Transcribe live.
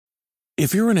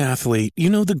If you're an athlete, you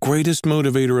know the greatest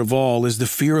motivator of all is the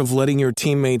fear of letting your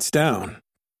teammates down.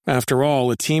 After all,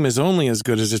 a team is only as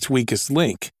good as its weakest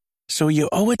link. So you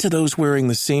owe it to those wearing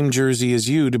the same jersey as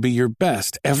you to be your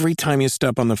best every time you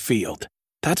step on the field.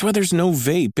 That's why there's no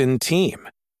vape in team.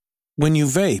 When you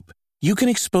vape, you can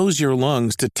expose your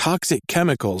lungs to toxic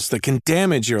chemicals that can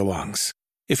damage your lungs.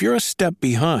 If you're a step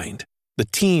behind, the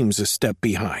team's a step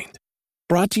behind.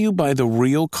 Brought to you by The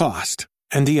Real Cost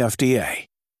and the FDA.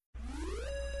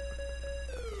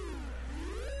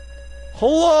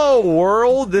 Hello,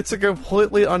 world. It's a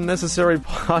completely unnecessary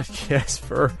podcast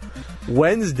for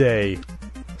Wednesday,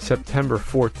 September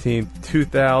 14th,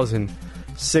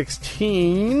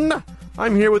 2016.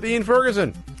 I'm here with Ian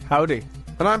Ferguson. Howdy.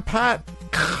 And I'm Pat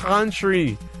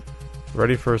Contri.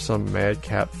 Ready for some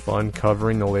madcap fun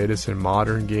covering the latest in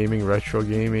modern gaming, retro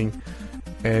gaming,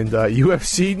 and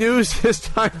UFC news this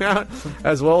time out,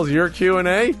 as well as your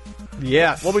Q&A?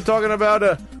 Yes. We'll be talking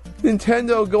about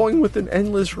Nintendo going with an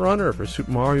endless runner for Super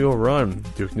Mario Run,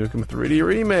 Duke Nukem 3D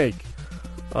Remake.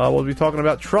 We'll be talking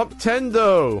about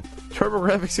Trump-tendo,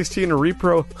 TurboGrafx 16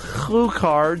 Repro Clue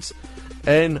cards,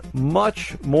 and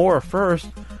much more. First,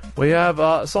 we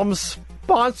have some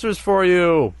sponsors for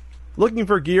you. Looking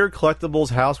for gear,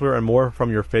 collectibles, houseware, and more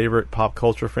from your favorite pop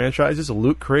culture franchises?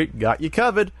 Loot Crate got you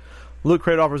covered. Loot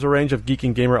Crate offers a range of geek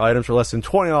and gamer items for less than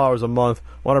 $20 a month.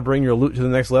 Want to bring your loot to the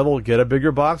next level? Get a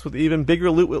bigger box with even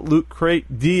bigger loot with Loot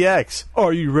Crate DX.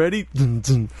 Are you ready?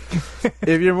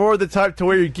 If you're more the type to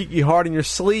wear your geeky heart in your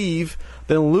sleeve,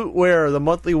 then Lootwear, the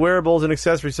monthly wearables and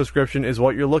accessory subscription, is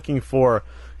what you're looking for.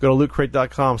 Go to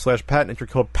lootcrate.com/Pat and enter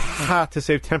code PAT to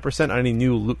save 10% on any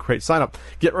new Loot Crate sign-up.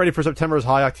 Get ready for September's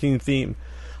high-octane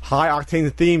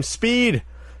theme Speed,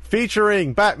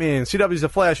 featuring Batman, CW's The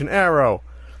Flash, and Arrow.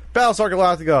 Battlestar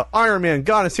Galactica, Iron Man,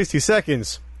 Gone in 60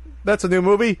 Seconds. That's a new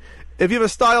movie. If you have a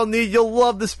style need, you'll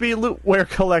love the Speed Lootwear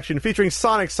collection, featuring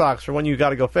Sonic Socks for when you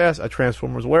gotta go fast, a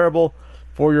Transformers wearable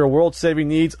for your world-saving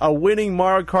needs, a winning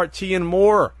Mario Kart tee, and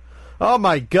more. Oh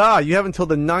my god, you have until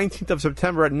the 19th of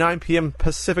September at 9 p.m.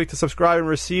 Pacific to subscribe and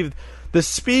receive the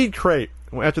Speed Crate.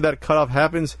 After that cutoff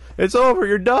happens, it's over,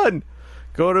 you're done.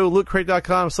 Go to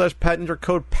lootcrate.com/Pat and enter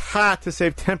code PAT to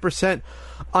save 10%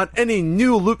 on any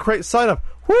new Loot Crate sign-up.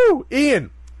 Woo! Ian!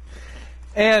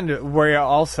 And we're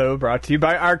also brought to you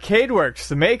by ArcadeWorks,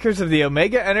 the makers of the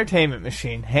Omega Entertainment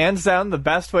Machine. Hands down the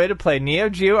best way to play Neo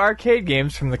Geo arcade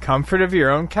games from the comfort of your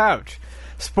own couch.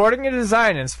 Sporting a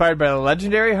design inspired by the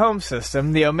legendary home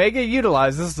system, the Omega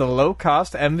utilizes the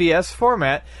low-cost MVS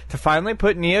format to finally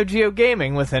put Neo Geo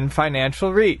gaming within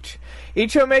financial reach.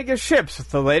 Each Omega ships with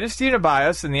the latest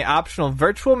Unibios, and the optional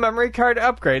virtual memory card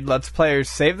upgrade lets players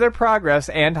save their progress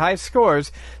and high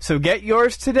scores, so get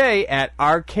yours today at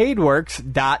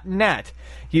arcadeworks.net.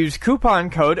 Use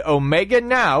coupon code OMEGA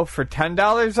NOW for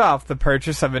 $10 off the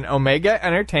purchase of an Omega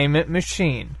Entertainment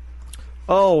Machine.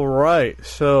 All right,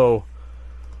 so...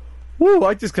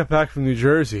 I just got back from New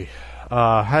Jersey.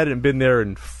 Hadn't been there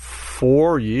in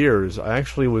 4 years. I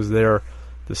actually was there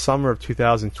the summer of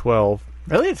 2012.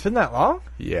 Really? It's been that long?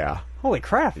 Yeah. Holy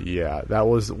crap. Yeah, that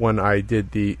was when I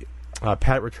did the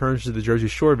Pat Returns to the Jersey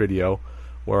Shore video,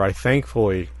 where I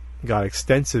thankfully got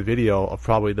extensive video of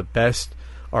probably the best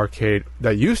arcade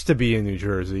that used to be in New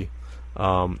Jersey.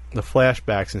 The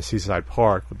flashbacks in Seaside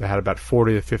Park. They had about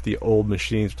 40 to 50 old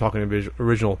machines. We're talking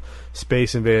original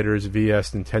Space Invaders,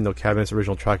 VS, Nintendo cabinets,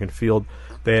 original track and field.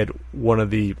 They had one of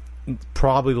the,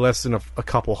 probably less than a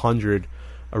couple hundred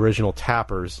original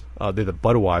tappers. They had the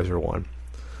Budweiser one.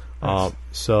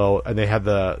 Nice. And they had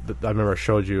I remember I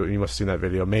showed you, and you must have seen that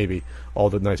video, maybe, all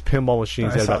the nice pinball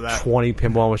machines. They had about 20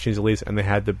 pinball machines at least, and they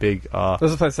had the big Those are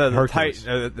the places that Hercules.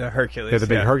 The Hercules. They had the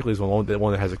big Hercules one, the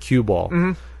one that has a cue ball.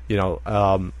 Mm-hmm. You know,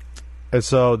 and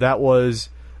so that was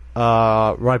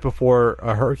right before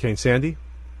Hurricane Sandy.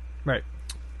 Right.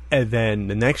 And then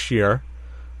the next year,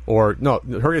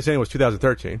 Hurricane Sandy was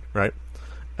 2013, right?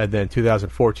 And then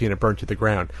 2014 it burned to the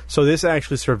ground. So this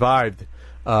actually survived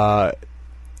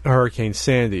Hurricane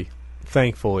Sandy,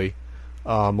 thankfully.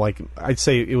 I'd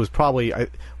say it was probably,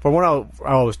 from what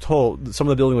I was told, some of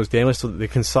the building was damaged, so they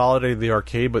consolidated the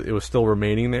arcade, but it was still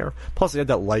remaining there. Plus, they had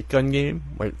that light gun game.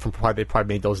 They probably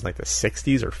made those in like the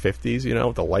 60s or 50s, you know,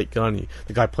 with the light gun.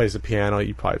 The guy plays the piano.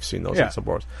 You probably have seen those in some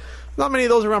bars. Not many of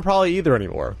those around probably either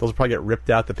anymore. Those will probably get ripped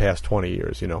out the past 20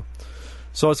 years, you know.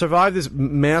 So it survived this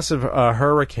massive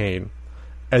hurricane,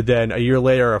 and then a year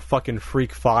later, a fucking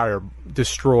freak fire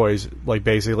destroys, like,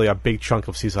 basically a big chunk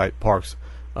of Seaside Park's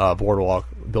boardwalk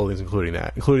buildings,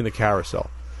 including the carousel.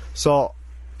 So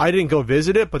I didn't go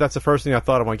visit it, but that's the first thing I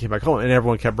thought of when I came back home, and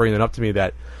everyone kept bringing it up to me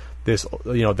that this,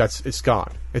 you know, it's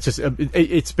gone. It's just,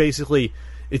 it's basically,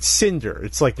 it's cinder.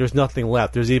 It's like there's nothing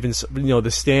left. There's even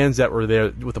the stands that were there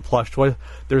with the plush toys.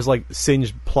 There's like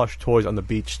singed plush toys on the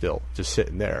beach still, just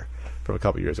sitting there from a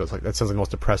couple of years ago. It's like that sounds like the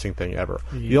most depressing thing ever.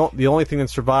 Yeah. The only thing that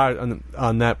survived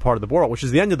on that part of the boardwalk, which is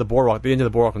the end of the boardwalk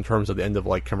in terms of the end of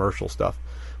like commercial stuff,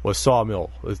 was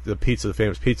Sawmill, the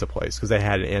famous pizza place, because they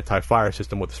had an anti-fire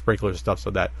system with the sprinklers and stuff,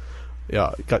 so that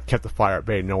kept the fire at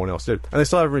bay. No one else did, and they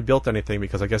still haven't rebuilt anything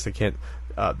because I guess they can't.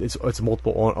 It's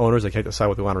multiple owners. They can't decide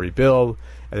what they want to rebuild,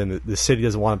 and then the city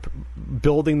doesn't want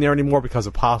building there anymore because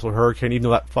of possible hurricane. Even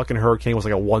though that fucking hurricane was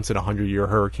like a once in 100-year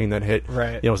hurricane that hit.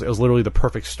 Right. It was literally the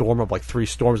perfect storm of like 3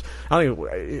 storms. I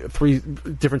think 3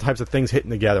 different types of things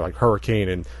hitting together, like hurricane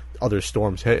and other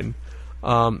storms hitting.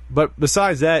 But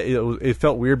besides that, it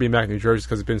felt weird being back in New Jersey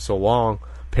because it's been so long.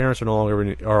 Parents are no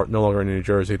longer in New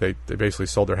Jersey. They basically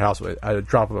sold their house at a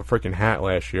drop of a freaking hat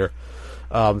last year.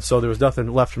 So there was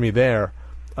nothing left for me there.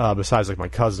 Besides, like, my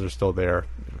cousins are still there,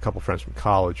 a couple friends from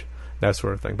college, that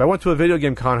sort of thing. But I went to a video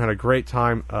game con, had a great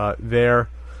time there.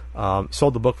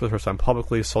 Sold the book for the first time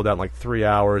publicly, sold out in like 3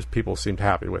 hours. People seemed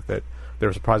happy with it. They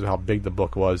were surprised at how big the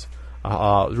book was.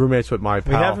 Roommates with my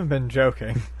pal. We haven't been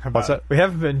joking about What's that? We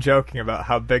haven't been joking about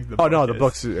how big the book is. Oh, no, the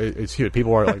book's it's huge.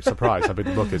 People are like surprised how big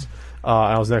the book is.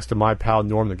 I was next to my pal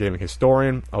Norm, the gaming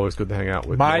historian. Always good to hang out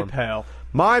with Norm.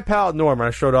 My pal Norm.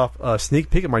 I showed off a sneak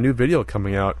peek of my new video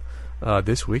coming out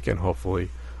this weekend, hopefully.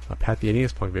 Pat the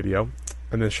NES Punk video.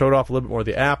 And then showed off a little bit more of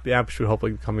the app. The app should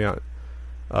hopefully be coming out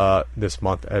this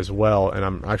month as well. And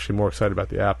I'm actually more excited about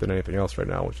the app than anything else right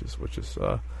now, which is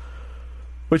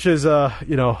it's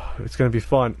going to be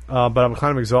fun. But I'm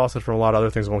kind of exhausted from a lot of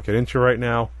other things I won't get into right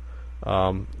now.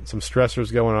 Some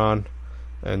stressors going on.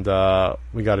 And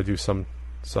we got to do some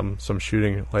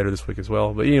shooting later this week as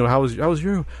well. But how was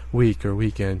your week or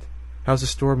weekend? How's the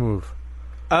store move?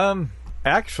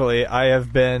 Actually, I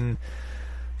have been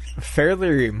fairly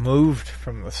removed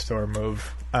from the store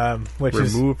move, which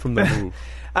is removed from the move.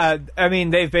 I mean,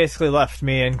 they've basically left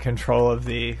me in control of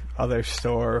the other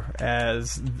store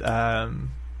as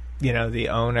the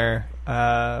owner,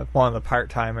 one of the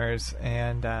part-timers,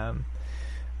 and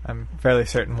I'm fairly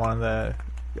certain one of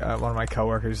my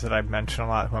coworkers that I've mentioned a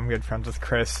lot, who I'm good friends with,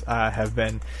 Chris, have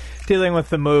been dealing with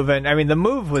the move. And I mean, the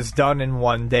move was done in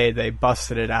one day. They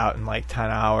busted it out in like 10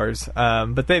 hours.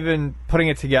 But they've been putting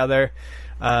it together.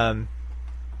 The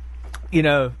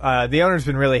owner's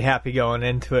been really happy going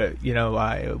into it.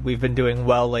 We've been doing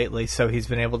well lately, so he's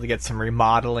been able to get some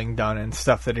remodeling done and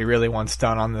stuff that he really wants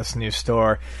done on this new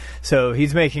store. So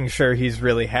he's making sure he's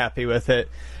really happy with it.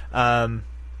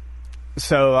 It's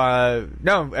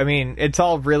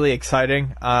all really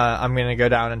exciting. I'm going to go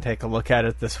down and take a look at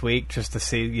it this week just to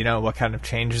see, what kind of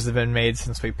changes have been made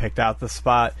since we picked out the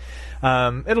spot.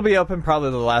 It'll be open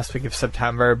probably the last week of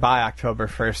September, by October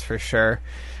 1st for sure.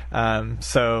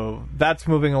 So that's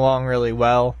moving along really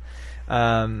well.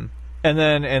 And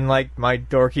then in like my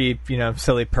dorky,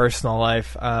 silly personal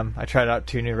life, I tried out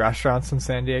 2 new restaurants in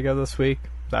San Diego this week.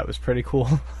 That was pretty cool.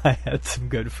 I had some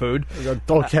good food.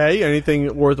 Okay,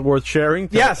 anything worth sharing?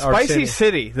 Yeah, Spicy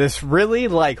City. This really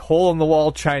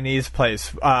hole-in-the-wall Chinese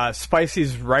place.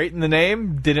 Spicy's right in the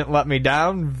name. Didn't let me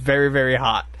down. Very, very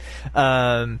hot.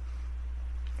 And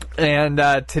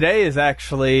today is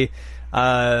actually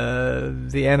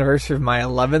the anniversary of my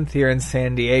 11th year in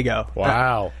San Diego.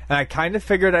 Wow. And I kind of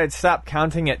figured I'd stop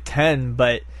counting at 10,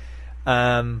 but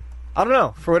I don't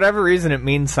know. For whatever reason, it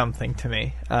means something to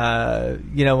me.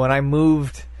 When I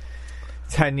moved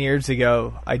 10 years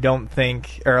ago,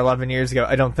 or 11 years ago,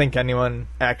 I don't think anyone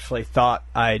actually thought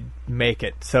I'd make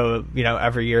it. So,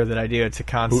 every year that I do, it's a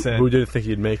constant. Who didn't think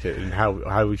you'd make it, and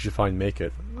how would you find make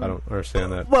it? I don't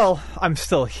understand that. Well, I'm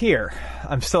still here.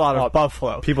 I'm still out of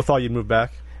Buffalo. People thought you'd move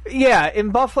back? Yeah, in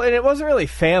Buffalo, and it wasn't really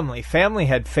family. Family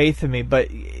had faith in me, but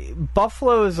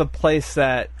Buffalo is a place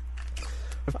that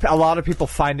a lot of people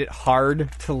find it hard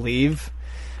to leave.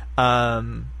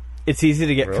 It's easy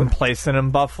to get complacent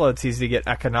in Buffalo. It's easy to get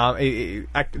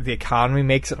the economy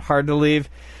makes it hard to leave.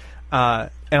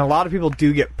 And a lot of people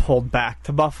do get pulled back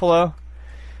to Buffalo.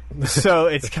 So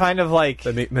it's kind of like...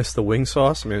 They miss the wing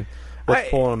sauce? I mean, what's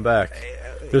pulling them back?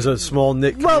 There's a small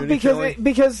knit community. Well,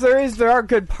 because there are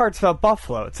good parts about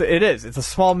Buffalo. It's a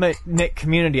small knit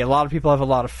community. A lot of people have a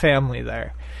lot of family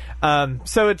there.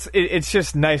 So it's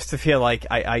just nice to feel like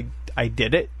I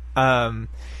did it.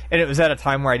 And it was at a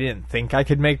time where I didn't think I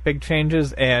could make big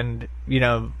changes. And,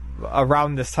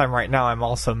 around this time right now, I'm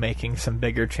also making some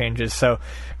bigger changes. So,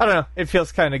 I don't know. It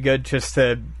feels kind of good just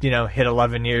to, hit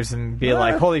 11 years and be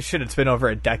like, holy shit, it's been over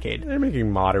a decade. They're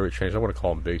making moderate changes. I want to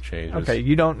call them big changes. Okay,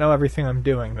 you don't know everything I'm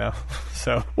doing, though.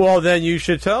 So. Well, then you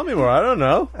should tell me more. I don't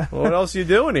know. What else are you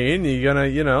doing, Ian? You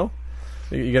gonna,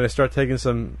 You going to start taking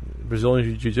some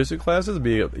Brazilian Jiu-Jitsu classes,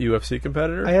 be a UFC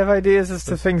competitor? I have ideas as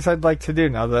to things I'd like to do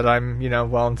now that I'm,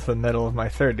 well into the middle of my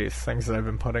 30s, things that I've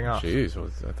been putting off. Jeez,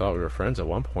 I thought we were friends at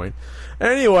one point.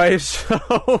 Anyway,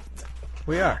 so...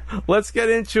 We are. Let's get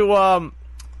into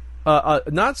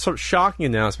not so shocking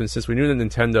announcement, since we knew that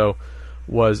Nintendo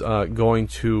was going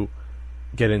to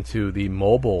get into the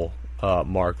mobile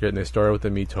market, and they started with the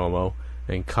Miitomo,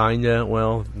 and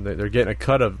they're getting a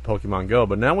cut of Pokemon Go,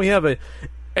 but now we have an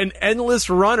endless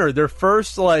runner. Their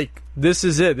first, this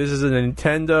is it. This is a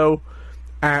Nintendo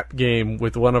app game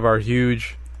with one of our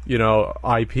huge,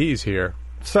 IPs here.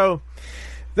 So,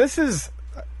 this is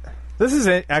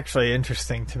actually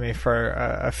interesting to me for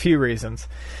a few reasons.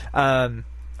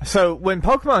 So when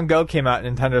Pokemon Go came out,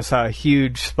 Nintendo saw a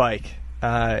huge spike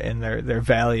in their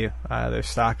value, their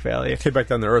stock value. It came back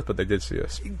down to earth, but they did see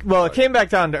us. Well, it came back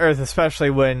down to earth, especially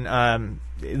when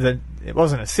it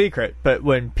wasn't a secret, but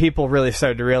when people really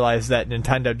started to realize that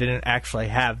Nintendo didn't actually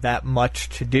have that much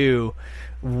to do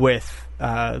with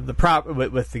the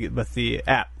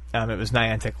app. It was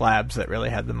Niantic Labs that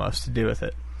really had the most to do with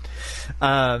it.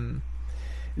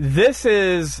 This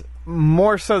is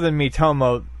more so than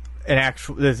Miitomo.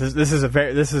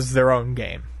 This is their own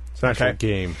game. It's an actual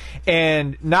game.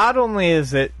 And not only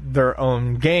is it their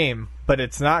own game, but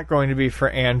it's not going to be for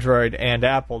Android and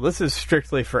Apple. This is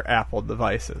strictly for Apple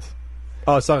devices.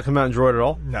 Oh, it's not going to come out Android at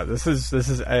all? No, this is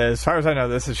as far as I know,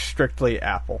 this is strictly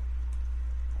Apple.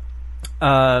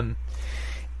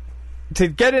 To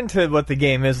get into what the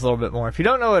game is a little bit more, if you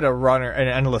don't know what an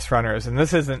endless runner is, and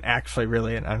this isn't actually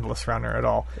really an endless runner at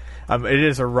all, it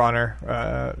is a runner,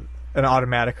 an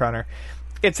automatic runner.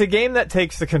 It's a game that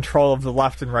takes the control of the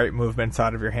left and right movements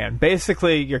out of your hand.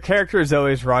 Basically, your character is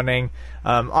always running.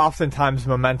 Oftentimes,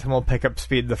 momentum will pick up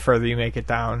speed the further you make it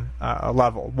down a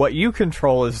level. What you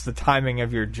control is the timing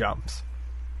of your jumps.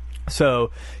 So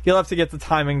you'll have to get the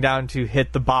timing down to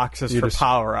hit the boxes for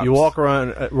power-ups. You walk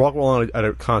along at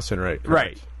a constant rate.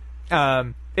 Correct?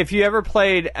 Right. If you ever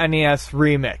played NES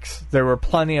Remix, there were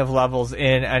plenty of levels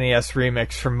in NES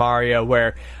Remix from Mario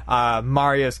where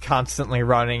Mario's constantly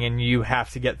running and you have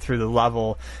to get through the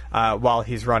level while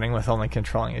he's running with only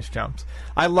controlling his jumps.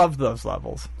 I love those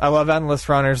levels. I love endless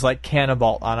runners like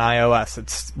Cannonbolt on iOS.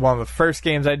 It's one of the first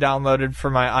games I downloaded for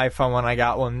my iPhone when I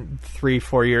got one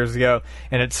 3-4 years ago,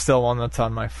 and it's still one that's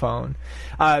on my phone.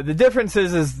 The difference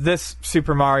is this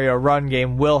Super Mario Run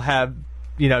game will have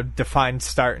defined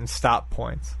start and stop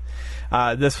points.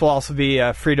 This will also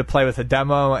be free to play with a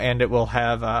demo, and it will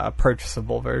have a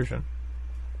purchasable version.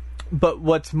 But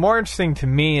what's more interesting to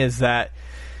me is that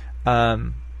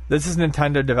this is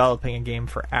Nintendo developing a game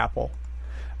for Apple.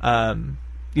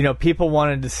 People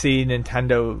wanted to see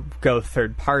Nintendo go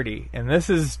third party, and this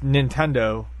is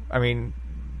Nintendo, in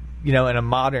a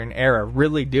modern era,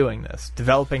 really doing this,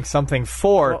 developing something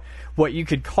for what you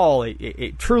could call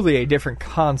a truly a different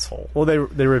console. Well, they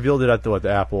revealed it at the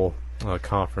Apple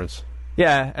conference.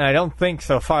 Yeah, and I don't think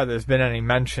so far there's been any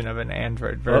mention of an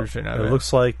Android version of it. It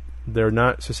looks like they're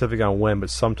not specific on when, but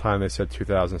sometime they said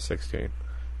 2016.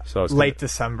 So it's late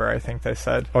December, I think they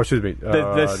said. Oh, excuse me.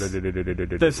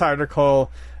 This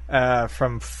article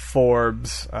from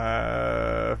Forbes,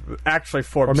 actually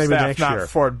Forbes or maybe staff, next not year.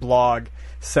 Ford blog,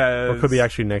 says, or it could be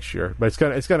actually next year, but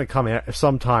it's gonna come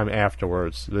sometime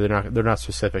afterwards. They're not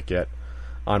specific yet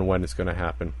on when it's going to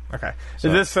happen. Okay,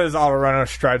 so this says Autorunner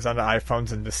strides onto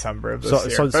iPhones in December of this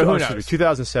year. So who knows?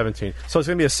 2017. So it's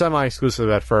going to be a semi-exclusive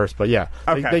at first, but yeah,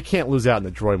 they can't lose out in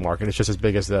the Droid market. It's just as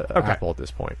big as the Apple at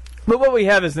this point. But what we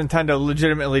have is Nintendo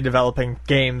legitimately developing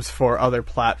games for other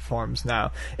platforms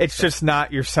now. It's just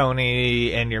not your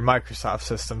Sony and your Microsoft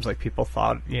systems like people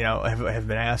thought, have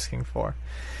been asking for.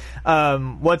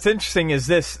 What's interesting is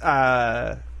this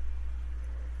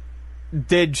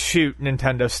did shoot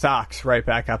Nintendo stocks right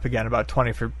back up again, about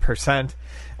 20%,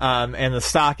 and the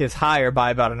stock is higher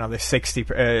by about another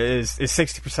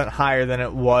 60% higher than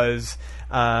it was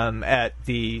at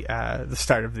the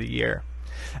start of the year.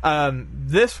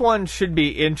 This one should be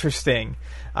interesting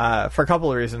for a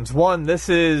couple of reasons. One, this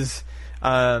is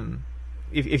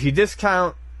if you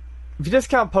discount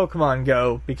Pokemon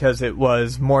Go because it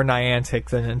was more Niantic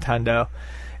than Nintendo,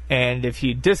 and if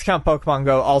you discount Pokemon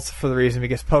Go also for the reason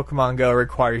because Pokemon Go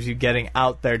requires you getting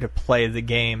out there to play the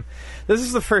game, this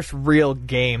is the first real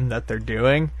game that they're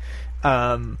doing. It's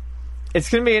going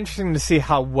to be interesting to see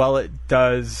how well it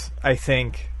does, I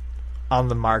think, on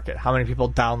the market? How many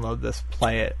people download this,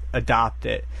 play it, adopt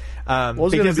it? Well,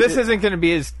 because this isn't going to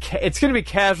be as it's going to be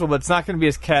casual, but it's not going to be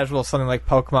as casual as something like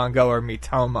Pokemon Go or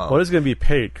Miitomo. Well, it's going to be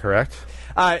paid, correct?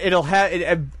 It'll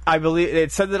have. I believe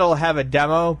it said that it'll have a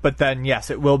demo, but then yes,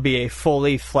 it will be a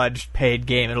fully fledged paid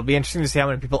game. It'll be interesting to see how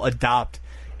many people adopt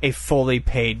a fully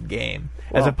paid game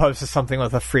as opposed to something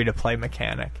with a free to play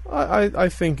mechanic. I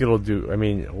think it'll do. I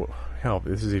mean, hell,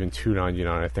 this is even $2.99.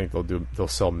 I think they'll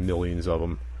sell millions of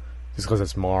them just because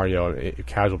it's Mario. A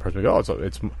casual person will go,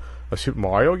 it's a Super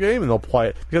Mario game, and they'll play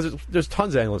it because there's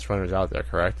tons of endless runners out there,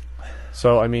 correct?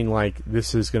 So I mean, like,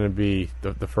 this is going to be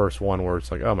the first one where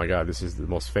it's like, oh my god, this is the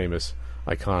most famous,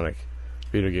 iconic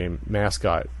video game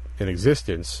mascot in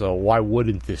existence. So why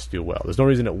wouldn't this do well? There's no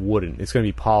reason it wouldn't. It's going to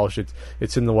be polished.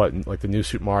 It's in the new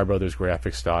Super Mario Brothers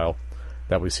graphic style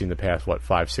that we've seen the past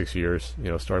 5-6 years.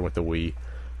 Starting with the Wii.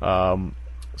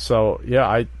 So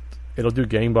yeah, it'll do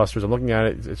gangbusters. I'm looking at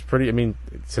it. It's pretty. I mean,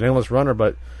 it's an endless runner,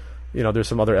 but there's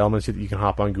some other elements that you can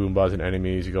hop on Goombas and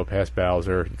enemies. You go past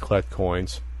Bowser. You collect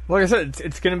coins. Like I said,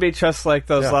 it's going to be just like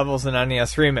those levels in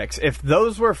NES Remix. If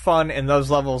those were fun and those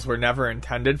levels were never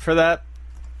intended for that,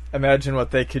 imagine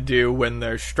what they could do when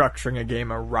they're structuring a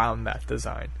game around that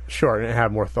design. Sure, and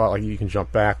have more thought. Like, you can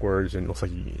jump backwards, and it looks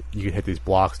like you can hit these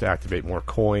blocks to activate more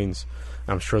coins.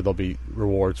 I'm sure there'll be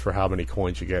rewards for how many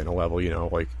coins you get in a level.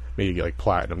 Like maybe you get like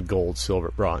platinum, gold,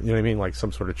 silver, bronze. You know what I mean? Like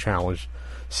some sort of challenge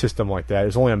system like that.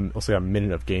 There's only a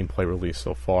minute of gameplay released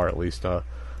so far, at least on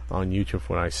YouTube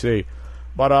from what I see.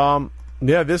 But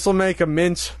yeah, this will make a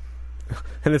mint,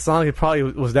 and it's not like it probably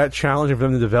was that challenging for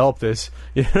them to develop this.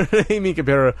 You know what I mean?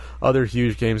 Compared to other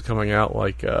huge games coming out,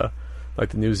 like the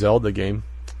new Zelda game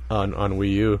on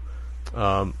Wii U,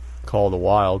 called The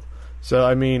Wild. So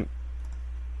I mean,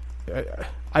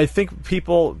 I think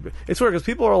people, it's weird because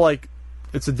people are like,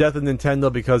 it's the death of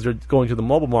Nintendo because they're going to the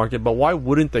mobile market. But why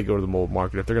wouldn't they go to the mobile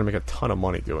market if they're going to make a ton of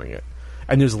money doing it?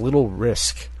 And there's little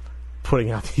risk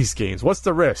putting out these games. What's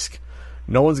the risk?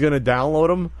 No one's going to download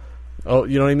them. Oh,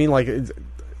 you know what I mean? Like,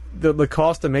 the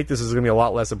cost to make this is going to be a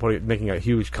lot less than making a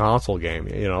huge console game.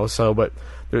 So but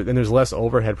there's less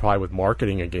overhead probably with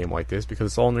marketing a game like this because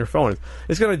it's all on your phone.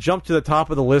 It's going to jump to the top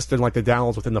of the list and like the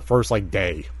downloads within the first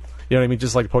day. You know what I mean?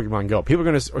 Just like Pokemon Go. People are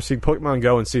going to see Pokemon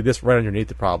Go and see this right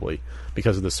underneath it probably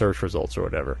because of the search results or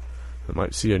whatever. They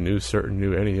might see a certain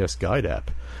new NES guide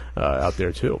app out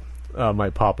there too.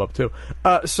 Might pop up too.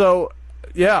 So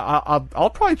yeah, I'll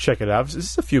probably check it out. This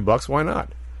is a few bucks. Why not?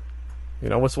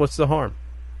 What's the harm?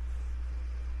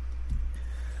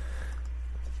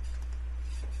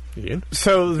 Ian?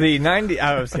 So the 90s...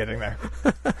 I was kidding there.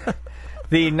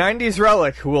 The 90s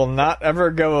relic, who will not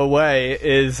ever go away,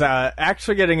 is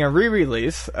actually getting a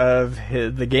re-release of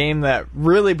the game that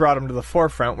really brought him to the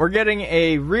forefront. We're getting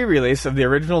a re-release of the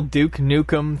original Duke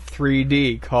Nukem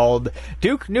 3D called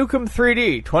Duke Nukem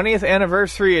 3D 20th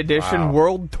Anniversary Edition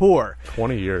World Tour.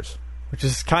 20 years. Which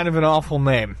is kind of an awful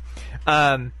name.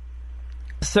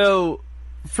 So...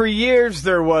 For years,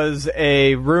 there was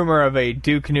a rumor of a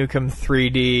Duke Nukem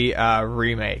 3D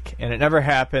remake, and it never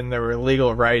happened. There were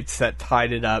legal rights that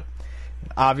tied it up.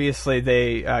 Obviously,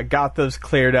 they got those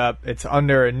cleared up. It's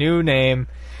under a new name,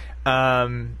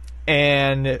 and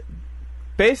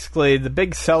basically, the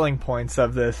big selling points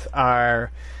of this are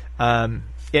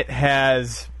it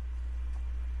has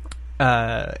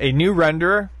a new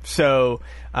renderer, so...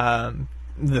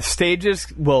 the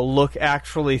stages will look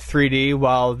actually 3D,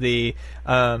 while the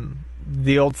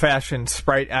old-fashioned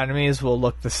sprite enemies will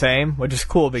look the same, which is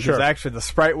cool because actually the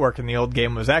sprite work in the old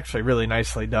game was actually really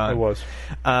nicely done. It was.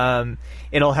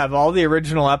 It'll have all the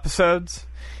original episodes.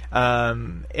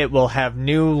 It will have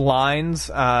new lines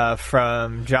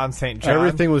from John St. John.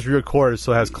 Everything was re-recorded,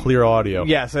 so it has clear audio.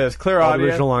 Yes, it has clear audio.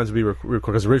 The original lines will be recorded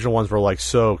because the original ones were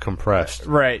so compressed.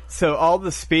 Right. So all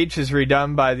the speech is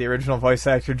redone by the original voice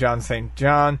actor John St.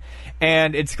 John,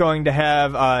 and it's going to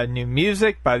have new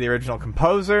music by the original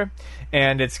composer,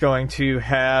 and it's going to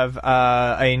have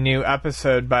a new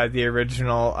episode by the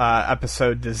original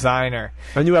episode designer.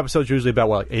 A new episode's usually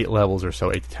about 8 levels or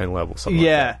so, 8 to 10 levels, something like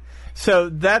that. So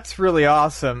that's really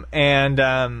awesome, and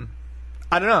I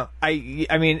don't know.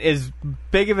 I mean, as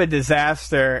big of a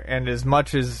disaster, and as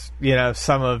much as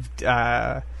some of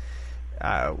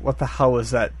what the hell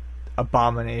was that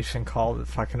abomination called?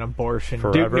 Fucking abortion.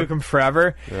 Forever? Duke Nukem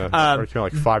Forever. Yeah, it came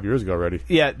 5 years ago already.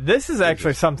 Yeah, this is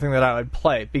actually something that I would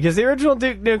play because the original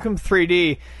Duke Nukem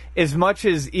 3D as much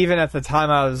as even at the time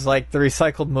I was like, the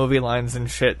recycled movie lines and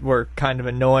shit were kind of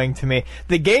annoying to me,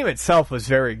 the game itself was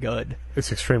very good. It's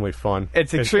extremely fun.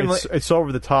 It's extremely... It's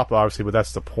over the top, obviously, but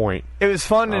that's the point. It was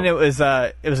fun, and it was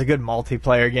a good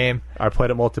multiplayer game. I played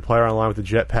it multiplayer online with the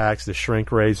jetpacks. The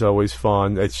shrink ray's always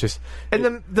fun. It's just...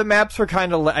 And the maps were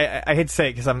kind of... I hate to say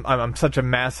it because I'm such a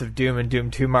massive Doom and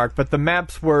Doom 2 mark, but the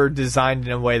maps were designed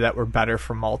in a way that were better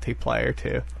for multiplayer,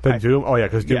 too. Than Doom? Oh, yeah,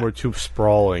 because Doom were too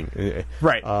sprawling.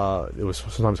 Right. It was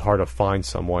sometimes hard to find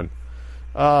someone.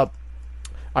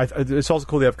 It's also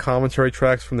cool they have commentary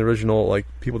tracks from the original like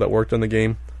people that worked on the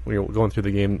game. When you're going through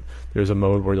the game, there's a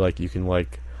mode where like you can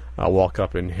like walk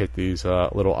up and hit these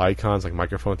little icons like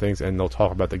microphone things, and they'll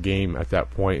talk about the game at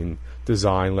that point and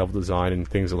level design, and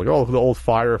things like, oh, the old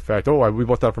fire effect. Oh, we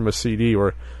bought that from a CD,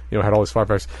 or had all these fire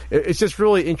effects. It's just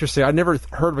really interesting. I never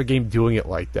heard of a game doing it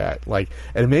like that. Like,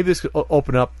 and maybe this could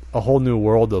open up a whole new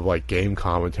world of like game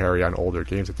commentary on older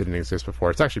games that didn't exist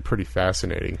before. It's actually pretty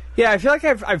fascinating. Yeah, I feel like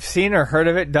I've seen or heard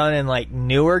of it done in like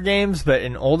newer games, but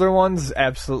in older ones,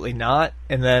 absolutely not.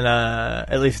 And then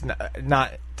at least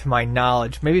not to my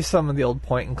knowledge. Maybe some of the old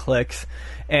point and clicks,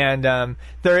 and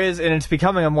there is, and it's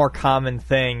becoming a more common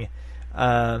thing.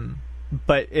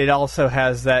 But it also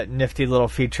has that nifty little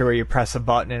feature where you press a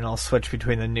button and it'll switch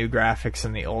between the new graphics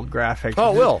and the old graphics.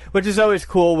 Oh, it will. Which is always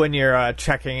cool when you're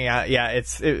checking out. Yeah,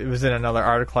 it was in another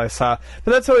article I saw.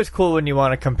 But that's always cool when you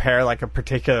want to compare like a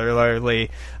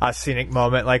particularly scenic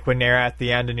moment, like when you're at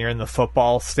the end and you're in the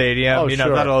football stadium. Oh,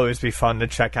 sure. That'll always be fun to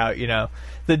check out,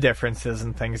 the differences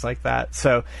and things like that.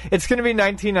 So it's going to be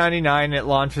 $19.99. It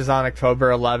launches on October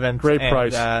 11th. Great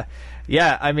price.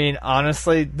 Yeah, I mean,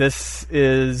 honestly, this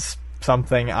is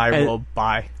something I will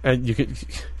buy. And you could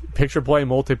picture playing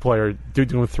multiplayer,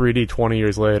 doing 3D 20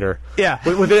 years later. Yeah.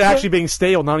 With it actually being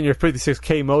stable, not on your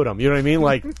 56K modem. You know what I mean?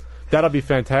 Like, that'll be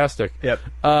fantastic. Yep.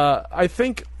 I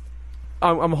think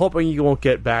I'm hoping you won't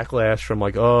get backlash from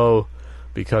like,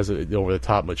 because of over the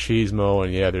top machismo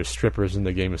and there's strippers in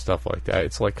the game and stuff like that.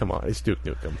 It's like, come on, it's Duke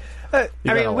Nukem.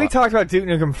 We talked about Duke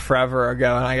Nukem forever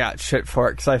ago, and I got shit for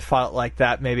it because I felt like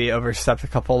that maybe overstepped a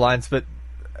couple of lines. But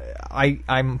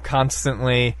I'm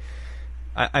constantly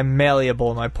I'm malleable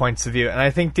in my points of view, and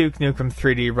I think Duke Nukem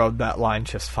 3D rode that line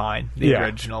just fine. The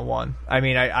original one. I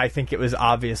mean, I think it was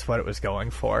obvious what it was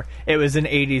going for. It was an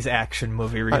 80s action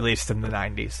movie released in the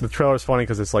 90s. The trailer's funny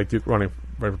because it's like Duke running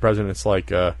for president. It's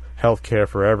like healthcare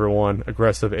for everyone,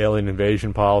 aggressive alien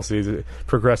invasion policies,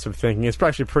 progressive thinking. It's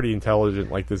actually pretty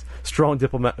intelligent, like this strong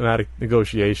diplomatic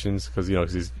negotiations because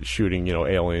he's shooting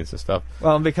aliens and stuff.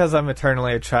 Well, because I'm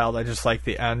eternally a child, I just like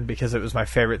the end because it was my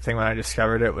favorite thing when I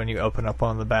discovered it. When you open up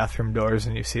one of the bathroom doors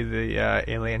and you see the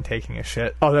alien taking a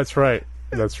shit. Oh, that's right.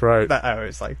 That's right. I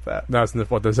always liked that. That's in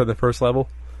the first level.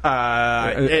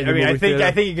 I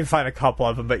think you can find a couple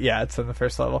of them, but yeah, it's in the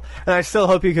first level. And I still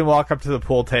hope you can walk up to the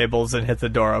pool tables and hit the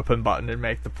door open button and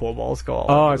make the pool balls go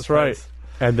all over that's right.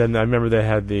 And then I remember they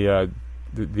had the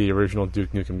original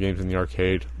Duke Nukem games in the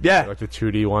arcade. Yeah, like the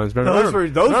 2D ones. Those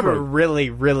were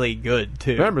really, really good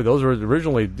too. Remember, those were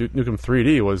originally Duke Nukem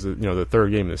 3D was the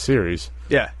third game in the series.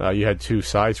 Yeah, you had two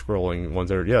side-scrolling ones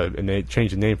there. Yeah, and they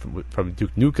changed the name from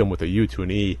Duke Nukem with a U to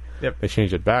an E. Yep, they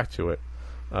changed it back to it.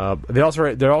 They're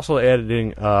also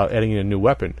adding in a new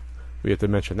weapon. We have to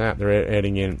mention that they're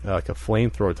adding in like a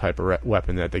flamethrower type of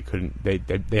weapon that they couldn't.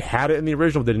 They had it in the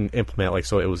original, they didn't implement. Like,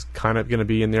 so it was kind of going to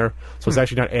be in there. So it's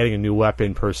actually not adding a new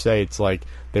weapon per se. It's like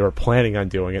they were planning on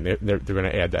doing it. They're going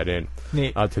to add that in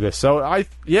to this. So and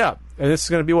this is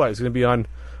going to be what? It's going to be on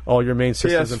all your main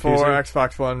systems. PS4,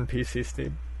 Xbox One, PC,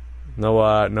 Steam. No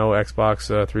Xbox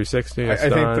 360. I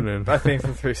think the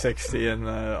 360 and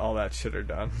all that shit are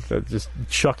done. Just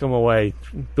chuck them away.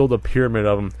 Build a pyramid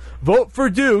of them. Vote for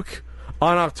Duke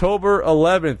on October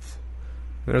 11th.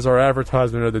 There's our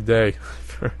advertisement of the day.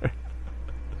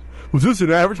 Was this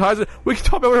an advertisement? We can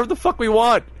talk about whatever the fuck we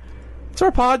want. It's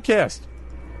our podcast.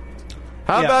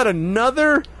 How about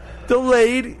another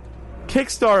delayed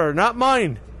Kickstarter? Not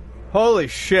mine. Holy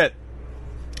shit.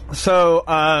 So,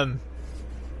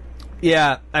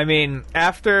 yeah, I mean,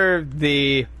 after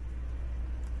the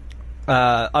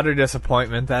utter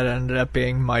disappointment that ended up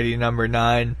being Mighty Number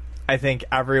 9, I think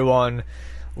everyone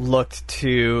looked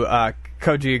to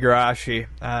Koji Igarashi,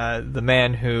 the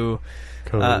man who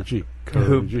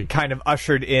kind of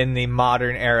ushered in the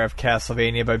modern era of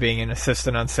Castlevania by being an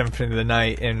assistant on Symphony of the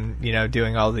Night and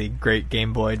doing all the great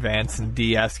Game Boy Advance and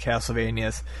DS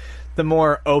Castlevanias. The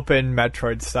more open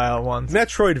Metroid-style ones.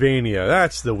 Metroidvania,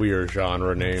 that's the weird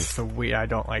genre name. I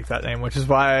don't like that name, which is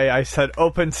why I said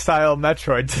open-style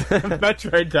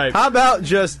Metroid type. How about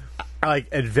just, like,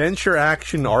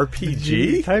 adventure-action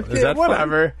RPG? Type? Is that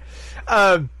whatever.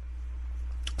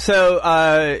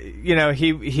 So,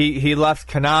 he left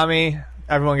Konami.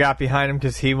 Everyone got behind him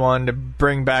because he wanted to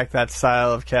bring back that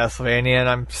style of Castlevania, and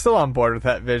I'm still on board with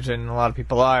that vision. A lot of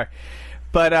people are.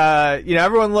 But,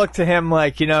 everyone looked to him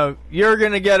like, you're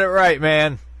going to get it right,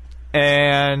 man.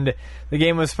 And the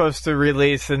game was supposed to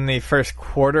release in the first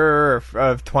quarter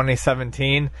of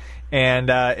 2017, and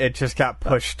it just got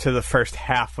pushed to the first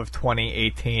half of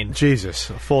 2018. Jesus,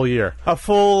 a full year. A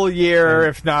full year,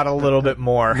 if not a little bit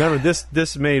more. Remember,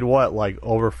 this made what, like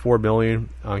over $4 million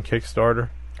on Kickstarter?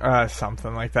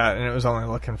 Something like that, and it was only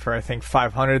looking for, I think,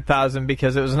 500,000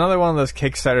 because it was another one of those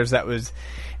Kickstarters that was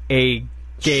a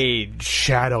gauge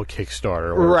shadow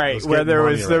Kickstarter, right? Where there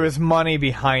was money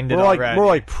behind it already. More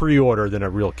like pre-order than a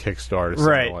real Kickstarter,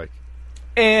 right? Like.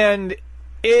 And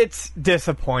it's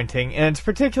disappointing, and it's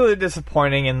particularly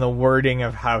disappointing in the wording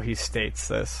of how he states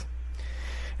this.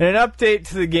 In an update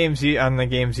to the game's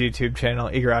YouTube channel,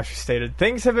 Igarashi stated,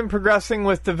 "Things have been progressing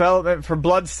with development for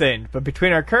Bloodstained, but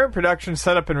between our current production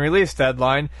setup and release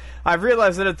deadline, I've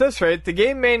realized that at this rate, the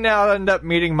game may now end up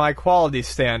meeting my quality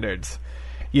standards."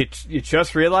 You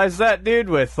just realized that, dude,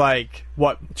 with, like,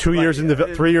 what? 3 years in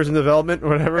development, or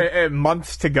whatever?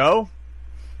 Months to go?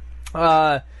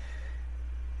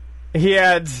 He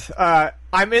adds,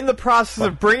 I'm in the process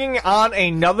of bringing on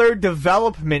another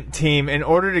development team in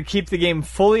order to keep the game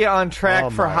fully on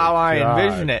track for how I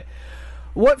envision it.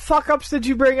 What fuck-ups did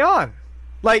you bring on?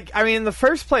 Like, I mean, in the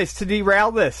first place, to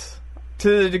derail this,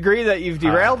 to the degree that you've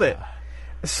derailed it.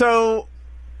 So,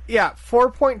 yeah,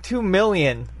 4.2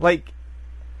 million, like...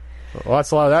 Well,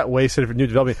 that's a lot of that wasted for new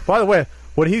development. By the way,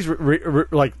 when he's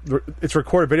it's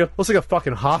recorded video, looks like a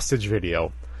fucking hostage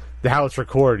video. How it's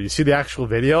recorded. You see the actual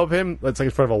video of him? It's like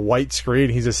in front of a white screen.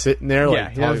 He's just sitting there.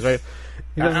 Like, he doesn't look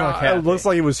happy. It looks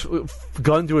like he was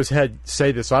gun to his head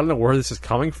say this. So I don't know where this is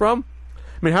coming from.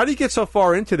 I mean, how do you get so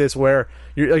far into this where,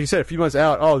 like you said, a few months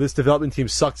out, this development team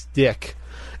sucks dick,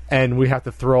 and we have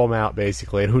to throw them out,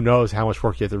 basically, and who knows how much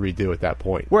work you have to redo at that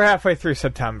point. We're halfway through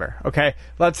September, okay?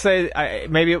 Let's say, I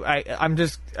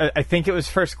think it was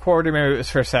first quarter, maybe it was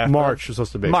first half. March was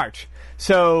supposed to be. March.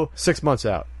 So... 6 months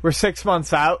out. We're 6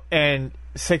 months out, and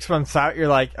 6 months out, you're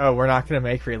like, we're not going to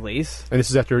make release. And this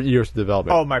is after years of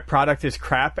development. Oh, my product is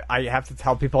crap. I have to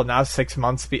tell people now 6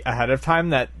 months ahead of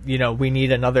time that, we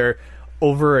need another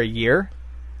over a year.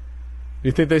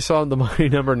 You think they saw the Mighty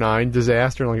Number 9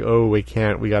 disaster and like, we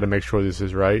can't, we got to make sure this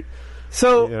is right?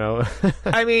 So,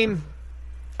 I mean,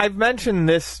 I've mentioned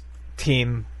this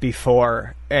team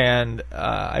before, and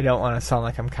I don't want to sound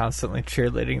like I'm constantly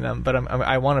cheerleading them, but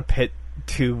I want to pit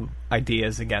two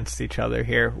ideas against each other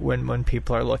here when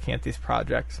people are looking at these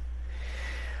projects.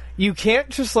 You can't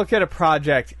just look at a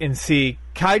project and see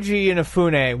Keiji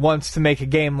Inafune wants to make a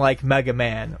game like Mega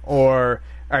Man or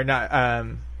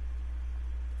Koji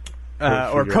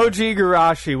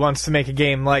Igarashi wants to make a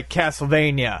game like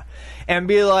Castlevania and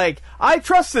be like, I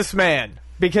trust this man,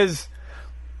 because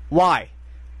why?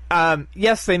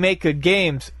 Yes, they make good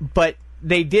games, but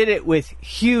they did it with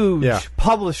huge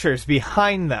publishers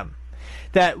behind them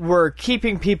that were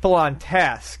keeping people on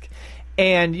task.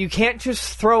 And you can't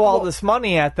just throw all this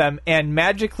money at them and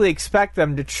magically expect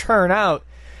them to churn out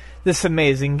this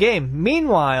amazing game.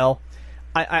 Meanwhile,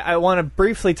 I want to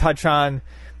briefly touch on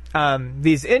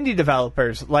these indie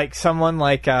developers, like someone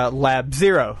like Lab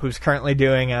Zero, who's currently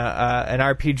doing an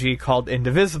RPG called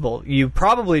Indivisible. You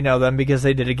probably know them because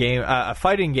they did a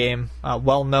fighting game,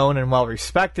 well-known and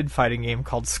well-respected fighting game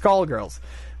called Skullgirls.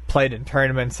 Played in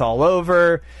tournaments all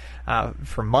over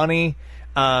for money.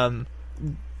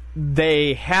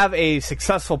 They have a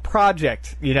successful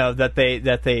project,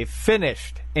 that they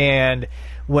finished, and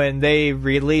when they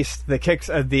released the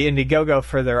Indiegogo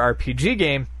for their RPG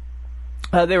game,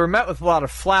 they were met with a lot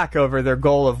of flack over their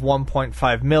goal of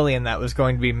 1.5 million that was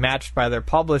going to be matched by their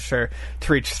publisher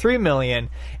to reach 3 million,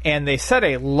 and they set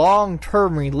a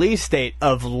long-term release date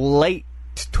of late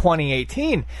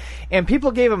 2018, and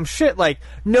people gave them shit like,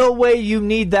 no way you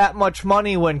need that much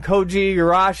money when Koji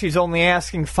Igarashi's only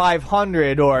asking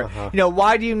 500, or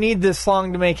why do you need this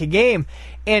long to make a game?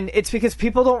 And it's because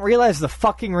people don't realize the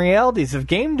fucking realities of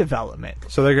game development.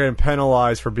 So they're getting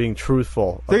penalized for being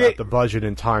truthful about the budget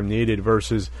and time needed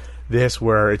versus this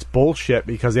where it's bullshit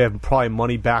because they have probably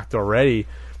money backed already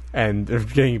and they're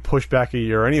getting pushed back a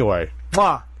year anyway.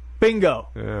 Bingo.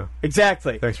 Yeah.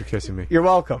 Exactly. Thanks for kissing me. You're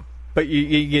welcome. But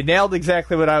you nailed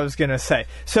exactly what I was going to say.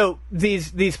 So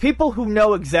these people who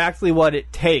know exactly what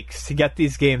it takes to get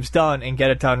these games done and get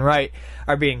it done right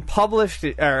are being punished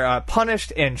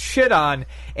and shit on,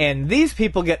 and these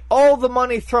people get all the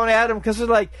money thrown at them because they're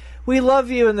like, we love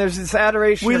you, and there's this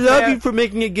adoration. We love you for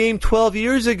making a game 12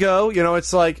 years ago. You know,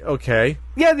 it's like, okay.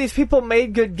 Yeah, these people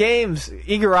made good games.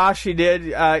 Igarashi did.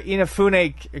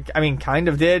 Inafune, kind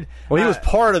of did. Well, he was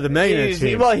part of the Mega Man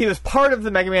team. Well, he was part of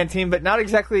the Mega Man team, but not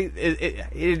exactly.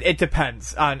 It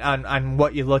depends on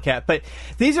what you look at. But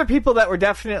these are people that were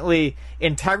definitely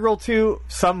integral to,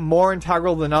 some more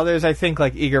integral than others, I think,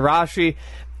 like Igarashi,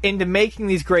 into making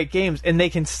these great games. And they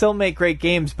can still make great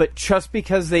games, but just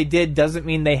because they did doesn't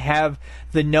mean they have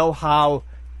the know-how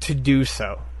to do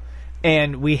so.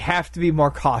 And we have to be more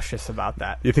cautious about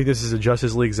that. You think this is a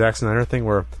Justice League Zack Snyder thing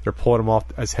where they're pulling him off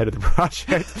as head of the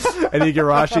project, and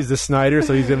Igarashi's the Snyder,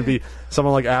 so he's going to be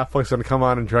someone like Affleck's going to come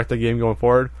on and direct the game going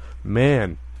forward?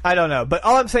 Man. I don't know, but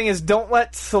all I'm saying is don't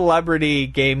let celebrity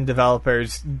game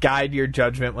developers guide your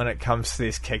judgment when it comes to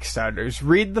these Kickstarters.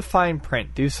 Read the fine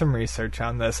print, do some research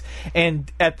on this,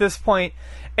 and at this point,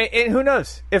 and who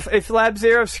knows, if Lab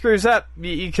Zero screws up,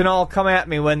 you can all come at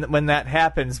me when that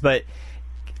happens, but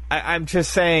I'm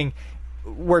just saying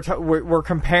we're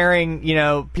comparing,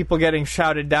 people getting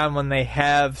shouted down when they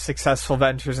have successful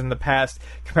ventures in the past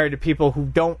compared to people who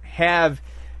don't have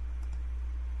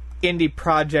indie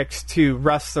projects to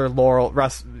rest their laurel.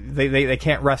 They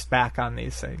can't rest back on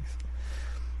these things.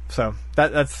 So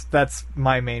that's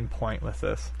my main point with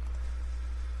this.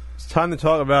 It's time to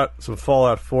talk about some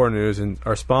Fallout 4 news, and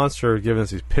our sponsor giving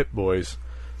us these Pip Boys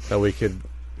that we could.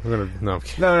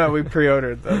 No, we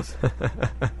pre-ordered those.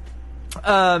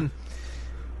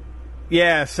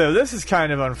 Yeah, so this is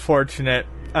kind of unfortunate.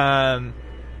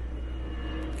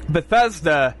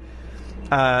 Bethesda,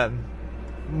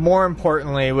 more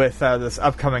importantly with this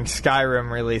upcoming Skyrim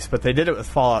release, but they did it with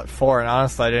Fallout 4, and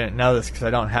honestly I didn't know this because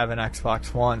I don't have an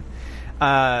Xbox One.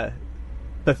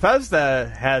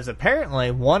 Bethesda has apparently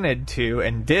wanted to,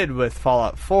 and did with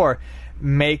Fallout 4,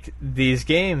 make these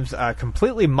games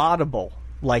completely moddable,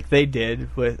 like they do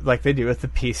with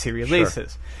the PC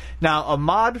releases. Sure. Now, a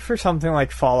mod for something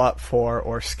like Fallout 4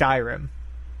 or Skyrim,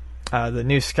 the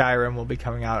new Skyrim will be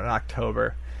coming out in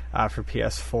October for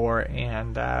PS4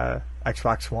 and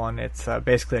Xbox One. It's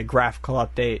basically a graphical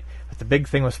update, but the big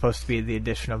thing was supposed to be the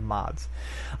addition of mods.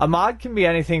 A mod can be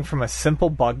anything from a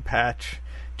simple bug patch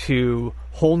to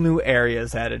whole new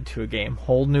areas added to a game,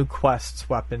 whole new quests,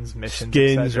 weapons, missions,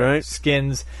 skins, right?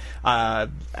 Skins,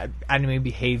 enemy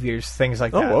behaviors, things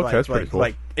like that. Oh, okay, that's pretty cool.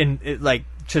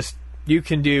 You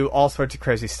can do all sorts of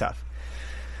crazy stuff.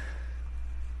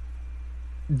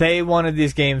 They wanted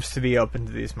these games to be open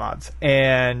to these mods,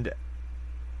 and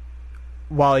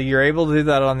while you're able to do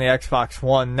that on the Xbox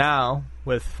One now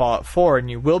with Fallout 4, and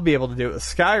you will be able to do it with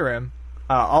Skyrim,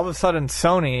 all of a sudden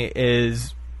Sony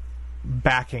is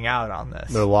backing out on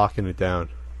this. They're locking it down.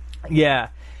 Yeah,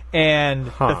 and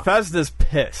Bethesda's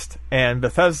pissed, and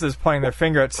Bethesda's pointing their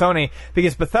finger at Sony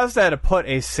because Bethesda had to put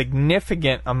a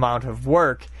significant amount of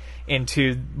work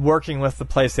into working with the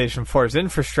PlayStation 4's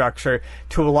infrastructure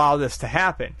to allow this to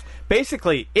happen.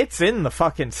 Basically, it's in the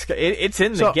fucking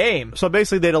the game. So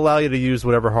basically, they'd allow you to use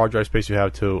whatever hard drive space you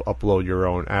have to upload your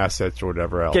own assets or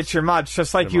whatever else. Get your mods,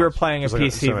 just like you were playing a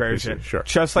PC version. PC. Sure.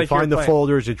 Just like you find the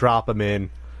folders, you drop them in,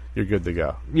 you're good to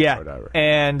go. Yeah,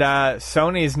 and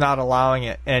Sony's not allowing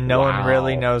it, and no one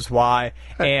really knows why.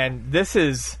 And this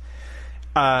is,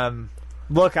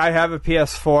 look, I have a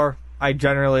PS4. I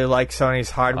generally like Sony's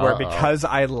hardware because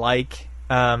I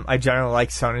generally like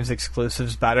Sony's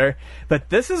exclusives better.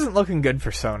 But this isn't looking good for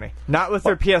Sony. Not with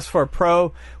their PS4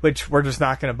 Pro, which we're just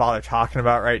not going to bother talking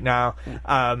about right now.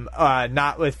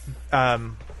 Not with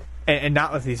and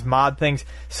not with these mod things.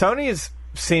 Sony is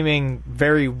seeming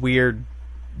very weird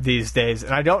these days,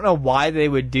 and I don't know why they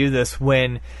would do this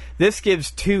when this gives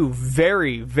two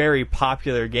very, very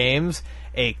popular games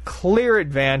a clear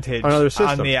advantage on another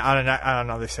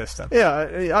system.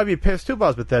 Yeah, I'd be pissed too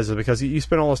about Bethesda because you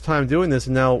spend all this time doing this,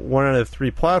 and now one out of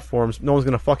 3 platforms, no one's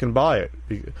going to fucking buy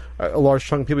it. A large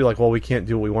chunk of people are like, well, we can't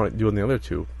do what we want to do on the other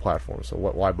 2 platforms, so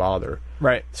why bother?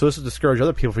 Right. So this will discourage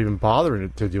other people from even bothering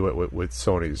to do it with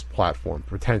Sony's platform,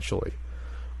 potentially.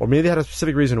 Or maybe they had a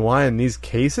specific reason why in these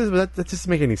cases, but that doesn't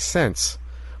make any sense.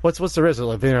 What's the risk?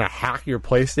 Like they're going to hack your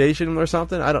PlayStation or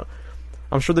something?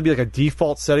 I'm sure there'd be like a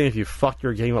default setting if you fuck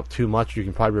your game up too much, you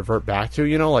can probably revert back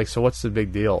to, so what's the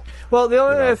big deal? Well, the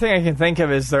only other thing I can think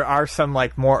of is there are some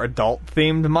like more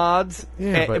adult-themed mods.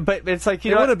 Yeah, but it's like,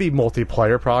 it wouldn't be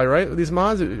multiplayer probably, right? These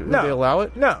mods, would they allow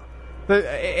it? No.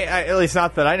 At least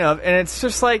not that I know of. And it's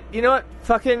just like, you know what?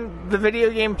 Fucking the video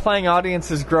game playing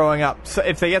audience is growing up. So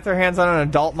if they get their hands on an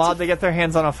adult mod, they get their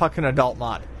hands on a fucking adult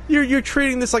mod. You're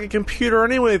treating this like a computer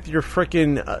anyway with your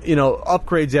freaking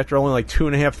upgrades after only like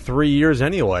 2.5, 3 years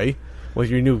anyway with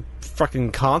your new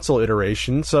fucking console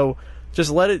iteration. So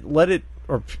just let it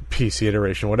or PC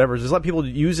iteration, whatever. Just let people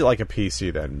use it like a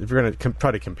PC. Then, if you're going to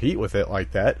try to compete with it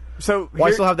like that, so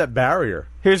why still have that barrier?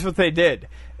 Here's what they did.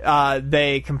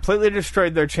 They completely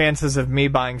destroyed their chances of me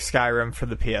buying Skyrim for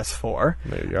the PS4.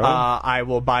 There you go. I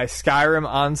will buy Skyrim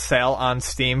on sale on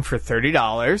Steam for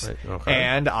 $30, right, okay.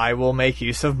 and I will make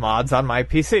use of mods on my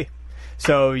PC.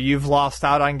 So you've lost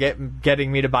out on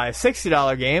getting me to buy a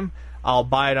 $60 game. I'll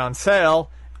buy it on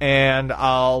sale, and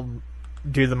I'll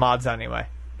do the mods anyway.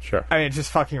 Sure. I mean, it's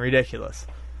just fucking ridiculous.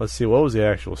 Let's see, what was the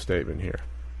actual statement here?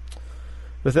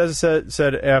 Bethesda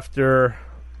said after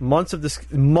months of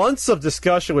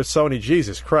discussion with Sony,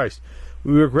 Jesus Christ,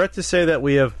 we regret to say that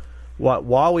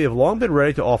while we have long been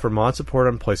ready to offer mod support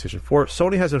on PlayStation 4,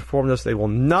 Sony has informed us they will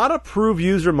not approve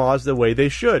user mods the way they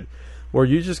should, where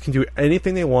users can do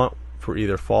anything they want for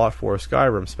either Fallout 4 or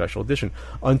Skyrim Special Edition.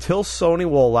 Until Sony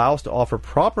will allow us to offer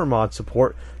proper mod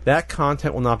support, that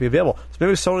content will not be available. So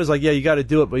maybe Sony's like, yeah, you got to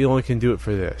do it, but you only can do it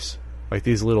for this. Like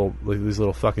these little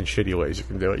fucking shitty ways you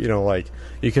can do it. You know, like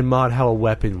you can mod how a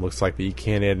weapon looks like, but you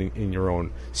can't add in your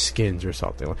own skins or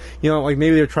something. You know, like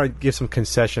maybe they're trying to give some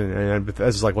concession, and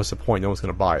Bethesda's like, what's the point? No one's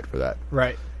going to buy it for that.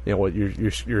 Right. You know what?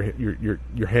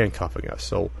 You're handcuffing us.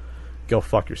 So go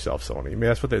fuck yourself, Sony. I mean,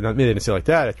 that's what they didn't say like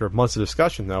that. After months of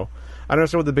discussion, though, I don't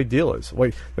understand what the big deal is.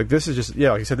 Like this is just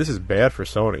like I said, this is bad for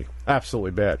Sony.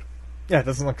 Absolutely bad. Yeah, it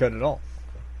doesn't look good at all.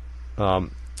 I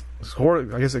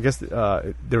guess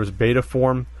there was beta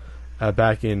form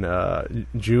back in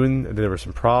June, and there were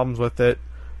some problems with it.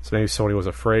 So maybe Sony was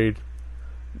afraid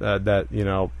that you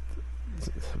know.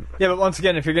 Yeah, but once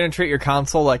again, if you're going to treat your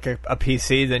console like a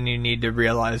PC, then you need to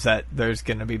realize that there's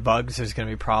going to be bugs, there's going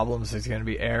to be problems, there's going to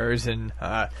be errors, and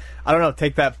I don't know,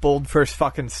 take that bold first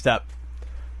fucking step.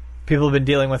 People have been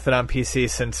dealing with it on PC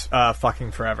since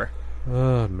fucking forever.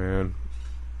 Oh, man.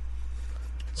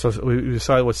 So we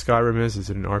decided what Skyrim is. Is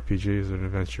it an RPG? Is it an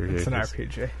adventure? It's an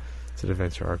RPG. It's an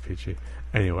adventure RPG.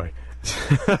 Anyway.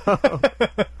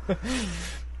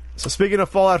 So speaking of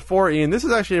Fallout 4, Ian, this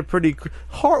is actually a pretty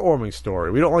heartwarming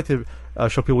story. We don't like to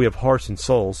show people we have hearts and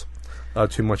souls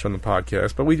too much on the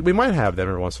podcast, but we might have them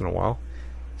every once in a while.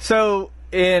 So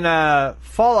in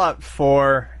Fallout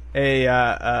 4, a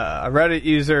Reddit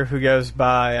user who goes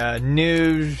by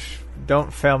Nuge,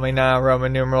 don't fail me now,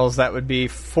 Roman numerals, that would be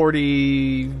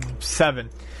 47,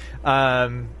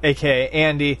 a.k.a.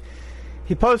 Andy,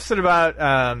 he posted about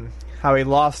how he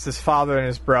lost his father and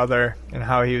his brother, and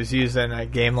how he was using a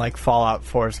game like Fallout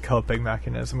 4's coping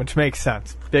mechanism, which makes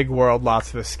sense. Big world,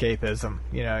 lots of escapism.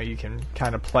 You know, you can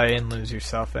kind of play and lose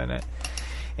yourself in it.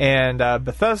 And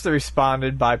Bethesda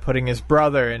responded by putting his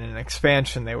brother in an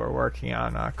expansion they were working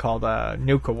on called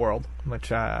Nuka World,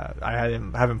 which I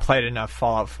haven't played enough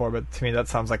Fallout 4, but to me that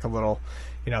sounds like a little,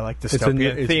 you know, like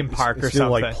dystopian theme park or something.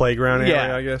 Like playground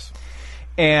area, I guess.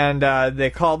 And they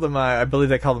called him, I believe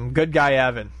they called him Good Guy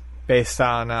Evan, based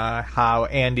on how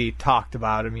Andy talked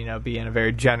about him, you know, being a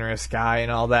very generous guy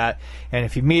and all that. And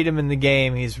if you meet him in the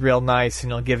game, he's real nice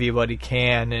and he'll give you what he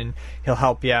can and he'll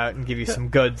help you out and give you some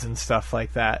goods and stuff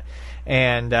like that.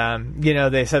 And, you know,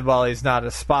 they said, well, he's not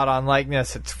a spot-on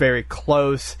likeness. It's very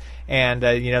close. And,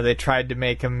 you know, they tried to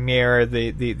make him mirror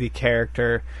the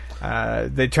character.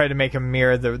 They tried to make him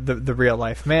mirror the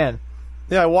real-life man.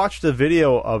 Yeah, I watched a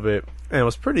video of it, and it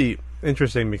was pretty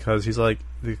interesting because he's like,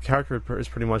 the character is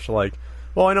pretty much like,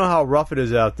 well, I know how rough it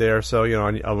is out there, so, you know,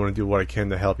 I want to do what I can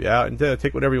to help you out, and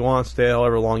take whatever you want, stay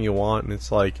however long you want. And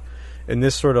it's like, in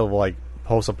this sort of like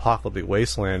post-apocalyptic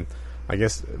wasteland, I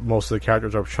guess most of the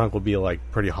characters or chunk will be like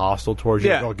pretty hostile towards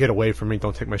you. Yeah. Oh, get away from me,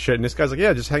 don't take my shit. And this guy's like,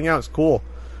 yeah, just hang out, it's cool.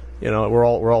 You know, we're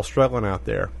all struggling out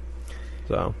there.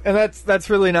 So, and that's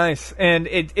really nice. And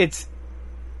it's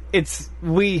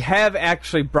we have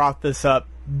actually brought this up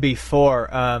before.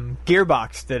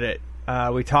 Gearbox did it.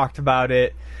 We talked about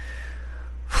it.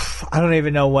 I don't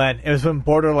even know when. It was when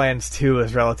Borderlands 2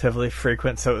 was relatively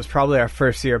frequent, so it was probably our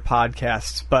first year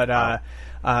podcasts. But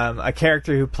a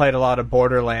character who played a lot of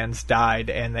Borderlands died,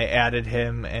 and they added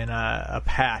him in a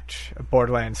patch of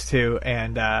Borderlands 2,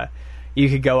 and you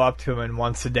could go up to him, and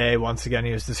once a day, once again,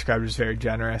 he was described as very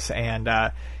generous, and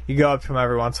you go up to him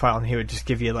every once in a while, and he would just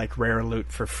give you like rare loot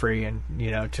for free, and,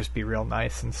 you know, just be real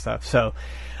nice and stuff. So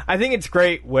I think it's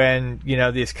great when, you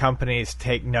know, these companies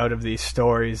take note of these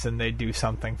stories and they do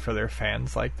something for their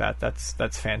fans like that.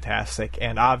 That's fantastic.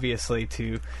 And obviously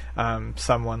to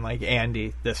someone like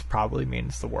Andy, this probably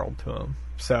means the world to him.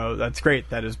 So that's great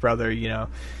that his brother, you know,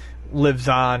 lives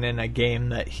on in a game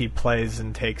that he plays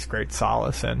and takes great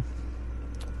solace in.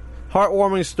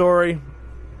 Heartwarming story.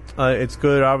 It's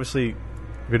good. Obviously,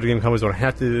 video game companies don't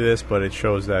have to do this, but it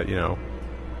shows that, you know,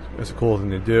 it's a cool thing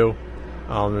to do.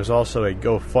 There's also a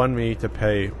GoFundMe to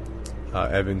pay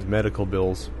Evan's medical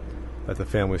bills that the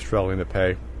family's struggling to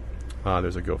pay.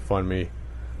 There's a GoFundMe.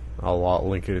 I'll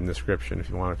link it in the description if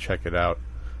you want to check it out.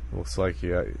 It looks like,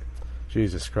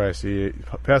 Jesus Christ, he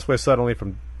passed away suddenly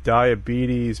from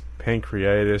diabetes,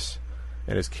 pancreatitis,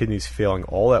 and his kidneys failing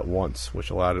all at once, which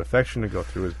allowed infection to go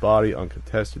through his body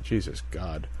uncontested. Jesus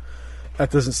God.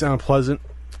 That doesn't sound pleasant.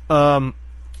 So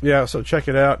check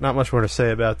it out. Not much more to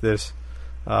say about this.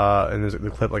 And there's the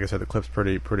clip, like I said, the clip's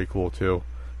pretty cool too,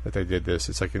 that they did this.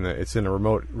 It's like it's in a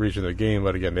remote region of the game,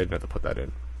 but again, they didn't have to put that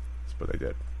in. That's what they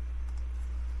did.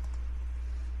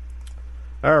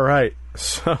 Alright,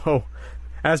 so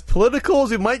as political as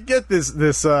we might get this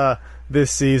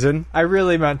season. I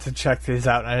really meant to check these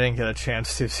out, and I didn't get a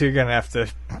chance to, so you're going to have to...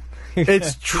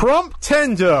 It's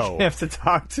Trump-tendo! You have to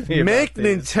talk to me Make about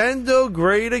these. Nintendo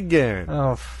great again.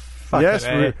 Oh, fucking yes,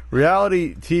 A.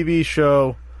 reality TV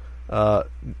show,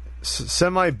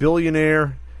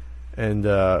 semi-billionaire, and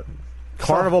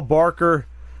carnival barker,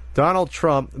 Donald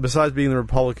Trump, besides being the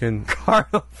Republican...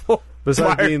 Carnival Besides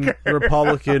barker. being the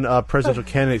Republican presidential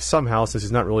candidate somehow, since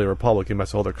he's not really a Republican,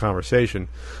 that's a whole other conversation.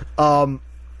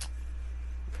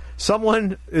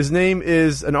 His name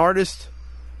is an artist,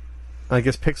 I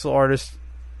guess pixel artist,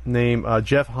 named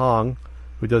Jeff Hong,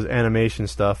 who does animation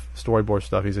stuff, storyboard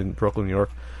stuff. He's in Brooklyn, New York.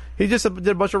 He just did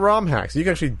a bunch of ROM hacks. You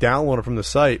can actually download them from the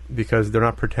site because they're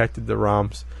not protected, the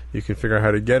ROMs. You can figure out how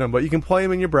to get them, but you can play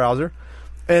them in your browser.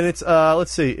 And it's,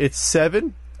 it's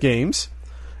 7 games.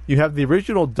 You have the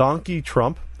original Donkey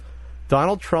Trump,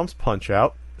 Donald Trump's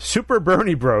Punch-Out, Super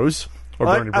Bernie Bros. Or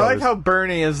Bernie I like Brothers. how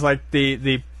Bernie is like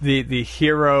the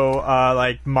hero,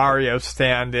 like Mario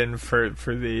stand-in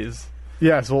for these.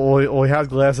 Yes, well, he has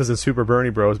glasses in Super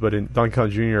Bernie Bros, but in Donkey Kong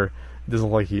Jr. it doesn't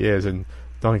look like he is, and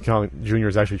Donkey Kong Jr.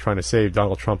 is actually trying to save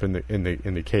Donald Trump in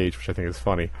the cage, which I think is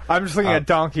funny. I'm just looking at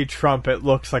Donkey Trump. It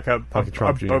looks like a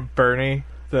Bernie,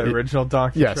 the original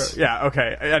Donkey Trump. Yes. Yeah,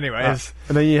 okay. Anyways.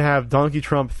 And then you have Donkey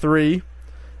Trump 3,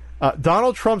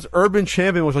 Donald Trump's Urban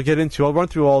Champion, which I'll get into. I'll run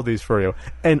through all of these for you.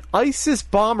 And ISIS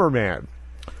Bomberman.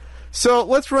 So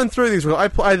let's run through these. I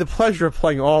had the pleasure of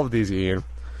playing all of these, Ian.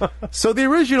 So the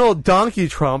original Donkey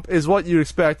Trump is what you'd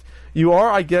expect. You are,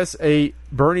 I guess, a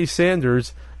Bernie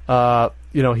Sanders.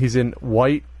 He's in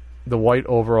the white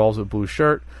overalls with blue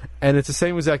shirt. And it's the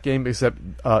same exact game, except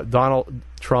Donald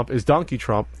Trump is Donkey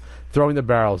Trump, throwing the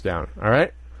barrels down. All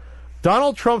right?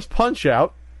 Donald Trump's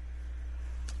Punch-Out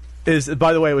is,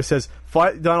 by the way, it says,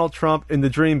 fight Donald Trump in the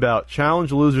Dream Bout,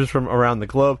 challenge losers from around the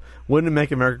globe, win and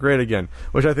make America great again,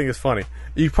 which I think is funny.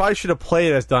 You probably should have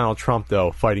played as Donald Trump,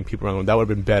 though, fighting people around the globe. That would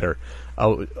have been better.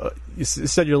 You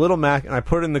said you're Little Mac, and I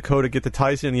put it in the code to get to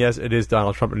Tyson, and yes, it is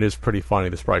Donald Trump, and it is pretty funny,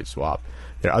 the sprite swap.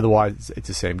 Yeah, otherwise, it's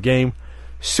the same game.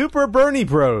 Super Bernie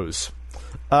Bros.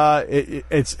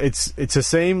 It's the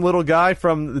same little guy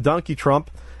from the Donkey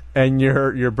Trump, and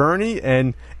you're Bernie,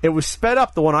 and it was sped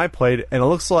up, the one I played, and it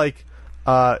looks like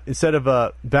instead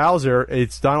of Bowser,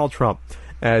 it's Donald Trump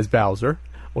as Bowser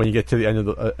when you get to the end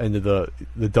of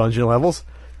the dungeon levels.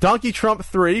 Donkey Trump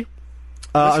 3.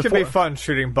 This could be fun,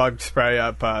 shooting bug spray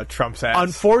up Trump's ass.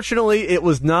 Unfortunately, it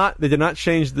was not. They did not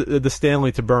change the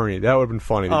Stanley to Bernie. That would have been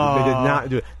funny. They did not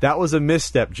do it. That was a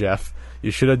misstep, Jeff.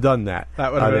 You should have done that.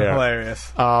 That would have been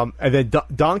hilarious. And then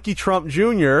Donkey Trump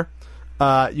Jr.,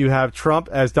 you have Trump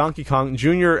as Donkey Kong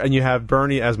Jr., and you have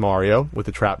Bernie as Mario with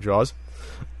the trap jaws.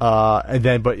 But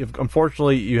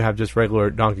unfortunately, you have just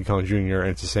regular Donkey Kong Jr., and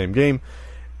it's the same game.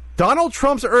 Donald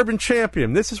Trump's Urban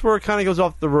Champion. This is where it kind of goes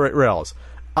off the rails.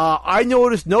 I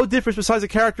noticed no difference besides the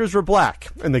characters were black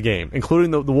in the game,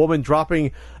 including the woman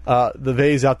dropping the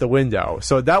vase out the window.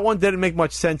 So that one didn't make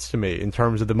much sense to me in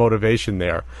terms of the motivation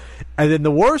there. And then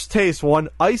the worst taste one,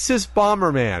 ISIS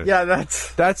Bomberman. Yeah,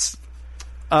 that's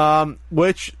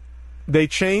which they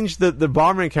changed the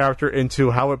Bomberman character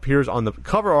into how it appears on the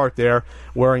cover art there,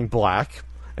 wearing black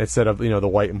instead of the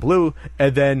white and blue.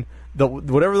 And then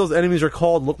whatever those enemies are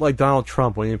called look like Donald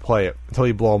Trump when you play it until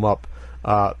you blow them up.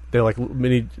 They're like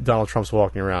mini Donald Trumps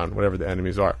walking around, whatever the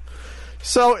enemies are.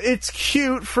 So it's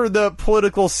cute for the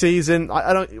political season.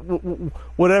 I don't,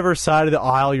 whatever side of the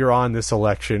aisle you're on this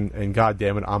election, and God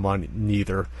damn it, I'm on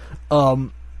neither.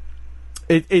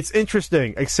 It's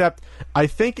interesting, except I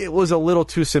think it was a little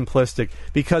too simplistic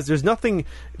because there's nothing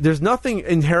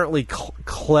inherently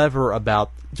clever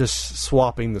about just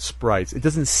swapping the sprites. It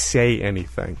doesn't say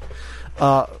anything.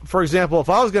 For example, if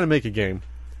I was going to make a game,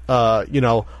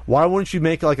 why wouldn't you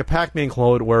make like a Pac-Man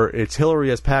clone where it's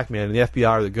Hillary as Pac-Man and the FBI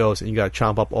are the ghosts and you got to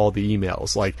chomp up all the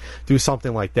emails? Like, do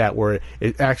something like that where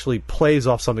it actually plays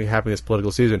off something happening this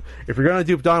political season. If you're going to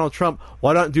do Donald Trump,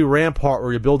 why not do Rampart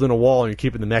where you're building a wall and you're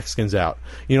keeping the Mexicans out?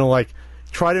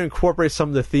 Try to incorporate some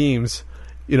of the themes,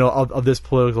 of this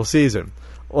political season.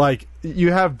 Like,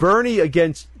 you have Bernie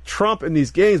against Trump in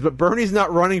these games, but Bernie's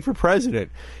not running for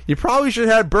president. You probably should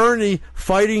have Bernie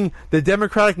fighting the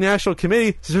Democratic National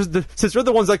Committee since they're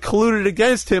the ones that colluded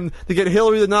against him to get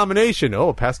Hillary the nomination.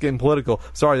 Oh, past getting political.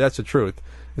 Sorry, that's the truth.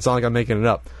 It's not like I'm making it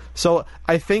up. So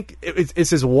I think it's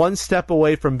just one step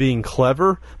away from being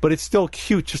clever, but it's still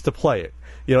cute just to play it.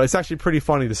 It's actually pretty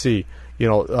funny to see,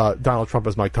 Donald Trump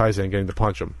as Mike Tyson and getting to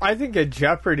punch him. I think a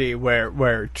Jeopardy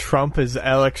where Trump is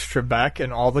Alex Trebek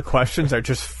and all the questions are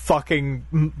just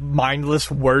fucking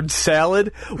mindless word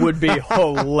salad would be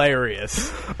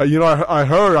hilarious. I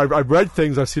heard, I read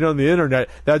things I've seen on the internet.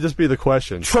 That'd just be the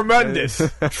question. Tremendous.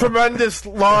 Tremendous,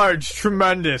 large,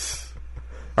 tremendous.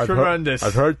 Tremendous.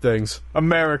 I've heard things.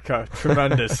 America,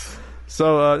 tremendous.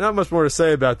 So, not much more to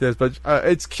say about this, but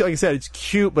it's, like I said, it's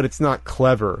cute, but it's not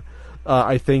clever.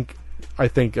 I think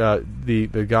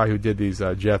the guy who did these,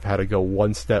 Jeff, had to go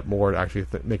one step more to actually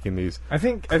making these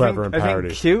clever and parody. I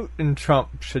think cute and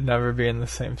Trump should never be in the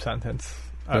same sentence.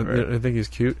 I think he's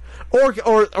cute.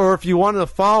 Or if you wanted to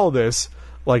follow this,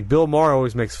 like Bill Maher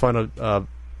always makes fun of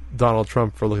Donald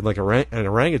Trump for looking like an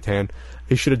orangutan.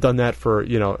 He should have done that for,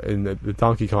 in the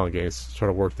Donkey Kong games, try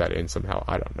to work that in somehow.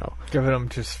 I don't know. Giving him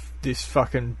just these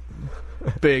fucking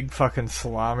big fucking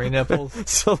salami nipples.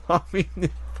 Salami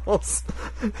nipples.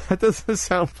 That doesn't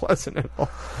sound pleasant at all.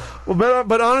 Well,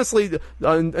 but honestly,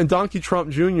 in Donkey Trump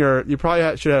Jr., you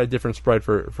probably should have a different spread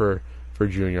for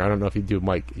Jr. I don't know if you do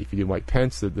Mike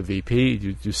Pence, the VP,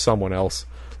 you do someone else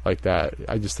like that.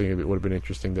 I just think it would have been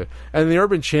interesting to. And the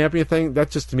Urban Champion thing,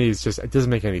 that just to me is it doesn't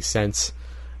make any sense.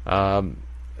 Again,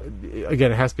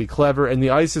 it has to be clever. And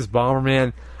the ISIS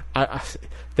Bomberman,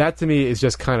 that to me is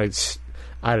just kind of,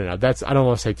 I don't know. I don't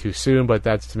want to say too soon, but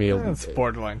that's to me. It's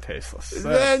borderline tasteless.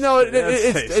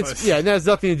 It's it has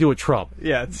nothing to do with Trump.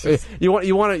 Yeah, it's just, you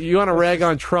want to rag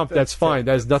on Trump. That's fine.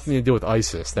 That has nothing to do with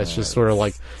ISIS. That's just sort of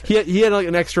like he had like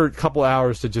an extra couple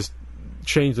hours to just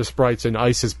change the sprites in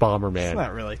ISIS Bomberman. It's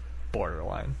not really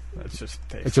borderline. It's just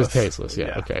tasteless. It's just tasteless.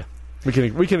 Yeah. Okay. We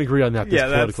can agree on that this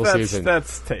political season.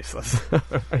 That's tasteless.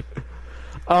 Right.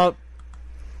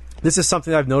 This is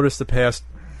something I've noticed the past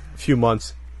few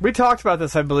months. We talked about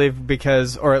this, I believe,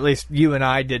 because, or at least you and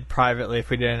I did privately,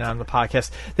 if we didn't on the podcast.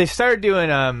 They started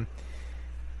doing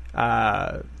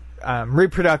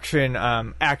reproduction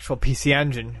actual PC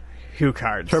Engine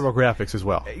HuCards, TurboGrafx as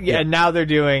well. Yeah, and now they're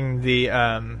doing the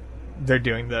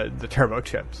turbo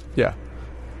chips. Yeah.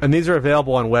 And these are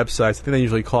available on websites. I think they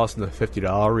usually cost in the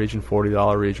 $50 region,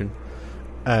 $40 region.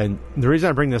 And the reason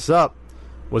I bring this up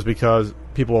was because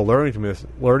people are alerting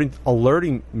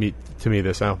me to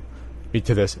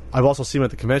this. I've also seen them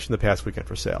at the convention the past weekend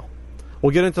for sale.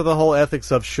 We'll get into the whole ethics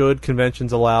of should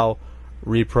conventions allow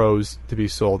repros to be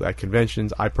sold at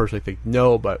conventions. I personally think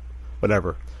no, but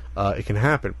whatever. It can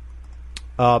happen.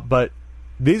 But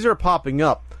these are popping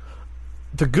up.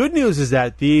 The good news is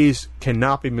that these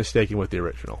cannot be mistaken with the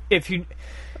original. If you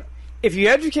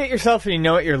educate yourself and you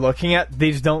know what you're looking at,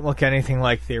 these don't look anything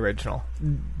like the original.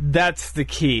 That's the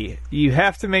key. You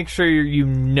have to make sure you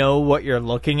know what you're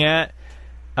looking at,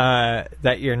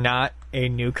 that you're not a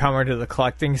newcomer to the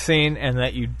collecting scene, and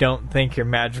that you don't think you're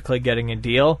magically getting a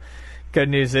deal. Good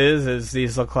news is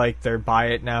these look like they're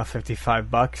buy it now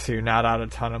 $55, so you're not out a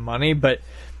ton of money, but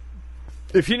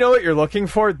if you know what you're looking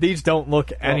for, these don't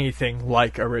look anything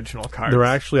like original cards. They're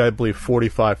actually, I believe,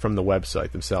 $45 from the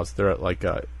website themselves. They're at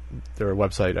their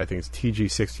website, I think it's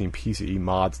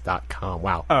tg16pcemods.com.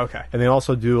 Wow. Oh, okay. And they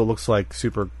also do, it looks like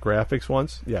Super Graphics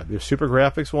ones. Yeah, they're Super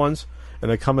Graphics ones,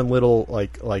 and they come in little,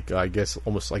 like I guess,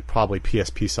 almost like probably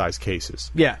PSP-sized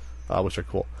cases. Yeah. Which are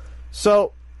cool.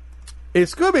 So,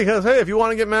 it's good because, hey, if you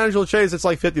want to get Manual Chase, it's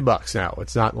like $50 now.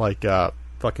 It's not like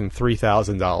fucking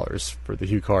 $3,000 for the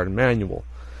HuCard and manual.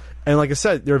 And like I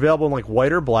said, they're available in like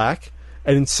white or black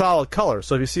and in solid color.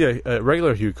 So if you see a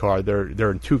regular HuCard, they're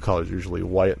in two colors usually,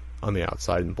 white on the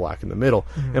outside and black in the middle.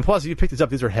 Mm-hmm. And plus, if you pick these up,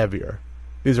 these are heavier.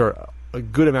 These are a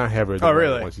good amount heavier than the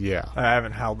other ones. Yeah. I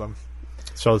haven't held them.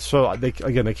 So they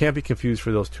can't be confused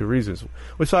for those two reasons,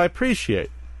 which I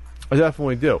appreciate. I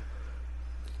definitely do.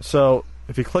 So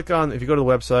if you go to the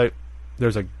website,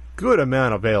 there's a good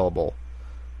amount available.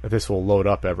 If this will load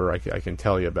up ever, I can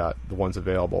tell you about the ones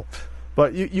available.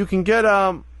 But you can get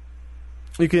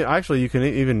you can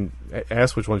even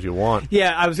ask which ones you want.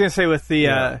 Yeah, I was gonna say with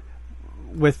the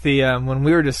when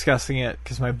we were discussing it,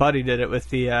 because my buddy did it with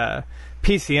the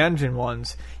PC Engine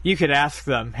ones, you could ask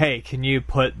them, hey, can you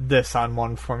put this on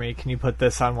one for me? Can you put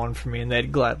this on one for me? And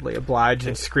they'd gladly oblige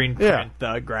and screen print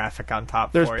the graphic on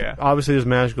top for you. Obviously, there's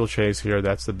Magical Chase here.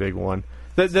 That's the big one.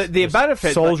 The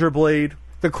benefit, Soldier Blade.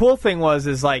 The cool thing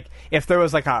is like, if there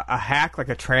was like a hack, like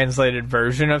a translated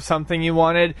version of something you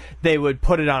wanted, they would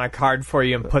put it on a card for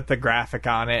you and put the graphic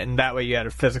on it, and that way you had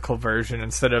a physical version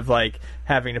instead of like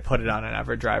having to put it on an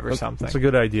EverDrive or something. That's a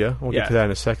good idea. We'll get to that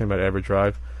in a second about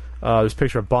EverDrive. There's a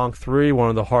picture of Bonk 3, one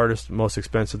of the hardest, most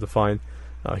expensive to find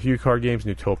HuCard games.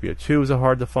 Newtopia 2 is a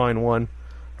hard to find one.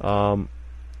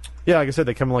 Yeah, like I said,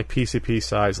 they come in like PCP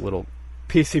size, little...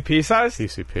 PCP size?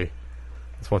 PCP.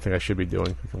 That's one thing I should be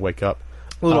doing. I can wake up.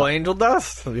 Little angel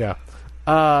dust? Yeah.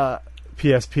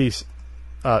 PSP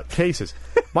cases.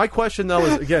 My question, though,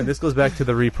 is, again, this goes back to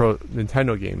the repro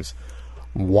Nintendo games.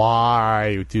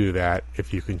 Why do that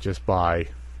if you can just buy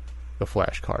the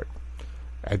flash card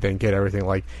and then get everything?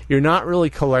 Like, you're not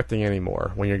really collecting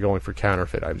anymore when you're going for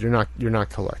counterfeit items. You're not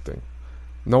collecting.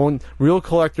 No one, real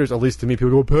collectors, at least to me,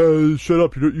 people go, hey, shut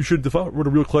up, you should define what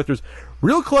are real collectors.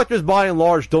 Real collectors, by and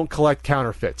large, don't collect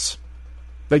counterfeits.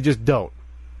 They just don't.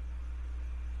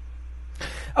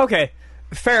 Okay,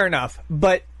 fair enough.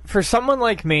 But for someone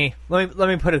like me, let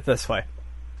me put it this way.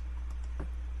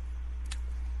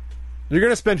 You're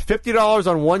going to spend $50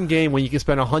 on one game when you can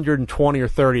spend $120 or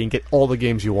 $30 and get all the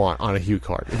games you want on a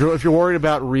HuCard. If you're worried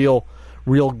about real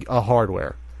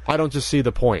hardware, I don't just see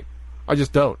the point. I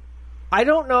just don't. I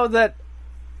don't know that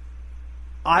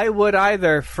I would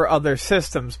either for other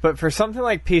systems, but for something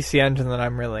like PC Engine that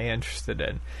I'm really interested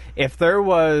in, if there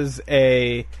was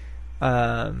a...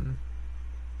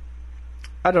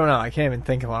 I don't know, I can't even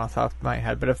think of one off the top of my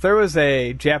head, but if there was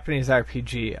a Japanese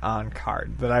RPG on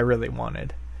card that I really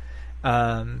wanted,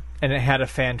 and it had a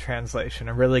fan translation,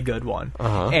 a really good one,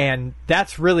 and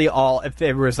that's really all, if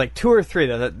there was like 2 or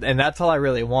 3, and that's all I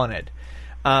really wanted,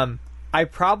 I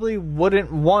probably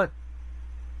wouldn't want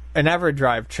an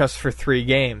EverDrive just for 3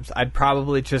 games. I'd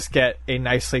probably just get a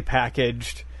nicely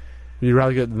packaged... You'd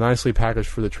rather get the nicely packaged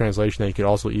for the translation, and you could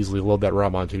also easily load that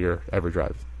ROM onto your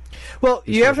EverDrive. Well,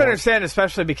 you have to understand,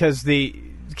 especially because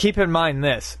keep in mind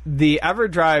this, the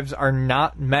EverDrives are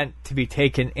not meant to be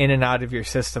taken in and out of your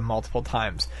system multiple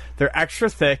times. They're extra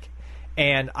thick,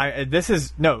 and this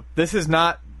is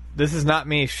not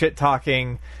me shit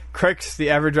talking Crix, the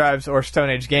EverDrives, or Stone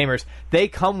Age Gamers. They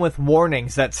come with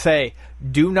warnings that say,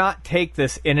 do not take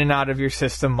this in and out of your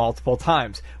system multiple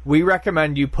times. We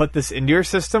recommend you put this into your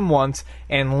system once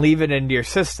and leave it into your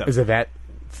system. Is it that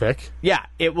thick? Yeah,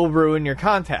 it will ruin your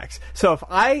contacts. So if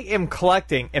I'm a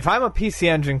PC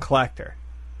Engine collector,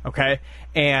 okay,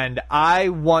 and I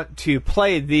want to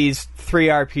play these 3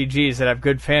 RPGs that have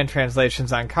good fan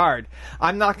translations on card,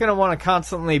 I'm not going to want to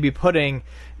constantly be putting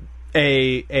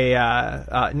an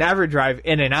EverDrive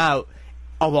in and out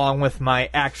along with my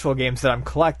actual games that I'm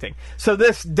collecting. So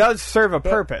this does serve a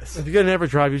purpose. If you get an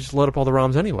EverDrive, you just load up all the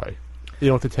ROMs anyway. You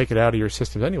don't have to take it out of your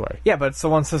systems anyway. Yeah, but it's the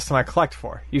one system I collect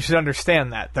for. You should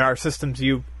understand that. There are systems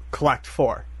you collect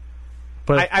for.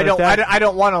 But I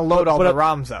don't want to load all the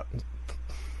ROMs up.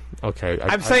 Okay.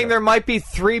 I'm saying there might be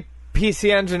 3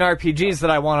 PC Engine RPGs that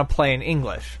I want to play in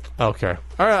English. Okay.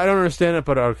 All right, I don't understand it,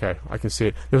 but okay. I can see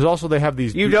it. There's also, they have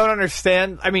these... You don't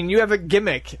understand? I mean, you have a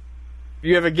gimmick.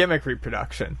 You have a gimmick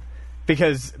reproduction.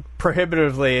 Because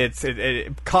prohibitively,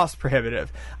 it cost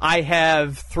prohibitive. I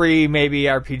have 3 maybe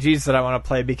RPGs that I want to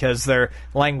play because they're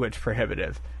language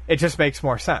prohibitive. It just makes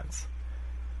more sense.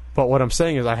 But what I'm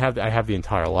saying is I have the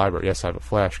entire library. Yes, I have a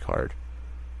flash card.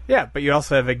 Yeah, but you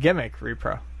also have a gimmick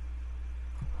repro.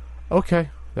 Okay.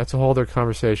 That's a whole other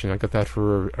conversation. I got that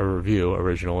for a review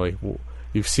originally.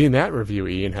 You've seen that review,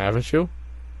 Ian, haven't you?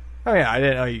 Oh, yeah. I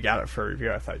didn't know you got it for a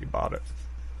review. I thought you bought it.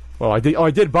 Well, I did. Oh,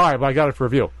 I did buy it, but I got it for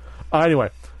review. Anyway,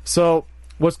 so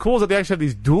what's cool is that they actually have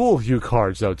these dual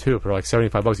HuCards, though, too, for like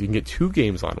 $75. You can get 2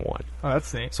 games on one. Oh,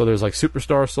 that's neat. So there's like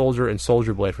Superstar Soldier and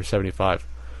Soldier Blade for $75.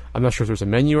 I'm not sure if there's a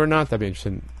menu or not. That'd be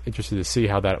interested to see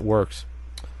how that works.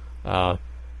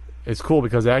 It's cool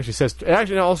because it actually says...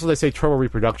 Actually, also they say turbo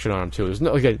reproduction on them, too.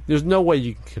 There's no way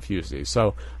you can confuse these.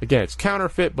 So, again, it's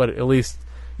counterfeit, but at least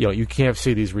you can't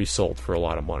see these resold for a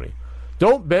lot of money.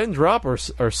 Don't bend, drop, or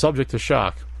subject to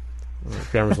shock.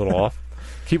 Camera's a little off.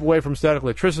 Keep away from static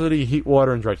electricity, heat,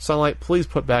 water, and direct sunlight. Please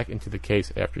put back into the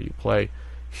case after you play.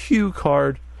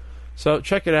 HuCard. So,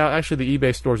 check it out. Actually, the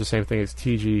eBay store is the same thing. It's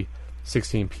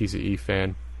TG16PCE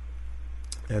fan.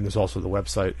 And there's also the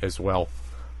website as well.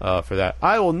 For that.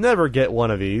 I will never get one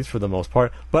of these for the most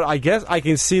part, but I guess I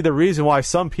can see the reason why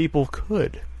some people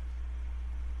could.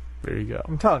 There you go.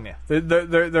 I'm telling you,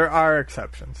 there are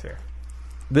exceptions here.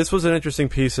 This was an interesting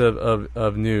piece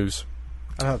of news.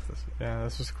 I thought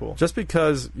this was cool. Just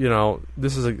because,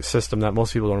 this is a system that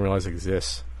most people don't realize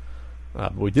exists.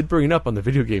 But we did bring it up on the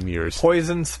video game years.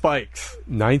 Poison Spikes.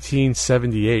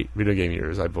 1978 video game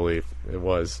years, I believe it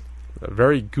was. A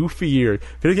very goofy year.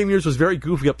 Video game years was very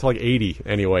goofy up to like 80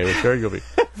 anyway. It was very goofy.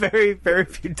 Very, very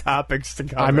few topics to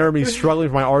cover. I remember me struggling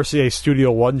for my RCA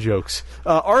Studio 1 jokes.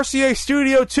 RCA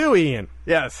Studio 2, Ian.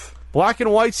 Yes. Black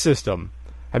and white system.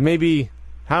 And maybe,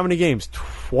 how many games?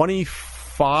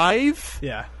 25?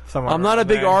 Yeah. I'm not a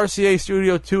big RCA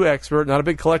Studio 2 expert, not a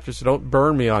big collector, so don't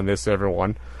burn me on this,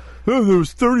 everyone. Oh, there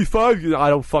was 35. I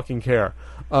don't fucking care.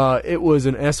 It was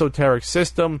an esoteric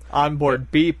system. Onboard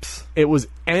beeps. It was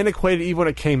antiquated even when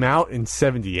it came out in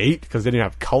 78 because they didn't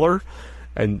have color.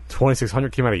 And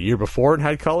 2600 came out a year before and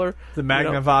had color. The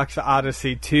Magnavox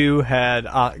Odyssey 2 had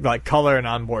like color and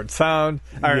onboard sound.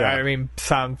 I mean,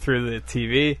 sound through the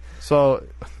TV. So,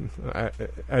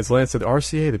 as Lance said,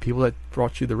 RCA, the people that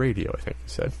brought you the radio, I think he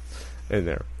said, in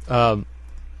there.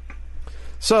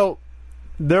 So,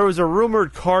 there was a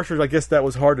rumored cartridge, I guess that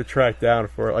was hard to track down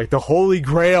for, like, the holy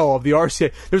grail of the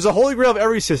RCA. There's a holy grail of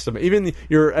every system. Even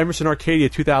your Emerson Arcadia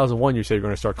 2001 you said you're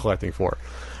going to start collecting for.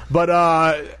 But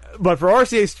for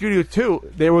RCA Studio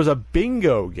 2, there was a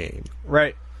bingo game.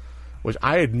 Right. Which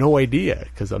I had no idea,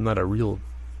 because I'm not a real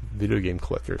video game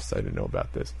collector, so I didn't know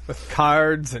about this. With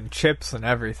cards and chips and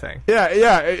everything.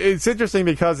 Yeah, it's interesting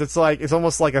because it's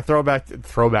almost like a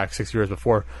throwback 6 years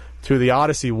before, to the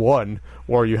Odyssey 1,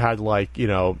 where you had, like,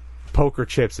 poker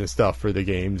chips and stuff for the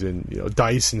games, and,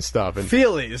 dice and stuff. And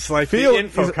Feelies, like the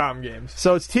Infocom games.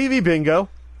 So it's TV bingo.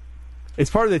 It's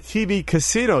part of the TV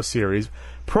Casino series.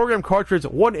 Program cartridge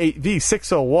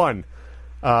 18V601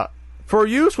 for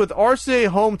use with RCA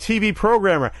Home TV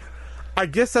Programmer. I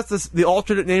guess that's the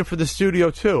alternate name for the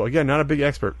Studio 2. Again, not a big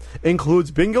expert.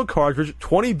 Includes bingo cartridge,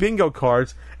 20 bingo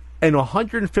cards, and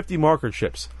 150 marker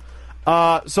chips.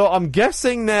 So I'm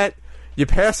guessing that you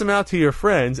pass them out to your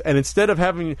friends, and instead of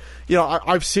having,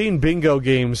 I've seen bingo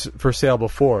games for sale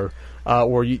before.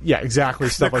 Where exactly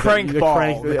stuff like that.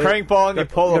 The crank ball, and you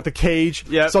pull up the cage.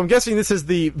 Yep. So I'm guessing this is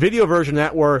the video version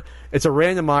where it's a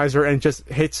randomizer and it just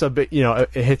hits a bit. It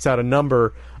hits out a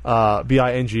number,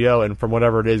 bingo, and from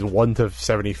whatever it is, 1 to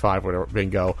 75, whatever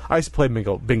bingo. I used to play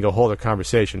bingo. Whole other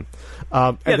conversation.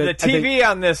 The TV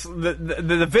on this,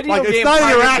 the video game. It's not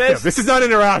interactive. This is not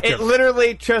interactive. It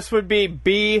literally just would be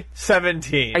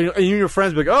B17. And you and your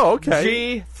friends would be like, oh,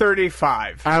 okay.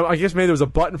 G35. I guess maybe there was a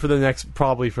button for the next.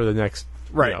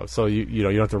 Right. So you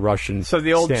don't have to rush and. So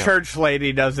the old stamp. Church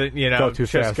lady doesn't go too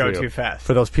fast.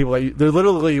 For those people, they're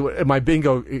literally in my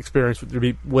bingo experience. There'd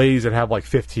be ladies that have like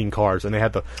 15 cards, and they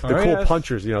had the cool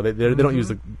punchers. They don't use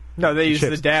the. No, they use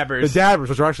the dabbers. The dabbers,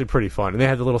 which are actually pretty fun, and they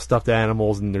had the little stuffed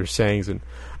animals and their sayings. And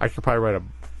I could probably write a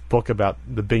book about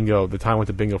the bingo. The time I went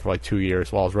to bingo for like 2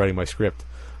 years while I was writing my script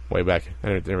way back. I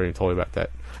never even told you about that.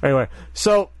 Anyway,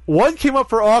 so one came up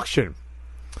for auction.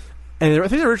 And I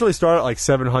think they originally started at like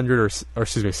 700 or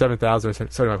 7,000 or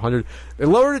 7,500. They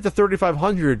lowered it to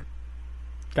 3,500.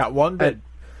 Got one bid.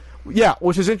 Yeah,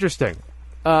 which is interesting.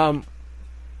 It's not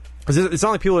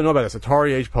like people didn't know about this.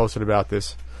 Atari Age posted about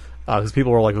this because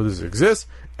people were like, "Oh, does this exist?"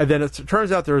 And then it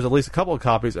turns out there was at least a couple of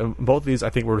copies, and both of these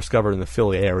I think were discovered in the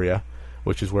Philly area,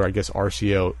 which is where I guess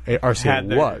RCA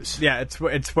was. Yeah,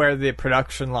 it's where the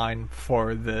production line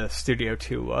for the Studio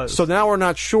 2 was. So now we're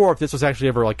not sure if this was actually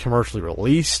ever like commercially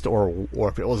released or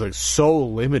if it was like so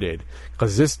limited,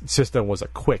 because this system was a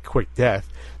quick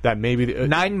death that maybe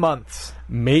 9 months.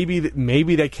 Maybe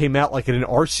that came out like in an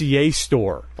RCA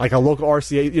store, like a local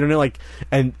RCA,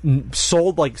 and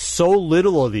sold like so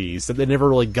little of these that they never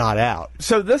really got out.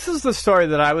 So this is the story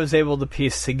that I was able to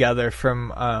piece together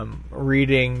from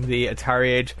reading the Atari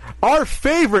Age. Our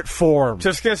favorite form.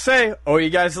 Just gonna say, you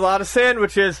guys a lot of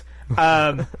sandwiches.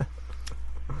 The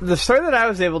story that I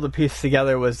was able to piece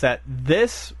together was that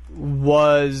this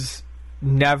was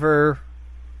never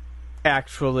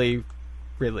actually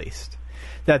released.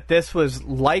 That this was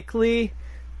likely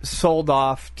sold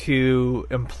off to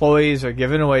employees or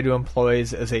given away to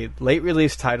employees as a late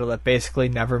release title that basically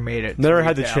never made it. Never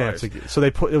had the chance. So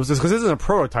they put it was because this isn't a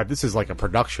prototype. This is like a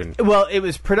production. Well, it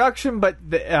was production, but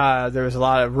there was a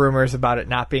lot of rumors about it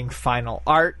not being final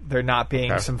art. There not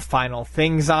being some final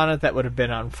things on it that would have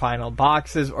been on final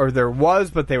boxes, or there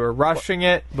was, but they were rushing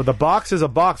it. But the box is a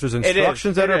box. There's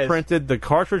instructions that are printed. The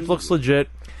cartridge looks legit.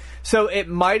 So it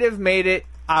might have made it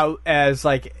out as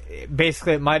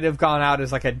basically it might have gone out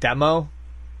as like a demo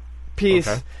piece.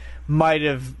 Okay. There might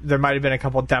have been a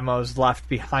couple demos left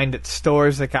behind at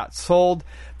stores that got sold,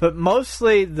 but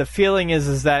mostly the feeling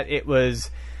is that it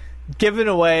was given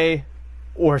away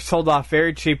or sold off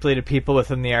very cheaply to people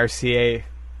within the RCA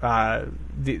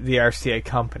the RCA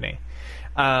company.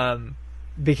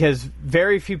 because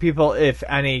very few people, if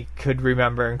any, could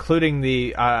remember, including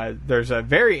there's a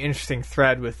very interesting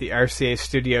thread with the RCA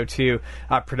Studio 2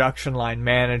 production line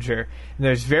manager, and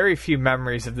there's very few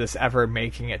memories of this ever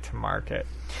making it to market.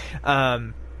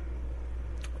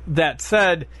 That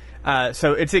said,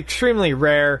 so it's extremely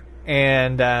rare,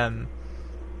 and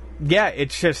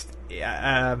it's just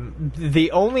the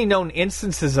only known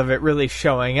instances of it really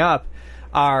showing up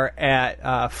are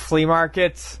at flea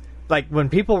markets. Like, when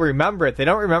people remember it, they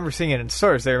don't remember seeing it in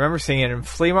stores. They remember seeing it in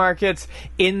flea markets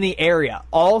in the area.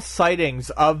 All sightings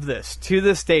of this to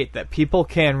this date that people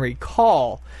can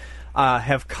recall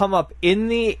have come up in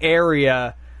the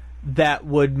area that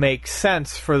would make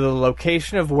sense for the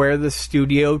location of where the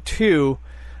Studio 2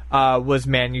 was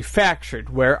manufactured,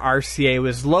 where RCA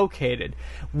was located,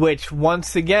 which,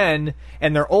 once again,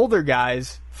 and they're older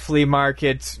guys, flea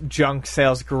markets, junk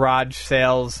sales, garage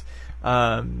sales,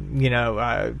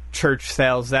 church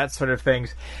sales, that sort of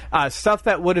things, stuff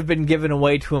that would have been given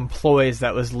away to employees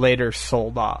that was later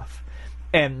sold off.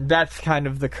 And that's kind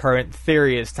of the current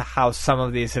theory as to how some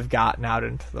of these have gotten out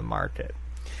into the market.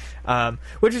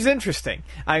 Which is interesting.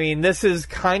 I mean, this is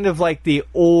kind of like the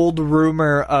old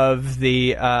rumor of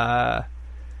the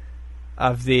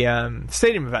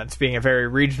stadium events being a very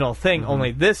regional thing.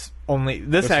 Only this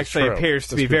actually appears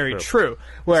to be very true.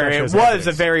 Where it was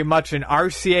a very much an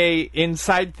RCA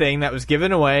inside thing that was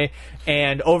given away,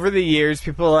 and over the years,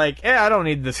 people are like, I don't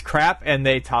need this crap, and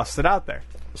they tossed it out there.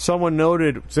 Someone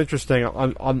noted, it's interesting,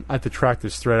 I have to track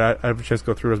this thread. I have a chance to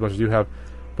go through it as much as you have.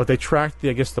 But they tracked,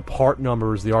 the part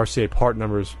numbers, the RCA part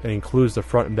numbers, and includes the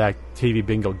front and back TV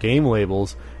Bingo game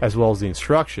labels, as well as the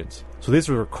instructions. So these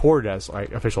were recorded as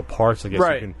official parts, I guess.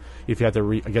 Right. You can, if you had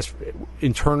to,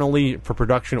 internally for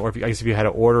production, or if you had to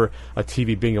order a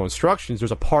TV Bingo instructions,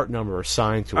 there's a part number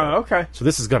assigned to it. Oh, okay. So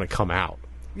this is going to come out.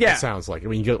 Yeah. It sounds like,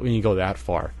 when you go that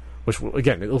far. Which,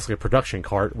 again, it looks like a production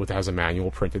cart has a manual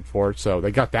printed for it, so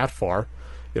they got that far.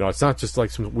 It's not just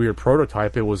like some weird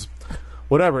prototype. It was...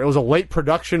 whatever. It was a late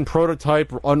production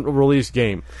prototype, unreleased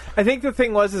game. I think the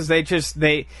thing was I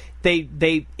think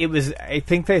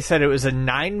they said it was a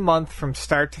 9-month from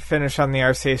start to finish on the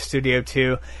RCA Studio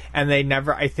 2, and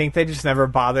I think they just never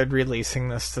bothered releasing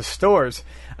this to stores.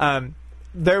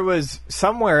 There was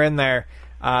somewhere in there,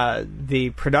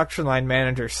 the production line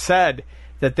manager said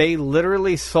that they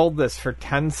literally sold this for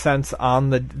 10 cents on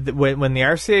when the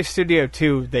RCA Studio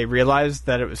 2, they realized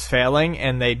that it was failing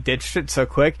and they ditched it so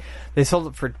quick, they sold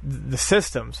it for the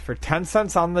systems for 10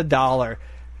 cents on the dollar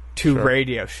to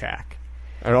Radio Shack.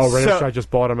 And Radio Shack just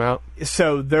bought them out?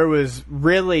 So there was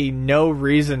really no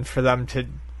reason for them to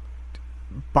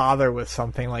bother with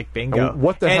something like Bingo.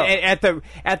 What the hell? And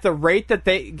at the rate that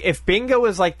if Bingo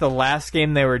was like the last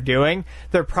game they were doing,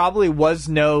 there probably was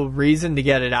no reason to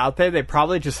get it out there. They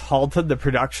probably just halted the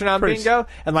production on Bingo,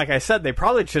 and like I said, they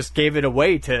probably just gave it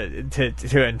away to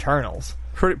internals.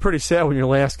 Pretty sad when your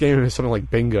last game is something like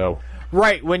Bingo.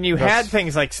 Right, when you had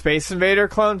things like Space Invader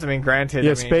clones. I mean,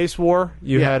 granted, Space War.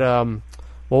 You had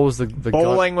what was the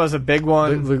bowling was a big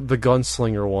one. The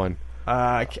gunslinger one.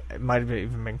 It might have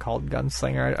even been called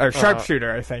Gunslinger or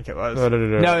Sharpshooter, I think it was.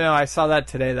 No, I saw that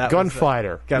today. That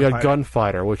Gunfighter. You had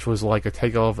Gunfighter, which was like a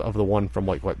takeoff of the one from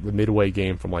the Midway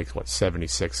game from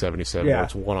 76, 77, where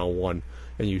it's 1-on-1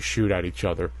 and you shoot at each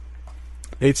other.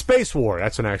 It's Space War.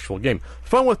 That's an actual game.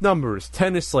 Fun with numbers.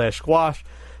 Tennis/squash,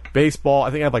 baseball.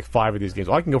 I think I have 5 of these games.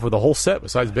 Well, I can go for the whole set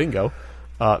besides Bingo.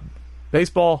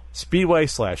 Baseball,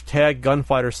 Speedway/Tag,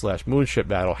 Gunfighter/Moonship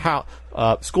Battle,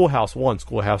 Schoolhouse 1,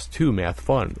 Schoolhouse 2, Math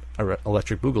Fun,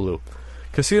 Electric Boogaloo,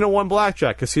 Casino 1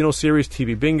 Blackjack, Casino Series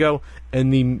TV Bingo,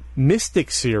 and the Mystic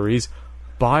Series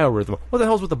Biorhythm. What the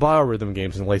hell's with the Biorhythm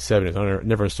games in the late 70s? I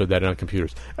never understood that on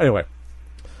computers. Anyway,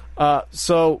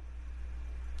 so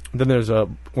then there's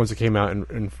ones that came out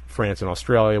in France and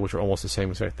Australia, which are almost the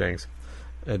same exact things.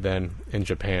 And then in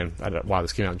Japan, wow,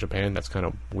 this came out in Japan. That's kind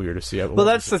of weird to see. Well,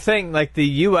 that's the thing. Like, the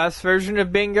U.S. version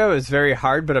of Bingo is very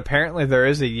hard, but apparently there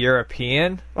is a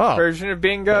European version of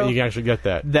Bingo. You can actually get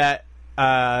that. That,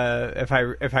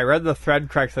 if I read the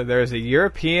thread correctly, there is a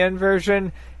European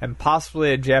version and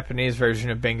possibly a Japanese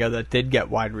version of Bingo that did get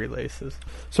wide releases.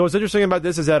 So what's interesting about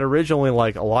this is that originally,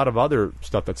 like a lot of other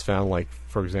stuff that's found, like,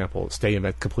 for example, Stadium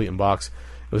at Complete in Box,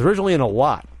 it was originally in a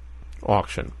lot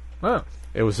auction. Oh.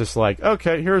 It was just like,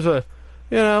 okay, here's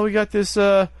we got this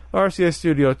RCA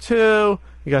Studio 2,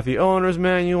 we got the owner's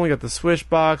manual, we got the Swish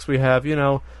box, we have, you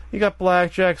got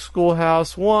Blackjack,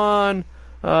 Schoolhouse 1,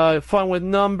 Fun with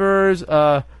Numbers,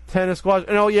 Tennis Squash,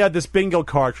 and this Bingo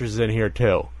cartridge is in here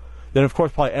too. Then, of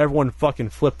course, probably everyone fucking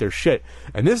flipped their shit.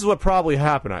 And this is what probably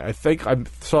happened. I think I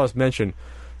saw this mentioned.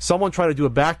 Someone tried to do a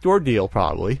backdoor deal,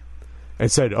 probably,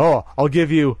 and said, "Oh, I'll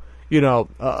give you,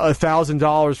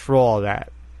 $1,000 for all of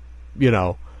that,"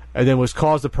 and then was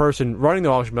caused the person running the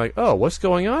auction to be like, "Oh, what's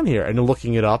going on here?" And then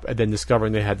looking it up and then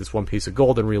discovering they had this one piece of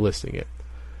gold and relisting it.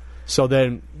 So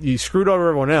then you screwed over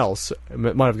everyone else.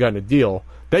 Might have gotten a deal.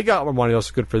 They got more money.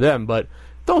 That's good for them, but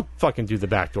don't fucking do the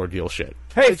backdoor deal shit.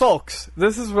 Hey, folks,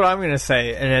 this is what I'm going to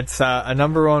say, and it's a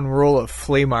number one rule of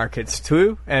flea markets,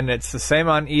 too, and it's the same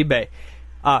on eBay.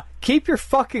 Keep your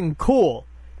fucking cool.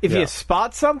 If you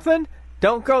spot something,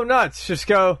 don't go nuts. Just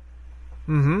go,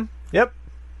 yep,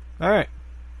 all right,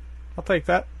 I'll take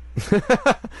that.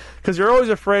 Because you're always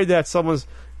afraid that someone's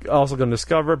also going to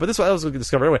discover it, but this one I was going to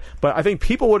discover anyway. But I think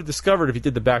people would have discovered if you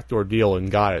did the backdoor deal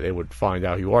and got it, they would find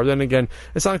out who you are. Then again,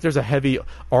 it's not like there's a heavy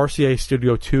RCA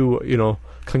Studio 2,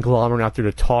 conglomerate out there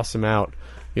to toss them out.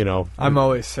 I'm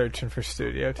always searching for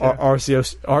Studio 2.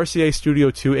 RCA Studio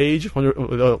 2 age. Wonder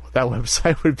what that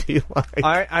website would be like.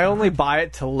 I only buy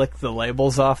it to lick the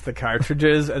labels off the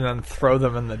cartridges and then throw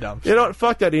them in the dumpster. You know what?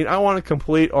 Fuck that, Ian. I want a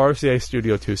complete RCA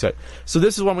Studio 2 set. So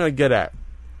this is what I'm going to get at.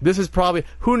 This is probably...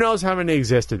 Who knows how many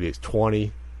exist of these?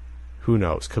 20? Who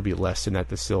knows? Could be less than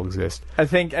that still exist. I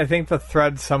think the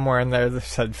thread somewhere in there that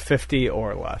said 50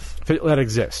 or less. That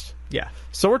exist. Yeah.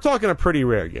 So we're talking a pretty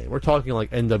rare game. We're talking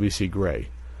like NWC Gray.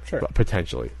 Sure.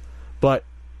 Potentially. But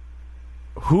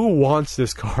who wants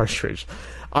this cartridge?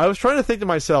 I was trying to think to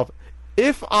myself,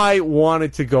 if I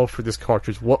wanted to go for this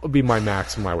cartridge, what would be my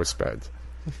maximum I would spend?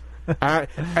 And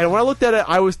when I looked at it,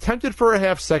 I was tempted for a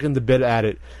half second to bid at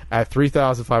it at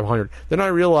 $3,500. Then I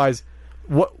realized,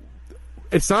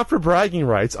 it's not for bragging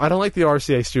rights. I don't like the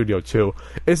RCA Studio 2.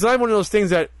 It's not one of those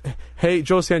things that, hey,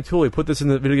 Joe Santulli, put this in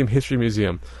the Video Game History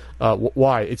Museum.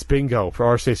 Why? It's bingo for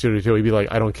RCA Studio 2. He'd be like,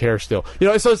 I don't care still.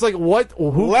 So it's like, what?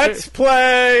 Let's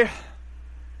play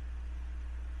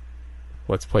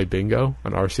bingo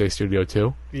on RCA Studio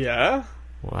 2? Yeah.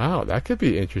 Wow, that could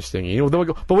be interesting.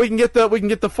 But we can get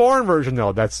the foreign version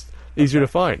though. That's easier to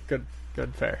find. Good,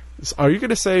 fair. Are you going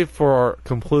to say for our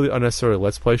completely unnecessary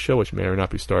Let's Play show, which may or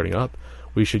not be starting up,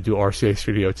 we should do RCA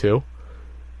Studio 2?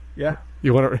 Yeah.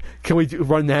 You want to? Can we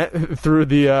run that through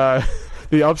the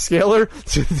upscaler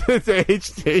to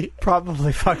HD?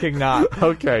 Probably fucking not.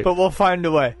 Okay, but we'll find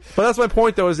a way. But that's my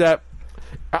point, though, is that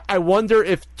I wonder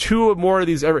if two or more of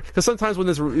these ever, because sometimes when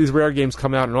these rare games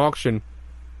come out in auction.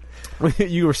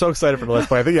 You were so excited for the Let's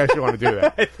Play. I think you actually want to do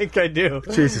that. I think I do.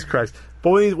 Jesus Christ.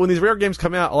 But when these rare games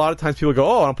come out, a lot of times people go,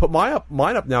 oh, I'll put mine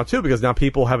up now, too, because now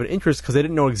people have an interest because they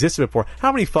didn't know it existed before.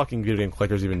 How many fucking video game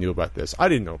collectors even knew about this? I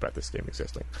didn't know about this game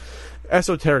existing.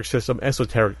 Esoteric system,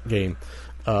 esoteric game.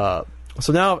 So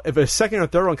now, if a second or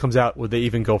third one comes out, would they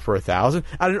even go for $1,000?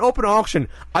 At an open auction,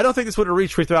 I don't think this would have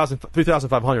reached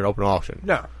 $3,500 open auction.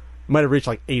 No. Might have reached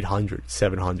like 800,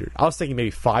 700. I was thinking maybe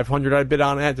 500 I'd bid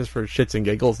on that just for shits and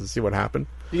giggles and see what happened.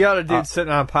 You got a dude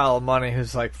sitting on a pile of money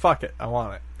who's like, fuck it, I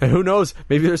want it. And who knows,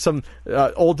 maybe there's some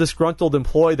old disgruntled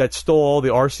employee that stole all the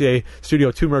RCA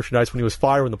Studio 2 merchandise when he was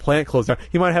fired when the plant closed down.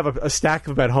 He might have a stack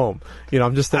of them at home.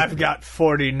 I'm just thinking. I've got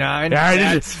 49.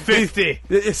 That's 50.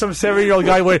 It's some 7-year-old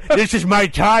guy waiting, this is my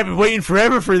time, I'm waiting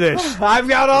forever for this. I've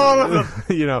got all of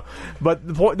them. But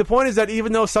the point is that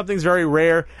even though something's very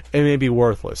rare, it may be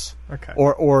worthless. Okay.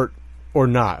 Or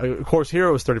not. Of course, here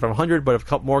it was $3,500, but if a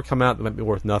couple more come out, they might be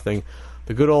worth nothing.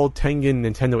 The good old Tengen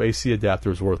Nintendo AC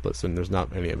adapter is worthless, and there's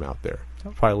not many of them out there.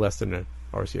 Probably less than an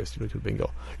RCA Studio 2 bingo.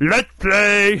 Let's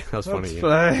play! That was funny. Let's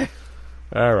play.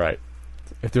 All right.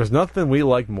 If there's nothing we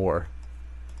like more,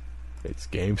 it's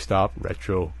GameStop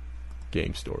Retro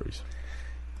Game Stories.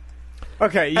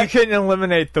 Okay, you can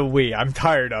eliminate the we. I'm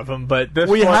tired of them, but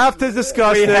we have to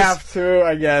discuss this. We have to,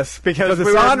 I guess, because we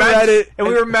were on Reddit, and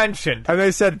we were mentioned. And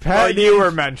they said Pat. You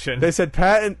were mentioned. They said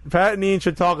Pat and Ian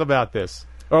should talk about this.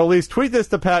 Or at least tweet this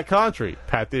to Pat Contry.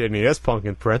 Pat the NES Punk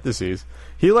in parentheses.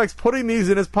 He likes putting these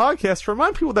in his podcast to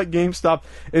remind people that GameStop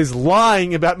is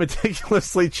lying about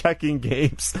meticulously checking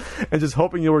games and just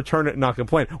hoping you'll return it and not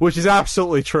complain, which is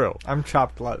absolutely true. I'm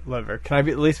chopped liver. Can I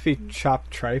at least be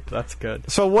chopped tripe? That's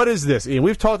good. So what is this, Ian?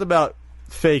 We've talked about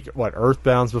fake,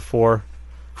 Earthbounds before,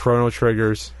 Chrono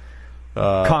Triggers.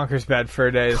 Conker's Bad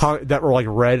Fur Days. That were like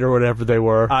red or whatever they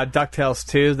were. DuckTales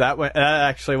 2. That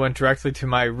actually went directly to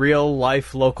my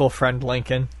real-life local friend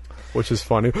Lincoln. Which is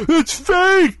funny. It's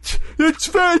faked! It's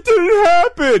fake! It didn't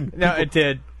happen! No, it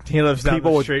did. He lives down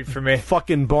the street from me.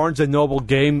 Fucking Barnes & Noble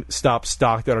GameStop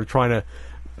stock that are trying to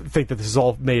think that this is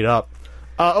all made up.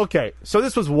 Okay, so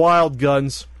this was Wild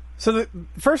Guns. So,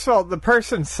 first of all, the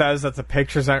person says that the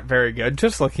pictures aren't very good.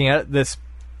 Just looking at it, this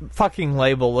fucking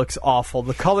label looks awful.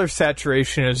 The color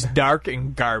saturation is dark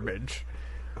and garbage.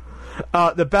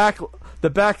 The The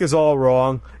back is all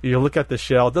wrong. You look at the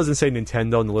shell. It doesn't say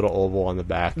Nintendo in the little oval on the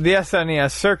back. The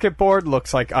SNES circuit board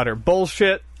looks like utter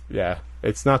bullshit. Yeah,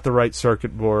 it's not the right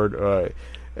circuit board.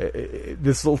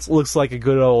 This looks like a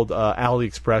good old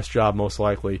AliExpress job, most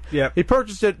likely. Yep. He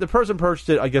purchased it. The person purchased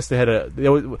it. I guess they had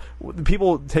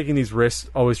people taking these risks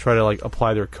always try to like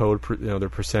apply their code, their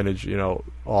percentage,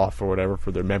 off or whatever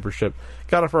for their membership.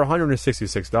 Got it for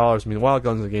 $166. I mean, Wild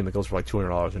Guns is a game that goes for like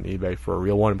 $200 on eBay for a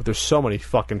real one, but there's so many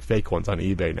fucking fake ones on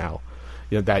eBay now.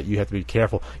 That you have to be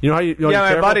careful. My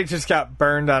buddy just got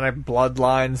burned on a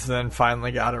Bloodlines, and then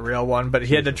finally got a real one. But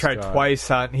he had to try twice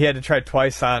on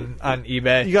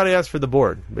eBay. You got to ask for the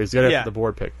board. You got to ask for the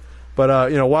board pick.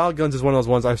 But Wild Guns is one of those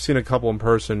ones. I've seen a couple in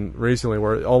person recently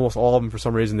where almost all of them, for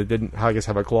some reason, they didn't, I guess,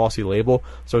 have a glossy label.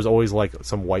 So there's always like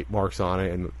some white marks on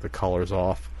it, and the color's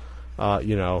off.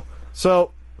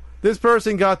 So this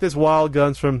person got this Wild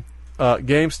Guns from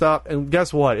GameStop, and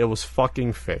guess what? It was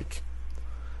fucking fake.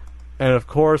 And of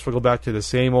course, we'll go back to the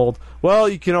same old, well,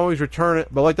 you can always return it.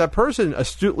 But like that person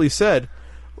astutely said,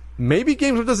 maybe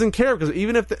GameStop doesn't care, because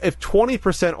even if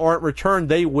 20% aren't returned,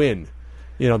 they win.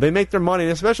 They make their money,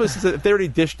 and especially since if they already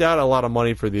dished out a lot of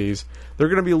money for these, they're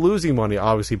going to be losing money,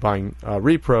 obviously, buying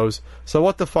repros. So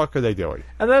what the fuck are they doing?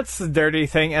 And that's the dirty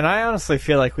thing, and I honestly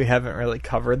feel like we haven't really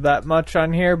covered that much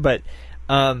on here, but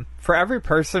for every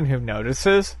person who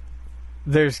notices,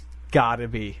 there's got to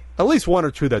be at least one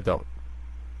or two that don't.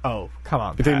 Oh, come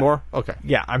on, You think more? Okay.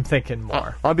 Yeah, I'm thinking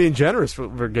more. I'm being generous for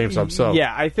GameStop, so...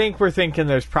 Yeah, I think we're thinking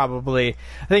there's probably...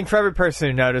 I think for every person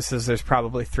who notices, there's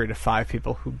probably 3 to 5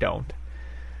 people who don't.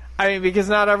 I mean, because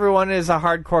not everyone is a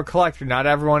hardcore collector. Not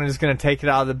everyone is going to take it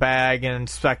out of the bag and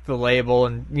inspect the label.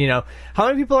 And, how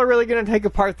many people are really going to take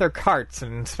apart their carts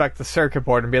and inspect the circuit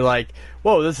board and be like,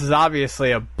 whoa, this is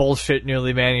obviously a bullshit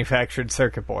newly manufactured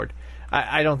circuit board?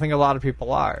 I don't think a lot of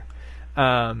people are.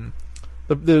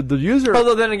 The user...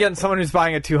 Although then again, someone who's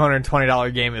buying a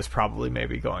 $220 game is probably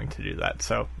maybe going to do that.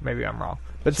 So maybe I'm wrong.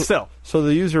 But still. So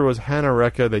the user was Hannah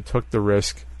Rekka. They took the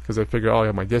risk because they figured, I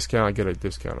have my discount. I get a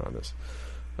discount on this.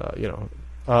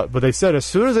 But they said as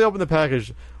soon as they opened the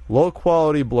package, low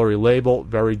quality, blurry label,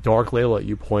 very dark label that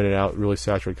you pointed out, really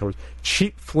saturated covers,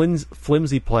 cheap,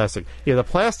 flimsy plastic. Yeah, the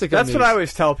plastic. That's what I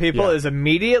always tell people is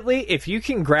immediately, if you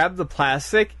can grab the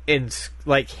plastic and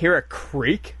hear a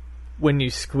creak when you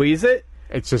squeeze it,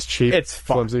 it's just cheap. It's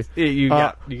flimsy. You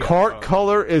got cart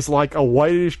color is like a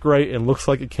whitish gray and looks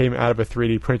like it came out of a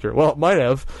 3D printer. Well, it might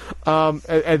have. And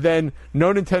then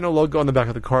no Nintendo logo on the back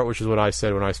of the cart, which is what I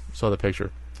said when I saw the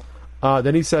picture.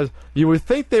 Then he says, you would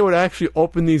think they would actually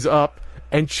open these up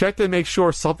and check to make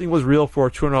sure something was real for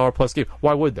a $200 plus game.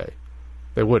 Why would they?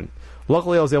 They wouldn't.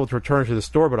 Luckily, I was able to return it to the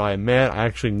store, but I am mad. I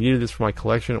actually needed this for my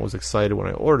collection and was excited when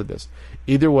I ordered this.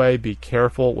 Either way, be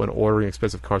careful when ordering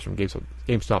expensive cards from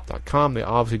GameStop.com. They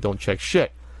obviously don't check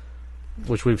shit,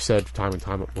 which we've said time and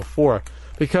time before,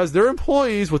 because their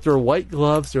employees with their white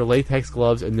gloves, their latex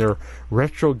gloves, and their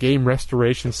retro game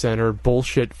restoration center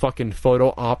bullshit fucking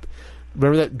photo op.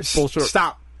 Remember that bullshit?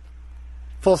 Stop.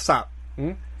 Full stop.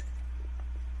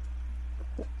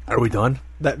 Are we done?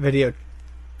 That video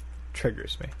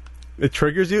triggers me. It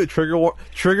triggers you?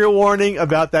 Trigger warning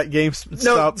about that game.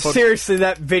 No, seriously,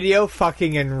 that video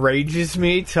fucking enrages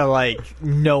me to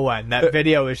no end. That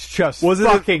video is just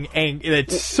fucking angry.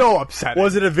 It's so upsetting.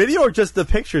 Was it a video or just the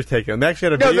pictures taken? They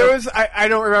actually had a video? No, there was. I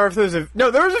don't remember if there was a. No,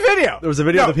 there was a video. There was a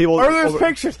video of the people. Or there's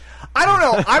pictures. I don't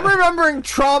know. I'm remembering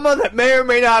trauma that may or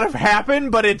may not have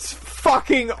happened, but it's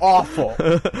fucking awful.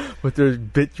 With their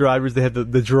bit drivers, they had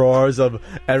the drawers of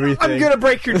everything. I'm gonna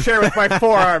break your chair with my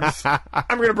forearms.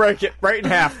 I'm gonna break it right in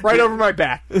half, right over my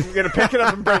back. I'm gonna pick it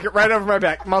up and break it right over my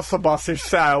back, muscle buster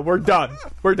style. We're done.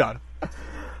 We're done.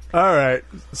 All right.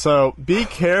 So be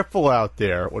careful out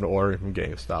there when ordering from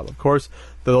GameStop. Of course,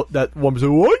 that one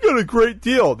person, I got a great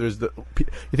deal. You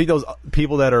think those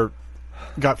people that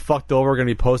got fucked over are going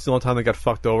to be posting all the time they got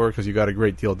fucked over because you got a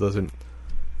great deal? It doesn't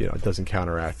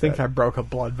counteract. I think I broke a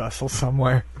blood vessel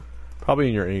somewhere. Probably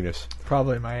in your anus.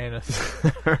 Probably my anus.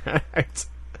 Right.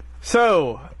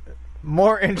 So,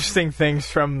 more interesting things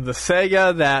from the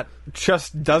Sega that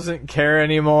just doesn't care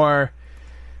anymore.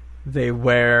 They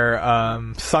wear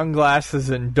sunglasses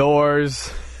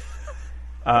indoors.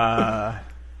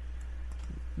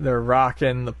 They're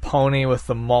rocking the pony with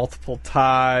the multiple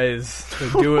ties.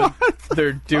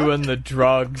 They're doing the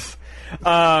drugs.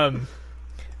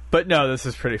 But no, this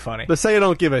is pretty funny. The Sega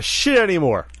don't give a shit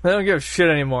anymore. They don't give a shit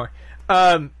anymore.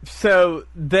 So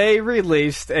they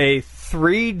released a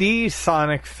 3D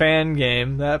Sonic fan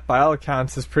game that, by all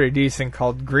accounts, is pretty decent,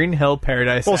 called Green Hill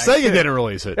Paradise Act Sega 2. didn't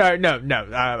release it. No.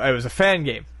 It was a fan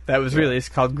game that was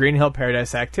released called Green Hill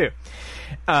Paradise Act 2.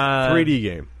 3D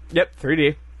game. Yep,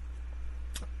 3D.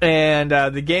 And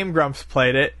the Game Grumps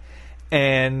played it,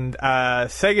 and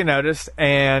Sega noticed,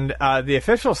 and the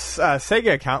official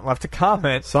Sega account left a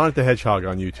comment. Sonic the Hedgehog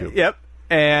on YouTube. Yep.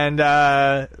 And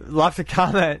left a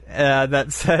comment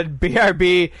that said,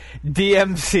 BRB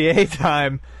DMCA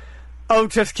time. Oh,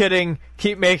 just kidding.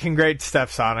 Keep making great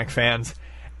stuff, Sonic fans.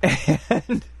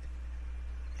 And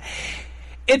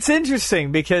it's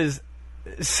interesting because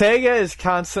Sega is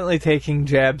constantly taking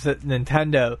jabs at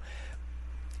Nintendo.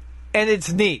 And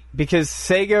it's neat because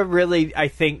Sega really, I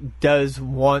think, does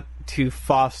want to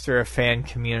foster a fan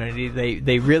community.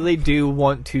 They really do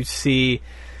want to see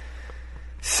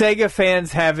Sega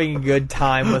fans having a good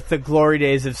time with the glory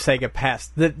days of Sega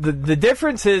past. The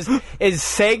difference is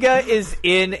Sega is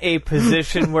in a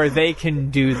position where they can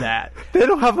do that. They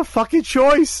don't have a fucking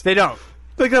choice. They don't.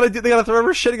 They gotta throw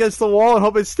every shit against the wall and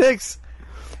hope it sticks.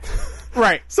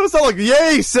 Right. So it's not like,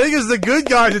 yay, Sega's the good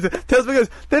guys.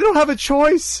 They don't have a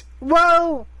choice.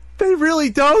 Well, they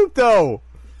really don't, though.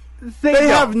 They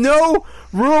have no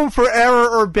room for error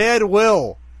or bad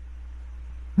will.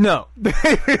 No.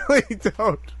 They really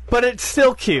don't. But it's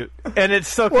still cute, and it's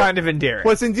still kind of endearing.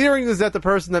 What's endearing is that the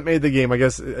person that made the game, I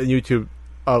guess, on YouTube,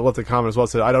 left a comment as well,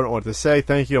 said, I don't know what to say.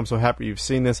 Thank you. I'm so happy you've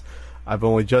seen this. I've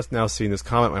only just now seen this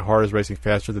comment. My heart is racing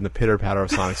faster than the pitter-patter of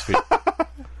Sonic's feet.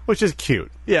 Which is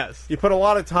cute. Yes. You put a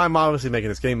lot of time, obviously, making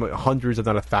this game. Hundreds, if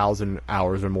not 1,000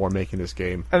 hours or more making this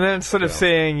game. And then instead of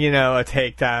seeing, a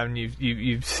takedown,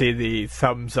 you see the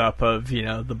thumbs up of,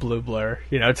 the blue blur,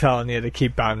 telling you to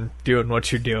keep on doing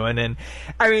what you're doing. And,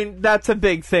 I mean, that's a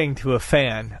big thing to a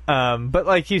fan. But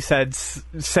like you said,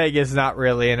 Sega's not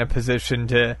really in a position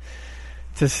to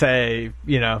say,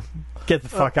 get the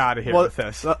fuck out of here with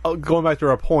this. Going back to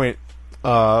our point,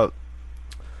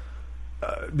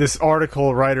 this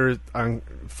article writer on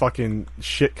fucking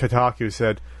shit Kotaku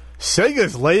said,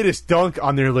 Sega's latest dunk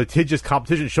on their litigious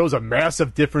competition shows a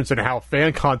massive difference in how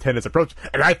fan content is approached,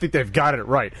 and I think they've got it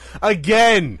right.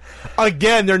 Again,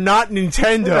 they're not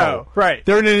Nintendo. No, right.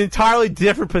 They're in an entirely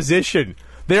different position.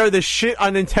 They're the shit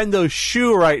on Nintendo's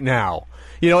shoe right now.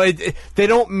 They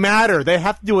don't matter. They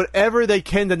have to do whatever they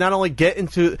can to not only get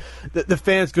into the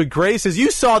fans' good graces.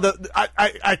 You saw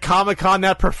at Comic-Con,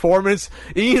 that performance.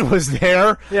 Ian was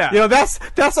there. Yeah.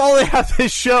 That's all they have to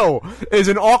show is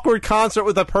an awkward concert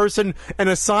with a person in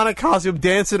a Sonic costume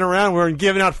dancing around and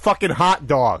giving out fucking hot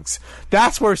dogs.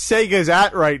 That's where Sega's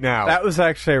at right now. That was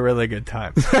actually a really good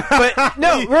time. But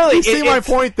no, really, you see my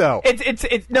point though.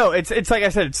 It's like I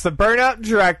said, it's the burnout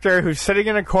director who's sitting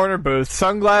in a corner booth,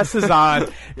 sunglasses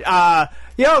on. Can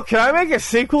I make a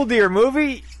sequel to your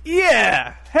movie?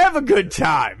 Yeah, have a good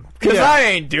time. Because I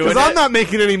ain't doing it. Because I'm not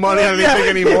making any money on anything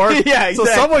anymore. Yeah, exactly. So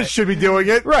someone should be doing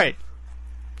it. Right.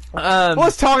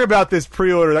 Let's talk about this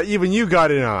pre-order that even you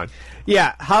got in on.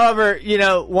 Yeah, however,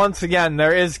 once again,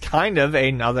 there is kind of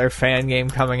another fan game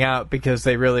coming out because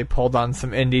they really pulled on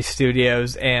some indie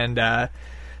studios and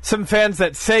some fans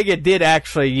that Sega did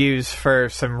actually use for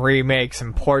some remakes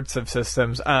and ports of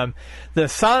systems. The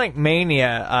Sonic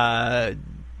Mania,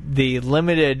 the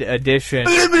limited edition.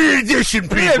 Limited edition,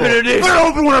 people! Limited edition! We're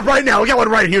open one up right now. We got one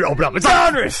right here to open up. It's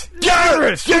Donruss!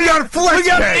 Donruss! Get it on flex We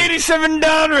got pay. 87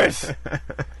 Donruss!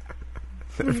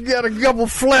 We've got a couple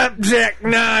flapjack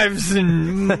knives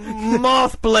and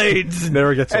moth blades.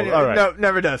 Never gets old. All right. No,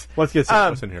 never does. Let's get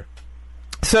some in here.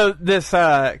 So this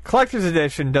collector's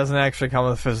edition doesn't actually come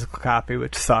with a physical copy,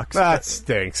 which sucks. That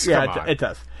stinks. Yeah, Come on. it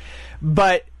does.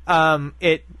 But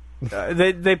they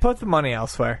put the money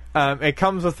elsewhere. It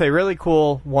comes with a really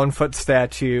cool 1-foot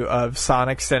statue of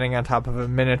Sonic sitting on top of a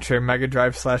miniature Mega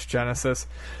Drive / Genesis.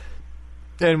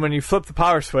 And when you flip the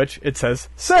power switch, it says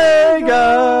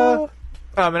Sega.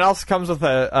 It also comes with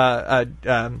a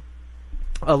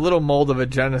little mold of a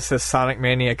Genesis Sonic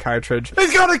Mania cartridge.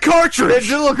 It's got a cartridge! It's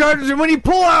a little cartridge, and when you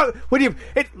pull out...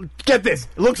 Get this,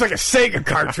 it looks like a Sega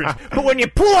cartridge, but when you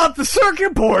pull out the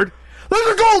circuit board,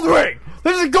 there's a gold ring!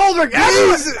 There's a gold ring!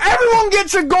 Everyone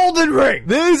gets a golden ring!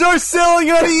 These are selling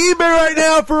on eBay right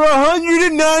now for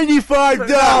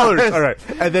 $195. All right.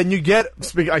 And then you get,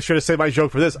 I should have saved my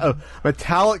joke for this, a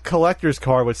metallic collector's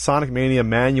card with Sonic Mania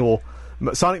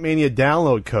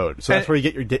download code. So that's where you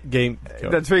get your game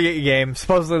code. That's where you get your game.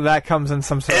 Supposedly that comes in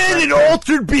some sort of... And an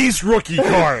Altered Beast rookie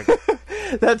card!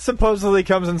 That supposedly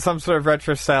comes in some sort of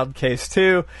retro-styled case,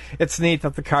 too. It's neat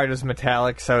that the card is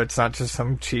metallic, so it's not just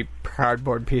some cheap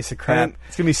cardboard piece of crap. And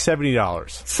it's going to be $70.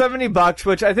 $70,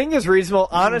 which I think is reasonable.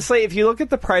 Honestly, if you look at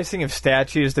the pricing of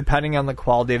statues, depending on the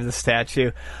quality of the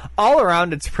statue, all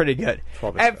around it's pretty good.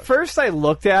 At first, I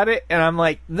looked at it, and I'm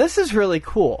like, this is really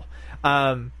cool.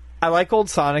 I like old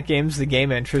Sonic games. The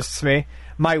game interests me.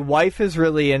 My wife is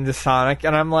really into Sonic,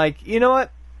 and I'm like, you know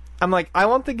what? I'm like, I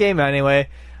want the game anyway.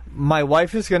 My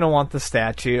wife is going to want the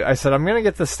statue. I said, I'm going to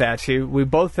get the statue. We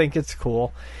both think it's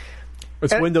cool.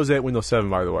 It's Windows 8, Windows 7,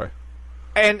 by the way.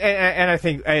 And I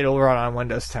think it'll run on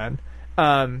Windows 10.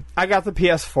 I got the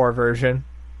PS4 version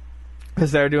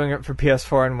because they're doing it for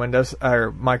PS4 and Windows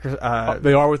or Microsoft.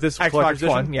 They are with this Xbox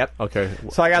One. Yep. Okay.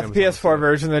 So I got the PS4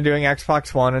 version. They're doing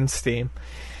Xbox One and Steam.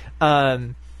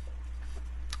 But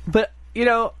you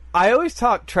know, I always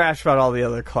talk trash about all the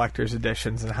other collector's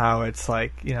editions and how it's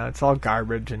like, you know, it's all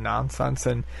garbage and nonsense.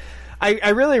 And I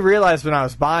really realized when I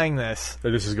was buying this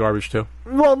that this is garbage too.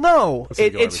 Well, no,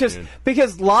 it's just game.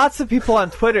 because lots of people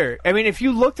on Twitter. I mean, if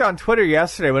you looked on Twitter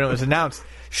yesterday when it was announced,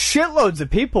 shitloads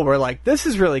of people were like, "This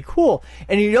is really cool,"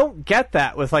 and you don't get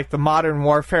that with like the Modern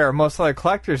Warfare or most other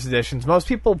collector's editions. Most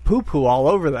people poo-poo all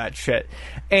over that shit,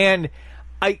 and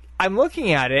I'm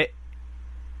looking at it,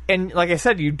 and like I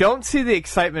said, you don't see the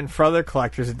excitement for other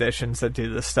collector's editions that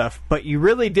do this stuff, but you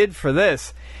really did for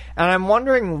this. And I'm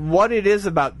wondering what it is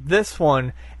about this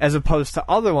one as opposed to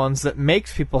other ones that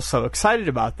makes people so excited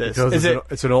about this. Because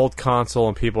it's an old console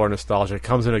and people are nostalgic. It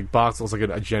comes in a box that looks like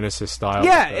a Genesis style.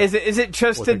 Yeah, is it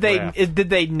just did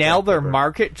they nail their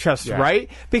market just right?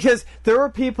 Because there were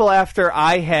people after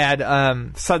I had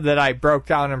said that I broke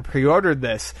down and pre-ordered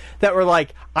this that were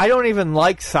like, I don't even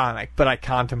like Sonic, but I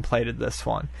contemplated this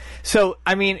one. So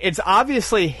I mean, it's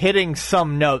obviously hitting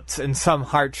some notes and some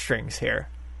heartstrings here.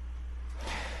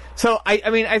 So, I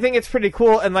mean, I think it's pretty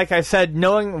cool, and like I said,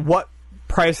 knowing what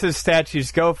prices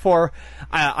statues go for,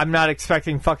 I'm not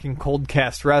expecting fucking cold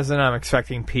cast resin, I'm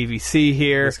expecting PVC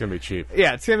here. It's going to be cheap.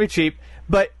 Yeah, it's going to be cheap,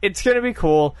 but it's going to be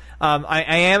cool. I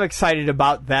am excited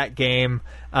about that game.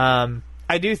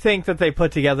 I do think that they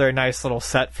put together a nice little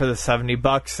set for the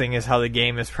 $70, seeing as how the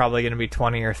game is probably going to be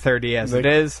 20 or 30 as it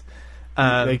is.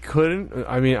 They couldn't,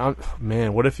 I mean,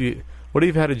 man, what if you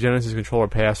had a Genesis controller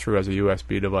pass through as a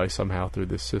USB device somehow through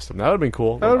this system? That would have been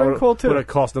cool. That would have been cool too. Would have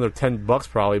cost another $10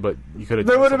 probably, but you could have.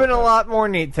 There would have been a lot more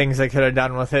neat things they could have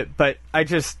done with it, but I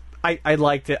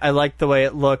liked it. I liked the way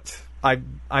it looked.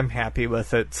 I'm happy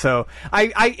with it. So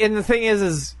and the thing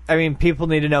is I mean, people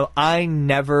need to know I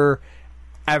never,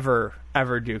 ever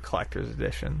do collector's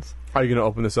editions. Are you going to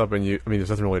open this up and there's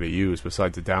nothing really to use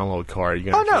besides the download card.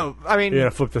 You're no. I mean, you're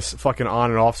going to flip this fucking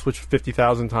on and off switch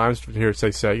 50,000 times to hear it say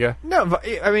Sega? No,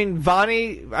 I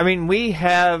mean, we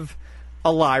have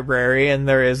a library and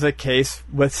there is a case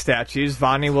with statues.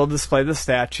 Vonnie will display the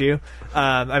statue.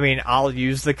 I mean, I'll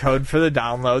use the code for the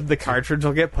download. The cartridge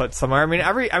will get put somewhere.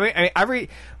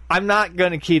 I'm not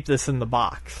going to keep this in the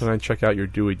box. Can I check out your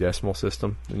Dewey Decimal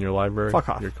System in your library? Fuck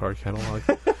off. Your card catalog?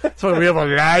 That's why we have a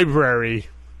library.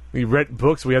 We rent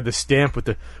books. We have the stamp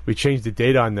with we changed the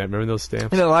date on that. Remember those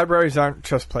stamps? You know, libraries aren't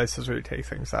just places where you take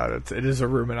things out. It is a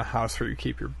room in a house where you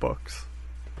keep your books.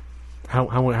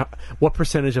 What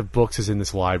percentage of books is in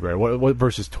this library? What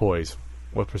versus toys?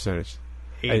 What percentage?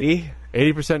 80.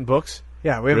 80% books?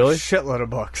 Yeah, we have really? A shitload of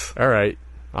books. All right,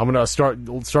 I'm gonna start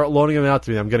loaning them out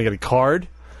to me. I'm gonna get a card,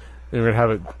 and we're gonna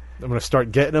have it. I'm gonna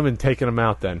start getting them and taking them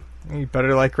out. Then you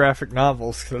better like graphic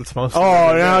novels because it's most.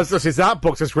 Oh no, it's not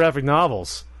books. It's graphic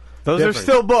novels. Those are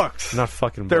still books. Not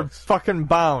fucking They're books. fucking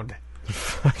bound.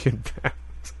 Fucking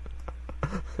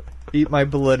bound. Eat my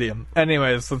Palladium.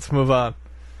 Anyways, let's move on.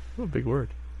 Oh, big word.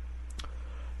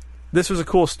 This was a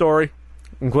cool story.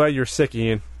 I'm glad you're sick,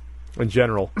 Ian, in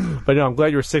general. But no, I'm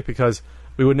glad you were sick because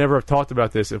we would never have talked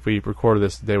about this if we recorded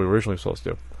this the day we were originally supposed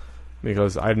to.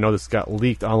 Because I know this got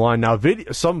leaked online. Now,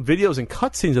 some videos and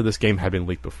cutscenes of this game have been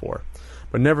leaked before,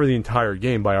 but never the entire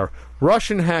game by our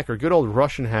Russian hacker, good old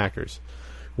Russian hackers.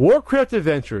 Warcraft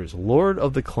Adventures, Lord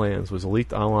of the Clans, was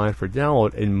leaked online for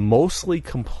download and mostly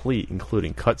complete,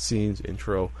 including cutscenes,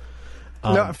 intro.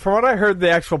 No, from what I heard,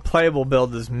 the actual playable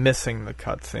build is missing the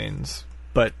cutscenes.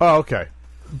 But okay.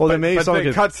 Well, then maybe the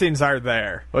cutscenes are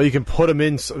there. Well, you can put them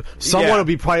in. Someone will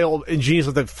be probably ingenious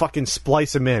with that fucking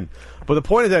splice them in. But the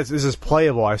point is that this is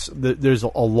playable. There's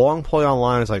a long play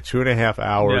online. It's like 2.5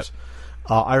 hours.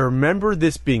 Yep. I remember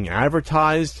this being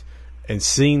advertised and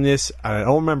seeing this. I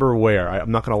don't remember where.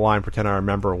 I'm not going to lie and pretend I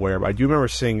remember where, but I do remember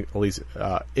seeing at least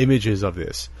images of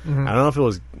this. Mm-hmm. I don't know if it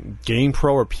was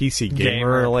GamePro or PC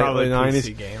Gamer in the late 90s.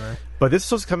 PC Gamer. But this was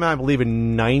supposed to come out, I believe,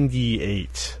 in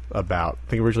 98, about. I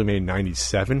think originally made in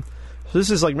 97. So this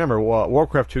is like, remember,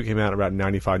 Warcraft 2 came out about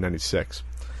 95, 96.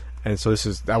 And so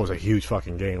that was a huge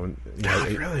fucking game.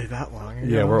 Really that long ago?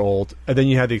 Yeah, we're old. And then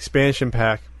you had the expansion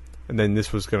pack, and then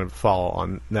this was going to follow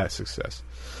on that success.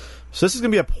 So this is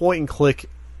going to be a point-and-click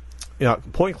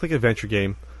adventure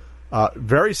game.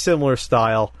 Very similar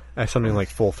style as something like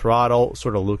Full Throttle,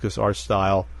 sort of LucasArts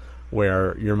style,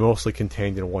 where you're mostly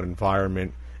contained in one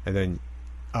environment, and then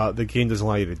the game doesn't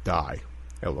allow you to die.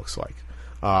 it looks like,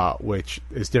 which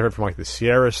is different from like the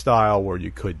Sierra style where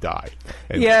you could die.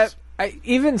 Yeah,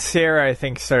 even Sierra, I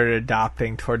think, started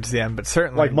adopting towards the end, but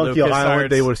certainly like Monkey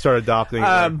Island, they would start adopting.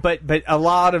 But a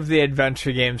lot of the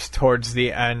adventure games towards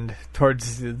the end,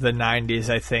 towards the 90s,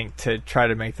 I think, to try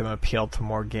to make them appeal to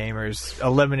more gamers,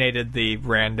 eliminated the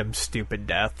random stupid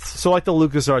deaths. So like the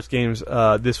LucasArts games,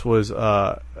 this was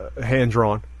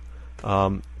hand-drawn.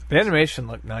 The animation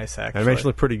looked nice, actually. Animation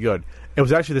looked pretty good. It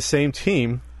was actually the same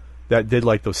team that did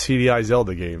like those CDI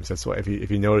Zelda games. That's why, if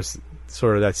you notice,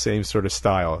 sort of that same sort of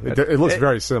style. It looks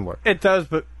very similar. It does,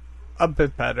 but a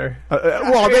bit better.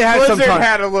 Well, they had Blizzard some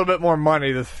had a little bit more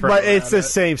money to throw, but it's the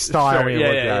same style Sure, when you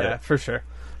look at it. for sure.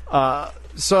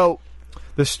 So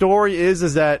the story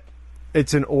is that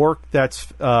it's an orc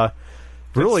that's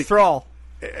really It's Thrall.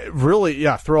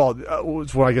 Thrall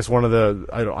was I guess one of the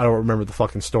I don't remember the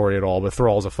fucking story at all, but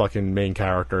Thrall's a fucking main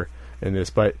character in this.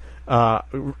 But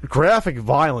graphic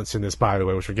violence in this, by the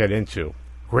way, which we'll get into.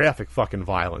 Graphic fucking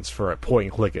violence for a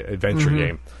point-and-click adventure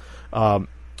game.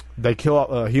 They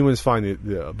kill humans, find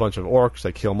a bunch of orcs.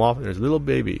 They kill them off, and there's a little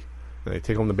baby. And they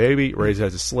take home the baby, raise it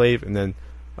as a slave, and then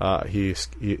he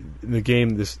in the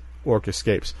game this orc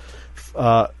escapes.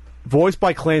 Voiced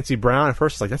by Clancy Brown. At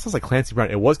first, it's like that sounds like Clancy Brown.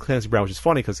 It was Clancy Brown, which is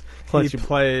funny because He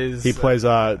plays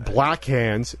Black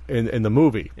Hands in the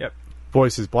movie. Yep.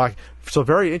 Voices Black. So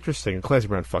very interesting. Clancy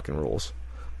Brown fucking rules.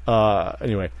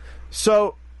 Anyway,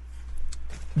 so.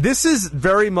 This is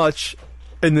very much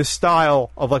in the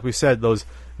style of, like we said, those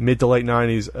mid to late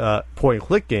 90s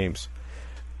point-and-click games.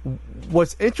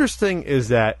 What's interesting is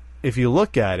that if you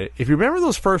look at it, if you remember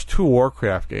those first two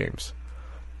Warcraft games,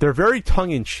 they're very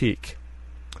tongue-in-cheek.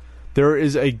 There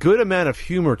is a good amount of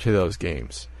humor to those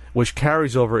games, which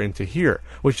carries over into here,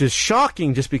 which is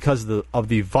shocking just because of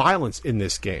the violence in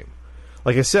this game.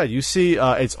 Like I said, you see,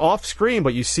 it's off-screen,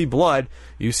 but you see blood.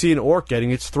 You see an orc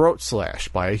getting its throat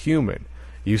slashed by a human.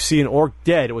 You see an orc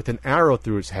dead with an arrow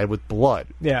through its head with blood.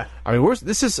 Yeah, I mean,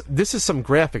 this is some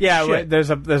graphic. Yeah, shit.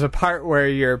 there's a part where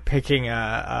you're picking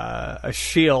a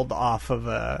shield off of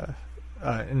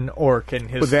an orc and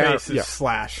his face is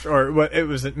slashed, or what it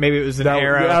was. Maybe it was an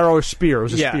arrow. The arrow or spear. It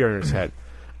was a spear in his head.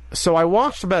 So I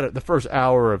watched about the first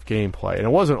hour of gameplay, and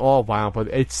it wasn't all violent, but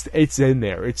it's in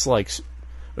there. It's like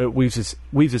it weaves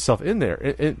itself in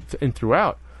there and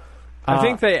throughout. I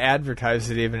think they advertised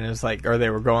it even as like, or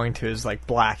they were going to as like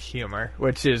black humor,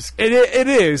 which is it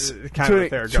is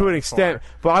kind of to an extent.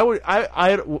 For. But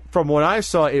I from what I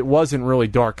saw, it wasn't really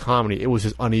dark comedy. It was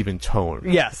just uneven tone.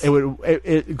 Yes,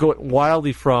 it go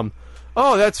wildly from,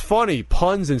 oh, that's funny,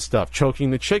 puns and stuff, choking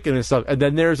the chicken and stuff, and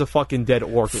then there's a fucking dead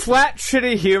orc. Flat,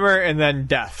 shitty humor, and then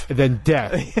death.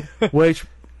 Which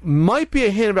might be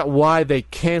a hint about why they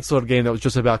canceled a game that was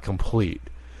just about complete.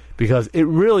 Because it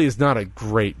really is not a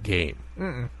great game.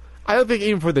 Mm-mm. I don't think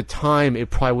even for the time it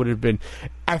probably would have been...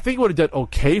 I think it would have done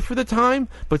okay for the time,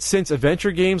 but since adventure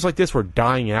games like this were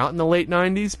dying out in the late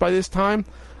 90s by this time,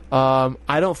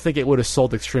 I don't think it would have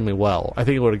sold extremely well. I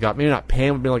think it would have got... Maybe not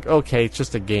Pam would be like, okay, it's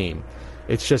just a game.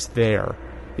 It's just there.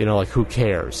 You know, like, who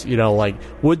cares? You know, like,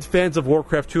 would fans of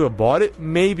Warcraft 2 have bought it?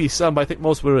 Maybe some, but I think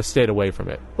most would have stayed away from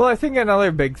it. Well, I think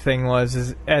another big thing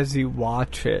is as you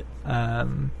watch it...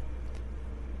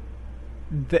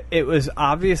 it was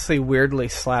obviously weirdly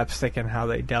slapstick in how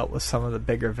they dealt with some of the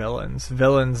bigger villains.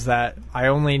 Villains that I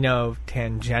only know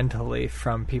tangentially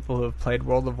from people who have played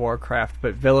World of Warcraft,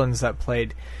 but villains that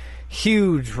played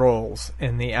huge roles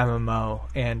in the MMO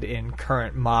and in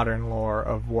current modern lore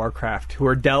of Warcraft, who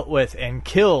were dealt with and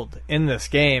killed in this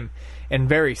game in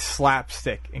very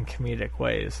slapstick and comedic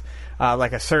ways.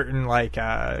 Like a certain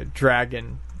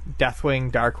dragon,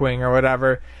 Deathwing, Darkwing, or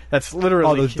whatever. That's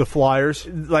literally the flyers.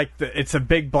 It's a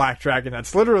big black dragon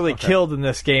that's literally killed in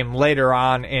this game later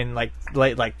on in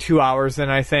late 2 hours in,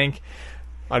 I think.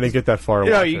 I didn't get that far.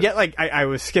 Get I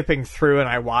was skipping through and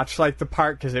I watched the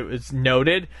part because it was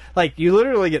noted. You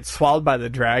literally get swallowed by the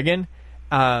dragon,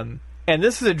 and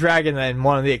this is a dragon that in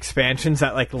one of the expansions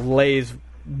that lays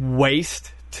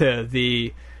waste to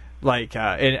the.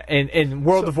 In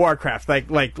World of Warcraft,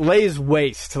 lays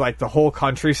waste to the whole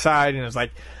countryside and is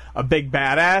a big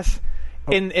badass.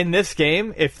 In this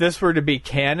game, if this were to be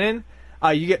canon,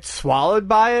 you get swallowed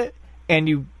by it and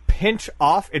you pinch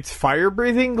off its fire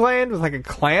breathing gland with a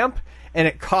clamp and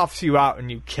it coughs you out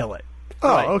and you kill it.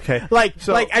 Oh, okay.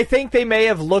 I think they may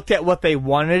have looked at what they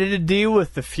wanted to do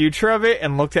with the future of it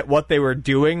and looked at what they were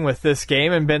doing with this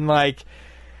game and been like,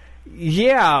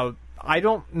 yeah, I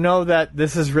don't know that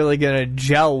this is really going to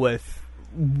gel with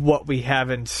what we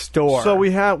have in store. So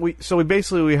we have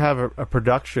a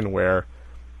production where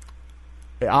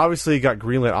it obviously got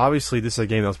greenlit. Obviously, this is a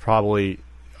game that was probably,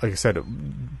 like I said,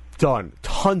 done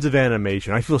tons of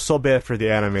animation. I feel so bad for the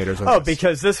animators. Oh,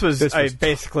 because this was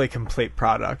basically complete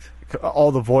product.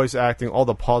 All the voice acting, all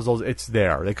the puzzles, it's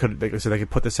there. They could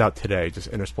put this out today,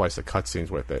 just intersplice the cutscenes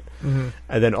with it. Mm-hmm.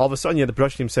 And then all of a sudden, you had the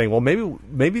production team saying, well,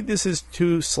 maybe this is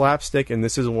too slapstick, and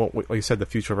this isn't what, like you said, the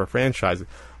future of our franchise.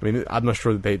 I mean, I'm not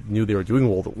sure that they knew they were doing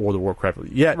World of Warcraft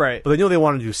yet, right? But they knew they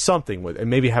wanted to do something with it, and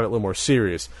maybe have it a little more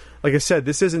serious. Like I said,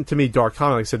 this isn't, to me, dark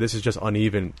comedy. Like I said, this is just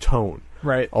uneven tone.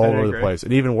 Right. All over the place.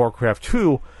 And even Warcraft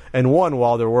 2 and 1,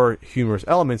 while there were humorous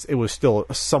elements, it was still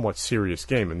a somewhat serious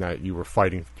game in that you were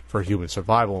fighting for human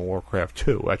survival in Warcraft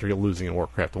 2 after you're losing in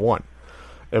Warcraft 1.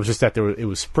 It was just that it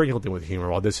was sprinkled in with humor,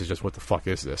 while this is just, what the fuck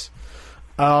is this?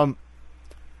 So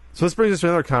this brings us to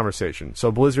another conversation.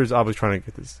 So Blizzard's obviously trying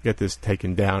to get this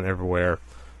taken down everywhere,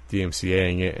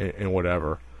 DMCAing it and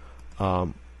whatever.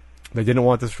 They didn't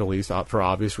want this released for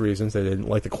obvious reasons. They didn't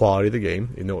like the quality of the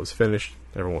game, even though it was finished.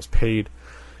 Everyone was paid.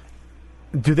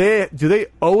 Do they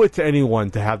owe it to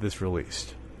anyone to have this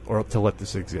released or to let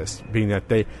this exist? Being that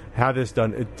they have this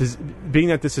done, being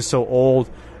that this is so old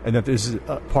and that this is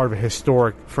part of a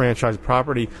historic franchise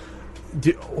property,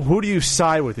 who do you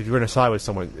side with if you're going to side with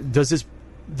someone? Does this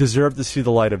deserve to see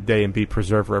the light of day and be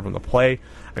preserved for everyone to play?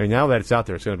 I mean, now that it's out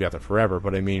there, it's going to be out there forever.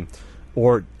 But I mean,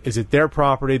 or is it their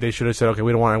property? They should have said, okay,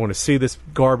 I want to see this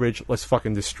garbage. Let's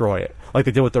fucking destroy it. Like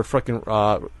they did with their freaking,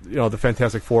 the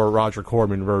Fantastic Four Roger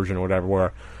Corman version or whatever,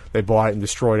 where they bought it and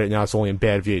destroyed it. And now it's only in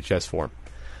bad VHS form.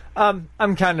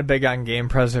 I'm kind of big on game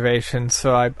preservation,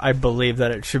 so I believe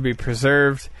that it should be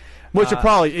preserved. Which it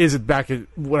probably is back at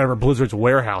whatever Blizzard's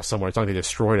warehouse somewhere. It's not like they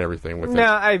destroyed everything with it.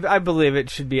 No, I believe it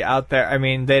should be out there. I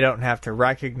mean, they don't have to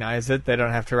recognize it. They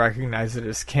don't have to recognize it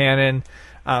as canon.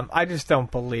 I just don't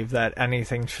believe that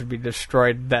anything should be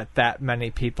destroyed that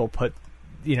many people put,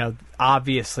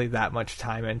 obviously that much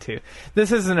time into.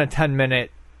 This isn't a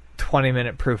 10-minute,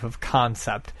 20-minute proof of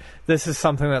concept. This is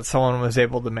something that someone was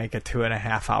able to make a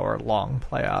 2.5-hour long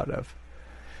play out of.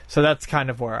 So that's kind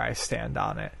of where I stand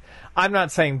on it. I'm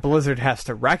not saying Blizzard has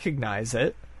to recognize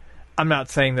it. I'm not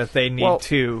saying that they need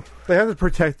to. They have to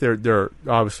protect their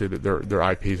obviously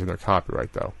their IPs and their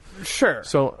copyright, though. Sure.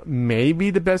 So maybe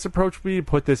the best approach would be to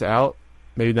put this out,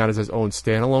 maybe not as its own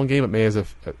standalone game, but maybe as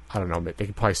I don't know, they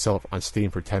could probably sell it on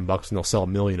Steam for $10 and they'll sell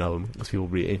 1 million of them because people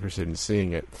will be interested in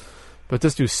seeing it. But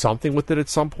just do something with it at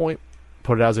some point.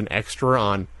 Put it as an extra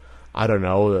on, I don't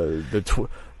know, is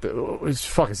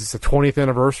this the 20th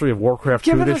anniversary of Warcraft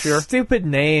 2 this year? Give it a stupid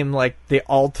name like the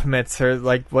Ultimates or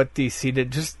like what DC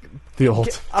did. Just the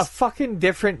Ultimates. A fucking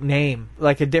different name,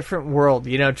 like a different world,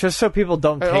 just so people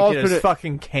don't take it as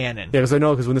fucking canon. Yeah,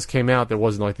 because when this came out, there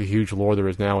wasn't like the huge lore there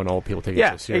is now, and all people take it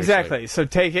so seriously. Exactly.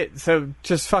 So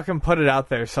just fucking put it out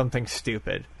there, something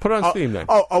stupid. Put it on Steam then.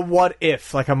 Oh, a what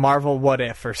if, like a Marvel what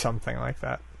if or something like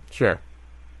that. Sure.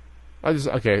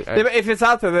 If it's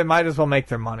out there, they might as well make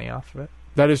their money off of it.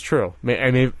 That is true.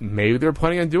 Maybe they're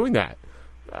planning on doing that.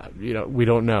 We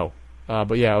don't know.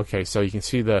 But yeah, okay. So you can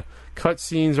see the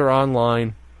cutscenes are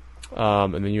online,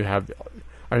 and then you have.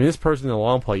 This person in the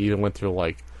long play even went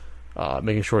through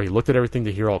making sure he looked at everything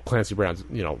to hear all Clancy Brown's.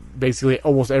 Basically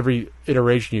almost every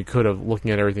iteration you could have,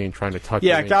 looking at everything and trying to touch.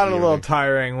 Yeah, it got a little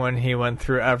tiring when he went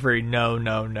through every no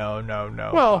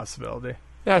possibility.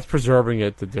 That's preserving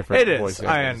it to different. It voice is.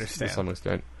 I understand to some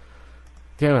extent.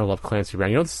 Damn, I love Clancy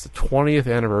Brown. This is the 20th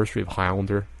anniversary of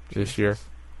Highlander this year.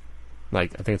 I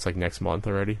think it's next month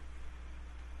already.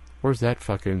 Where's that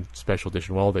fucking special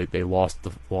edition? Well, they lost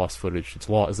the lost footage. It's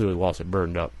literally lost. It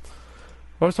burned up.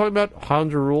 What I was talking about?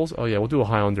 Highlander rules? Oh yeah, we'll do a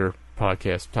Highlander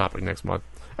podcast topic next month.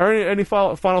 Any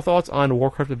final thoughts on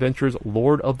Warcraft Adventures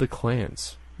Lord of the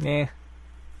Clans? Nah.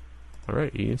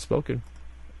 Alright, Ian spoken.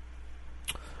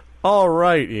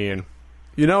 Alright, Ian.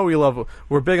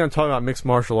 We're big on talking about mixed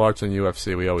martial arts and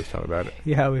UFC. We always talk about it.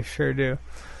 Yeah, we sure do.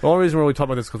 The only reason we really talk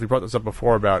about this is because we brought this up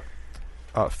before about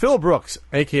Phil Brooks,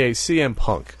 a.k.a. CM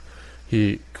Punk.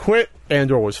 He quit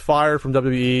and or was fired from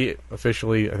WWE,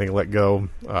 officially, I think, let go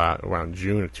around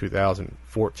June of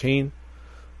 2014.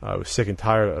 Was sick and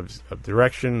tired of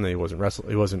direction. He wasn't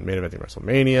main eventing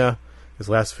WrestleMania. His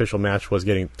last official match was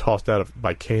getting tossed out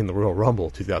by Kane in the Royal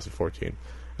Rumble 2014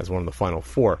 as one of the final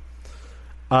four.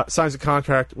 Signs a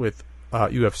contract with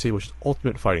UFC, which is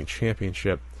Ultimate Fighting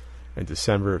Championship, in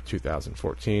December of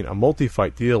 2014. A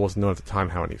multi-fight deal. Wasn't known at the time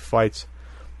how many fights.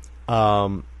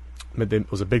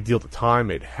 It was a big deal at the time.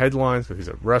 Made headlines because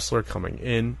he's a wrestler coming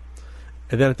in.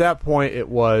 And then at that point, it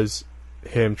was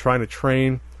him trying to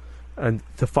train and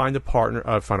to find a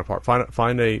partner,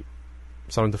 find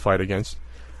someone to fight against,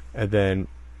 and then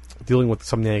dealing with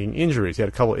some nagging injuries. He had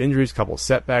a couple of injuries, a couple of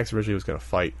setbacks. Originally, he was going to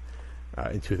fight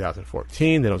in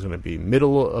 2014. Then it was going to be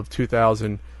middle of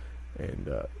 2015.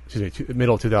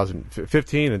 middle of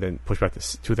 2015, and then pushed back to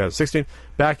 2016.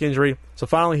 Back injury. So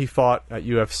finally he fought at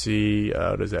UFC,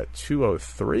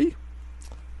 203?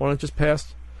 One that just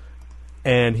passed.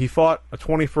 And he fought a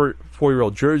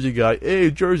 24-year-old Jersey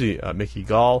guy, Mickey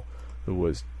Gall, who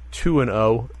was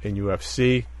 2-0 in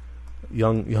UFC.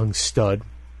 Young stud.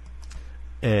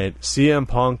 And CM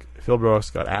Punk, Phil Brooks,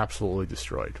 got absolutely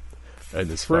destroyed in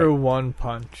this fight. Through one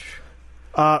punch.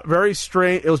 Very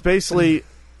strange. It was basically...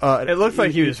 it looked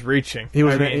like he was reaching. It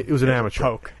was an amateur.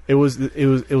 Poke. It was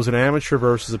an amateur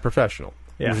versus a professional,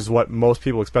 yeah. Which is what most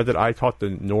people expected. I talked to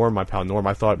Norm, my pal Norm.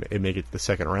 I thought it'd make it to the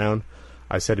second round.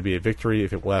 I said it'd be a victory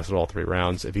if it lasted all 3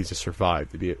 rounds. If he just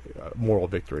survived, it'd be a moral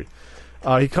victory.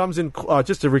 He comes in,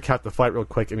 just to recap the fight real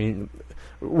quick. I mean,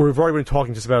 we've already been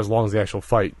talking just about as long as the actual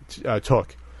fight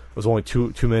took. It was only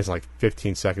 2 minutes and like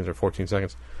 15 seconds or 14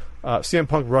 seconds. CM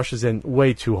Punk rushes in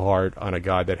way too hard on a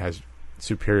guy that has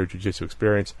superior jiu-jitsu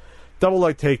experience. Double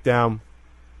leg takedown.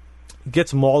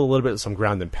 Gets mauled a little bit with some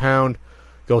ground and pound.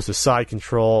 Goes to side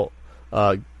control.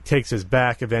 Takes his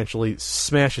back eventually.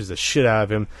 Smashes the shit out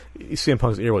of him. CM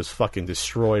Punk's ear was fucking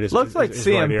destroyed. Looks like his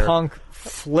CM right Punk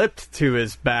flipped to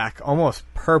his back almost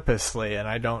purposely, and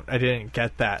I didn't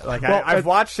get that. Like, well, I've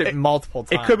watched it multiple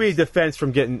times. It could be a defense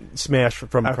from getting smashed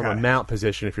from a mount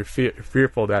position if you're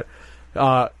fearful of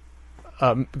that.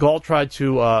 Gall tried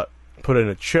to put in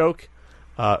a choke.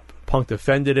 Punk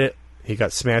defended it. He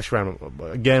got smashed around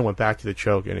again, went back to the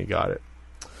choke, and he got it.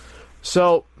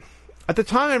 So, at the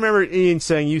time, I remember Ian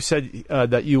saying, you said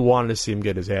that you wanted to see him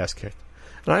get his ass kicked.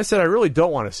 And I said, I really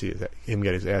don't want to see him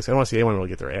get his ass kicked. I don't want to see anyone really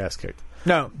get their ass kicked.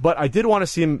 No. But I did want to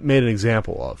see him made an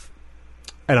example of.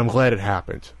 And I'm glad it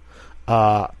happened.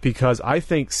 Because I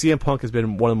think CM Punk has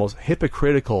been one of the most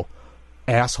hypocritical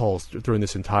assholes during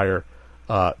this entire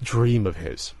dream of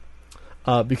his.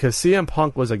 Because CM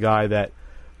Punk was a guy that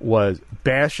was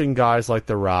bashing guys like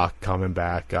The Rock coming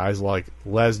back, guys like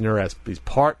Lesnar as these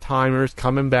part-timers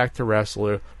coming back to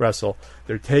wrestle.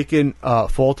 They're taking a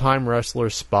full-time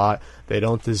wrestler's spot. They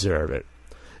don't deserve it.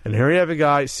 And here you have a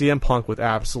guy, CM Punk, with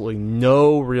absolutely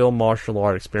no real martial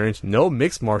art experience, no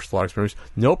mixed martial art experience,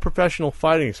 no professional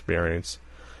fighting experience,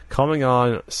 coming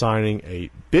on, signing a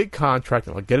big contract,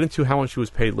 and I'll get into how much he was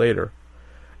paid later,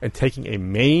 and taking a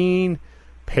main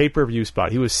pay-per-view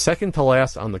spot. He was second to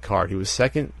last on the card. He was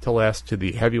second to last to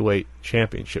the heavyweight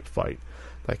championship fight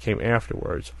that came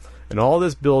afterwards. And all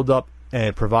this build-up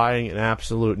and providing an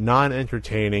absolute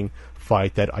non-entertaining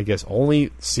fight that I guess only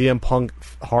CM Punk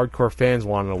hardcore fans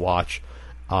wanted to watch.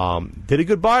 Did a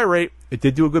good buy rate. It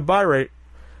did do a good buy rate,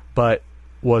 but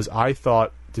was, I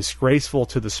thought, disgraceful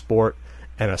to the sport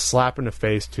and a slap in the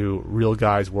face to real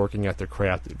guys working at their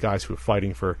craft, guys who are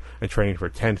fighting for and training for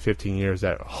 10, 15 years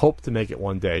that hope to make it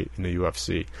one day in the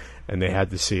UFC, and they had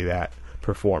to see that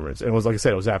performance. And it was, like I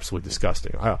said, it was absolutely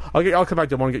disgusting. I'll come back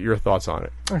to it. I want to get your thoughts on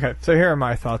it. Okay, so here are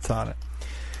my thoughts on it.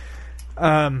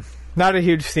 Not a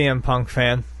huge CM Punk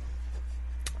fan.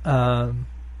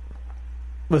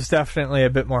 Was definitely a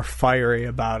bit more fiery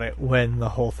about it when the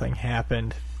whole thing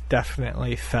happened.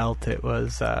 Definitely felt it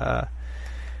was an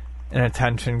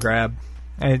attention grab.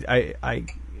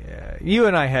 You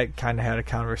and I had kind of had a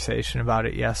conversation about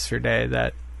it yesterday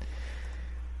that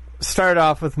started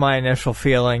off with my initial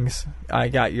feelings. I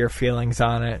got your feelings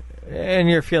on it, and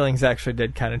your feelings actually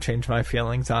did kind of change my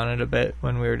feelings on it a bit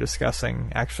when we were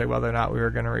discussing actually whether or not we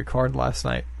were going to record last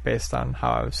night based on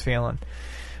how I was feeling.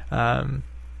 And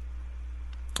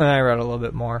I read a little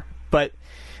bit more. But,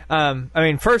 I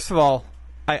mean, first of all,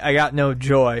 I got no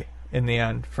joy in the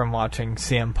end from watching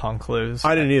CM Punk lose.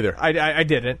 I didn't either. I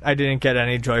didn't. I didn't get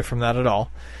any joy from that at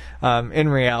all. In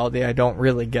reality, I don't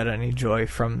really get any joy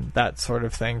from that sort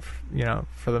of thing,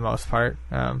 for the most part.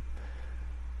 I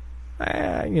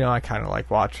kind of like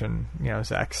watching,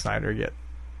 Zack Snyder get,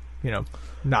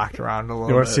 knocked around a little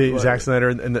bit. You want to see Zack Snyder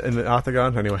in the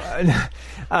octagon? Anyway.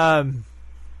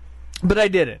 But I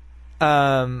didn't.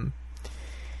 And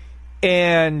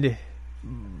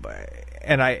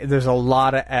there's a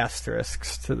lot of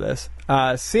asterisks to this.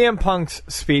 CM Punk's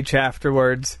speech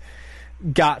afterwards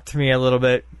got to me a little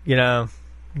bit,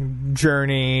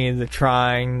 journey, the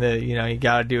trying, you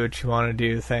gotta do what you want to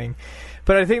do thing.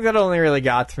 But I think that only really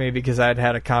got to me because I'd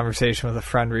had a conversation with a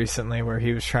friend recently where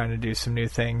he was trying to do some new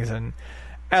things. And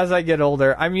as I get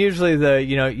older, I'm usually the,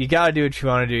 you gotta do what you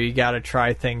want to do, you gotta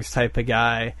try things type of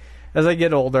guy. As I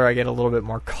get older, I get a little bit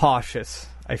more cautious.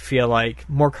 I feel like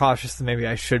more cautious than maybe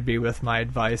I should be with my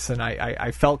advice, and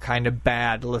I felt kind of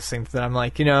bad listening to that. I'm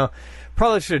like,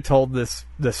 probably should have told this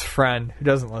friend who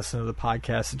doesn't listen to the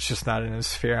podcast, it's just not in his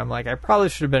sphere. I'm like, I probably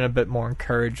should have been a bit more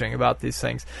encouraging about these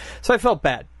things. So I felt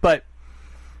bad. But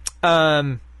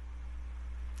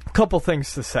couple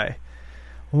things to say.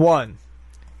 One,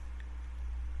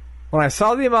 when I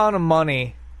saw the amount of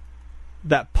money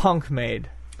that Punk made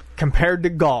compared to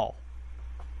Gall,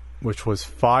 which was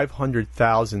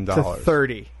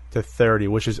 $500,000 to 30,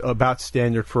 which is about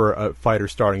standard for a fighter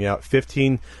starting out.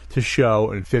 15 to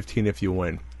show and 15 if you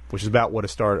win, which is about what a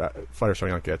fighter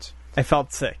starting out gets. I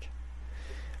felt sick.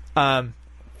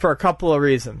 For a couple of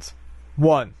reasons.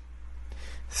 One,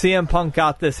 CM Punk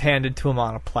got this handed to him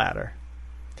on a platter.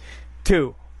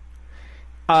 Two,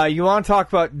 you want to talk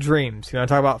about dreams. You want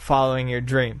to talk about following your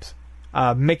dreams.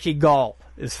 Mickey Gall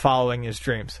is following his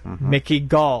dreams. Mm-hmm. Mickey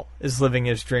Gall is living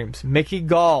his dreams. Mickey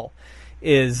Gall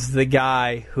is the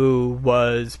guy who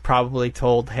was probably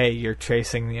told, hey, you're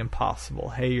chasing the impossible.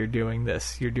 Hey, you're doing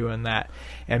this, you're doing that.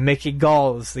 And Mickey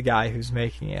Gall is the guy who's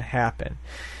making it happen.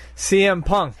 CM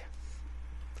Punk.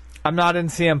 I'm not in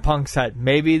CM Punk's head.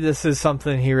 Maybe this is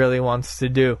something he really wants to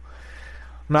do.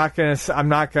 I'm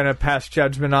not gonna pass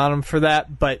judgment on him for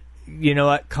that, but you know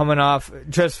what? Coming off,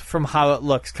 just from how it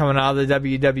looks, coming out of the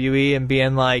WWE and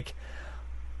being like,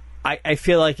 I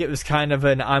feel like it was kind of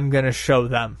an I'm gonna show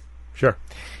them. Sure.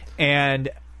 And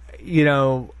you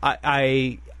know,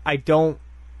 I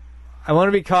want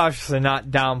to be cautious and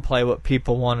not downplay what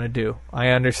people want to do. I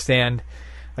understand.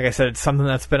 Like I said, it's something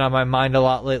that's been on my mind a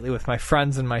lot lately with my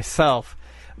friends and myself.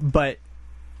 But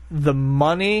the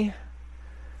money,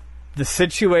 the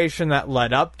situation that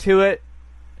led up to it,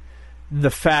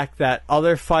 the fact that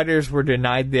other fighters were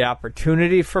denied the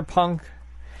opportunity for Punk,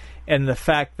 and the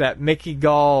fact that Mickey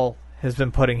Gall has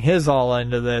been putting his all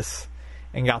into this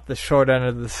and got the short end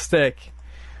of the stick,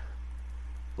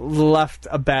 left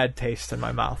a bad taste in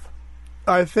my mouth.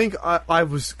 I think I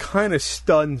was kind of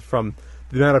stunned from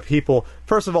the amount of people.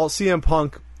 First of all, CM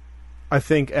Punk, I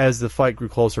think, as the fight grew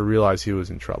closer, realized he was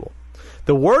in trouble.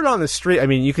 The word on the street, I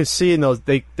mean, you can see in those,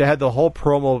 they had the whole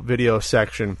promo video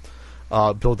section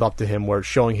build up to him where it's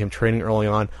showing him training early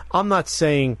on. I'm not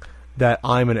saying that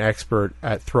I'm an expert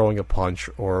at throwing a punch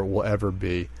or will ever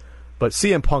be, but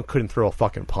CM Punk couldn't throw a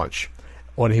fucking punch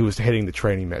when he was hitting the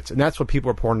training mitts. And that's what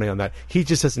people are pointing on, that he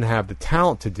just doesn't have the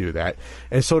talent to do that.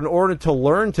 And so in order to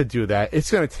learn to do that, it's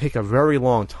going to take a very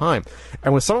long time.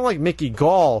 And with someone like Mickey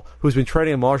Gall, who's been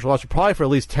training in martial arts probably for at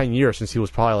least 10 years since he was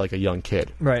probably like a young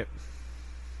kid. Right.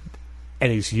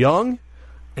 And he's young,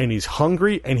 and he's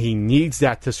hungry, and he needs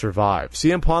that to survive.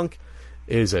 CM Punk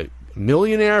is a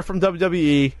millionaire from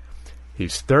WWE.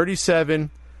 He's 37.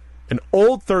 An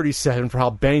old 37 for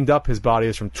how banged up his body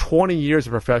is from 20 years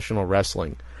of professional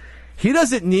wrestling. He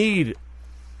doesn't need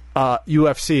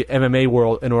UFC, MMA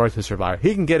world in order to survive.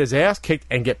 He can get his ass kicked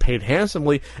and get paid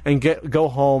handsomely and go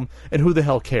home, and who the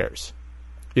hell cares?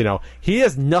 You know, he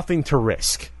has nothing to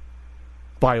risk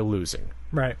by losing.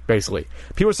 Right. Basically.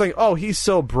 People are saying, oh, he's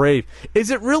so brave.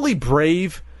 Is it really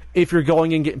brave if you're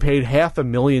going and getting paid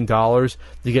 $500,000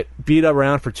 to get beat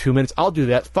around for 2 minutes? I'll do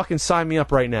that. Fucking sign me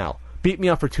up right now. Beat me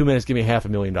up for 2 minutes, give me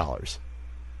 $500,000.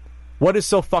 What is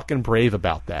so fucking brave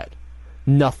about that?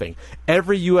 Nothing.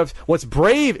 What's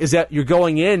brave is that you're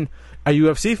going in a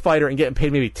UFC fighter and getting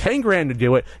paid maybe $10,000 to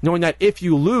do it, knowing that if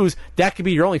you lose, that could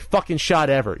be your only fucking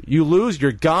shot ever. You lose,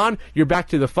 you're gone, you're back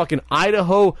to the fucking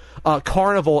Idaho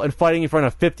carnival and fighting in front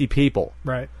of 50 people.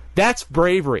 Right. That's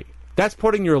bravery. That's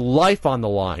putting your life on the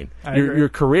line, your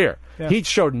career. Yeah. He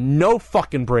showed no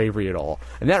fucking bravery at all.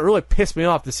 And that really pissed me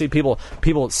off to see people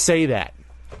say that.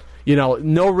 You know,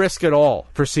 no risk at all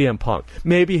for CM Punk.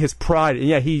 Maybe his pride. And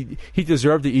yeah, he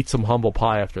deserved to eat some humble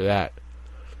pie after that.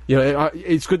 You know,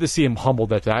 it's good to see him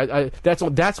humbled at that. That's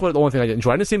what the only thing I didn't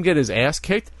enjoy. I didn't see him get his ass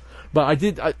kicked, but I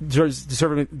did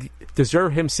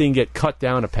deserve him seeing get cut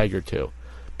down a peg or two.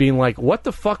 Being like, what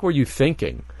the fuck were you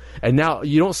thinking? And now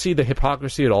you don't see the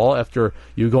hypocrisy at all after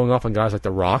you going off on guys like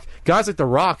The Rock. Guys like The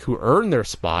Rock who earned their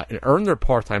spot and earned their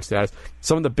part-time status,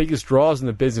 some of the biggest draws in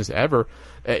the business ever,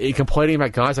 complaining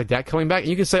about guys like that coming back. And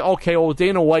you can say, okay, well,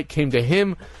 Dana White came to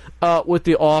him with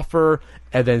the offer,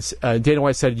 and then Dana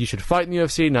White said you should fight in the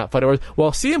UFC, not fight others.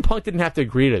 Well, CM Punk didn't have to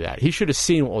agree to that. He should have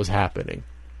seen what was happening.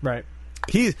 Right.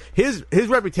 His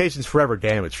reputation's forever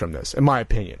damaged from this, in my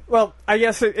opinion. Well, I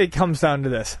guess it comes down to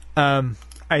this.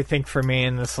 I think for me,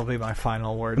 and this will be my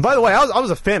final word. And by the way, I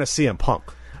was a fan of CM Punk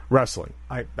wrestling.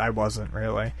 I wasn't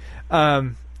really.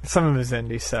 Some of his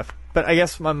indie stuff. But I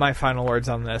guess my final words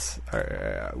on this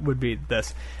would be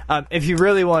this. If you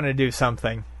really want to do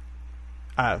something,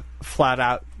 flat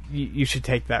out, you should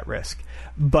take that risk.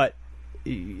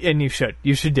 And you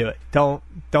should do it.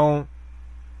 Don't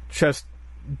just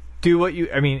do what you...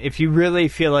 I mean, if you really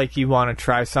feel like you want to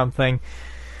try something,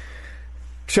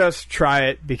 just try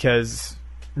it, because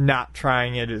not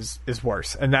trying it is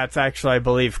worse. And that's actually, I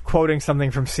believe, quoting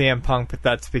something from CM Punk, but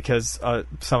that's because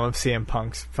some of CM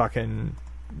Punk's fucking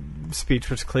speech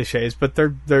was cliches, but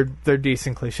they're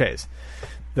decent cliches.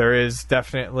 There is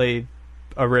definitely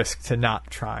a risk to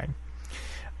not trying.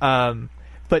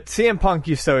 But CM Punk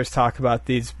used to always talk about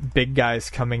these big guys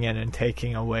coming in and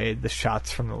taking away the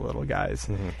shots from the little guys.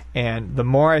 Mm-hmm. And the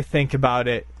more I think about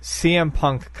it, CM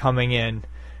Punk coming in,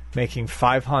 making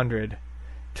 500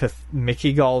 to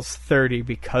Mickey Gall's 30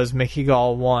 because Mickey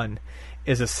Gall won,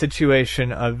 is a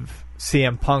situation of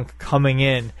CM Punk coming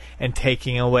in and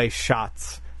taking away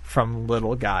shots from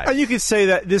little guys. And you could say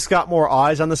that this got more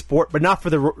eyes on the sport, but not for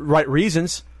the right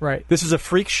reasons. Right. This is a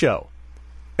freak show.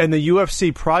 And the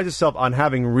UFC prides itself on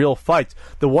having real fights.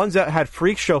 The ones that had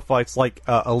freak show fights, like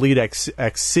Elite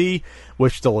XC,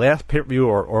 which the last pay-per-view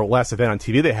or last event on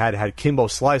TV they had Kimbo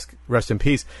Slice, rest in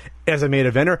peace, as a main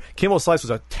eventer. Kimbo Slice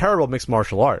was a terrible mixed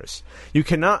martial artist. You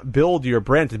cannot build your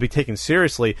brand to be taken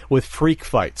seriously with freak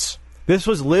fights. This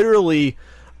was literally,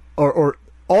 or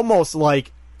almost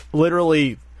like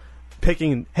literally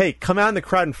picking, hey, come out in the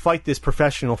crowd and fight this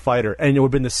professional fighter, and it would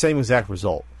have been the same exact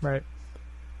result. Right.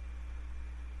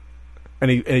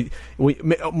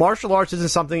 Martial arts isn't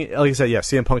something, like I said, yeah,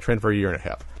 CM Punk trained for a year and a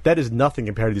half. That is nothing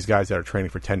compared to these guys that are training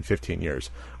for 10, 15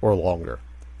 years or longer.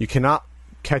 You cannot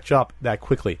catch up that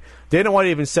quickly. Dana White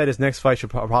even said his next fight should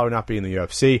probably not be in the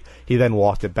UFC. He then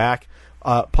walked it back.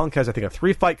 Punk has, I think, a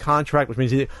 3-fight contract, which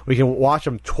means we can watch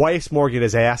him twice more get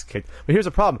his ass kicked. But here's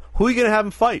the problem. Who are you going to have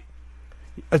him fight?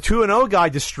 A 2-0 guy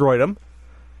destroyed him.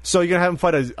 So you're going to have him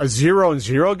fight a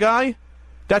 0-0 guy?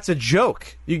 That's a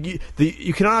joke. You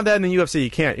cannot have that in the UFC.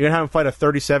 You can't. You're going to have him fight a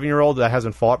 37-year-old that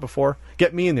hasn't fought before?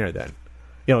 Get me in there then.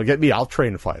 Get me. I'll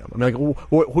train and fight him. I mean, like,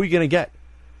 who are you going to get?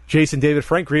 Jason David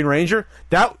Frank, Green Ranger?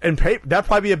 That'd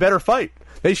probably be a better fight.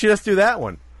 They should just do that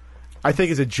one. I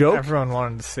think it's a joke. Everyone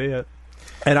wanted to see it.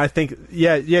 And I think,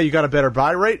 yeah, you got a better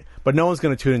buy rate, but no one's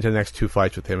going to tune into the next 2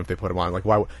 fights with him if they put him on. Like,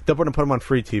 why? They'll put him on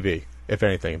free TV, if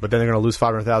anything. But then they're going to lose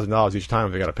 $500,000 each time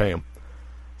if they got to pay him.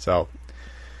 So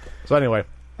anyway.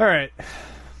 All right.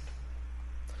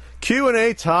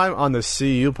 Q&A time on the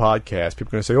CU podcast. People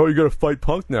are going to say, oh, you're going to fight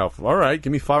Punk now. All right,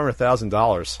 give me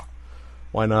 $500,000.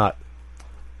 Why not?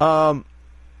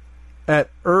 At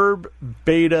Herb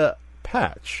Beta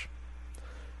Patch.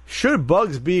 Should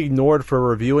bugs be ignored for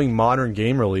reviewing modern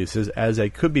game releases as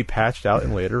they could be patched out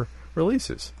in later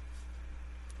releases?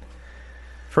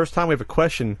 First time we have a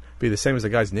question be the same as the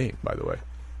guy's name, by the way.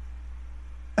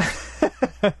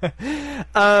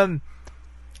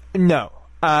 No,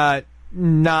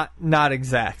 not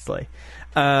exactly.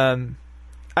 I've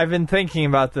been thinking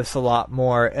about this a lot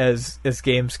more as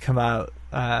games come out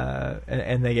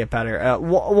and they get better.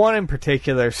 One in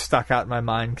particular stuck out in my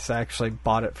mind because I actually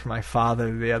bought it for my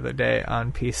father the other day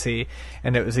on PC,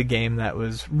 and it was a game that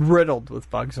was riddled with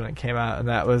bugs when it came out, and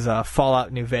that was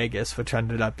Fallout New Vegas, which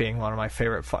ended up being one of my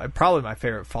favorite, probably my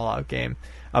favorite Fallout game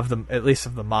at least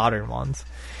of the modern ones,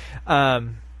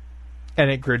 and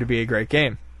it grew to be a great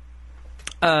game.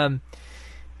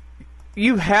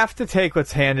 You have to take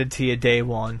what's handed to you day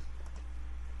one,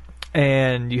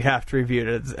 and you have to review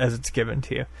it as it's given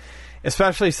to you.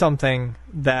 Especially something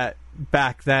that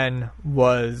back then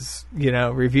was,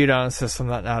 reviewed on a system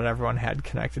that not everyone had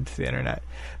connected to the internet.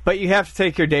 But you have to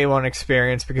take your day one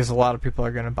experience because a lot of people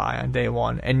are going to buy on day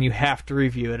one, and you have to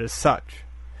review it as such.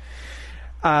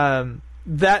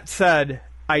 That said,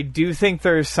 I do think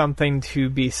there's something to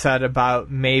be said about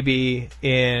maybe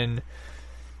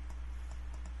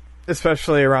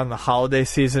especially around the holiday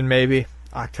season, maybe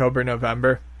October,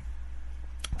 November,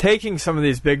 taking some of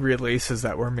these big releases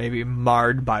that were maybe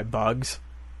marred by bugs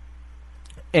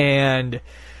and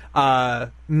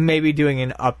maybe doing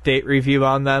an update review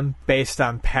on them based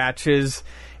on patches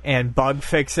and bug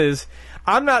fixes.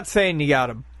 I'm not saying you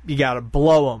gotta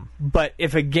blow them, but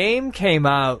if a game came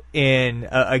out in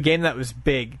a game that was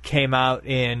big came out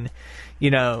in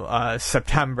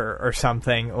September or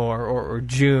something, or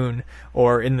June,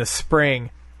 or in the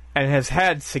spring, and has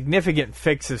had significant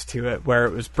fixes to it where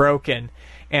it was broken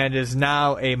and is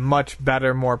now a much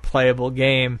better, more playable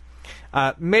game,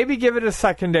 maybe give it a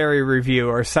secondary review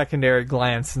or a secondary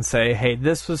glance and say, hey,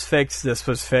 this was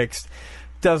fixed.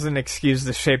 Doesn't excuse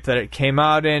the shape that it came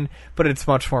out in, but it's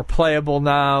much more playable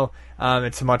now.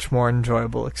 It's a much more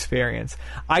enjoyable experience.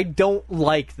 I don't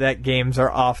like that games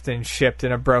are often shipped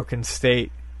in a broken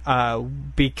state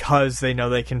because they know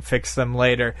they can fix them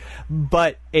later.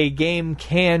 But a game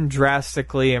can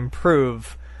drastically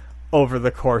improve over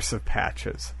the course of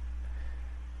patches.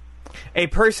 A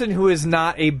person who is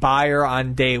not a buyer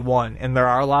on day one, and there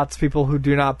are lots of people who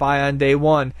do not buy on day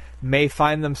one, may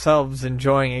find themselves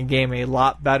enjoying a game a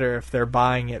lot better if they're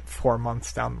buying it 4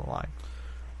 months down the line.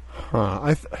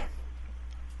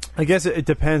 I guess it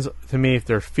depends to me if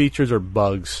there are features or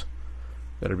bugs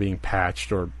that are being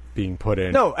patched or being put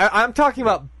in. No, I'm talking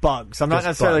about bugs. I'm not Just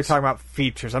necessarily bugs. talking about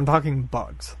features. I'm talking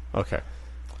bugs. Okay.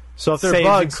 So if there are Saves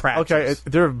and bugs, crashes. okay, if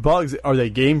there are bugs, are they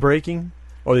game breaking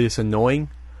or are they just annoying?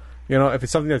 You know, if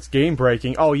it's something that's game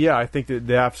breaking, oh yeah, I think that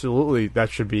absolutely that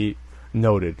should be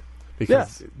noted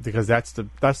because that's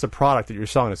the product that you're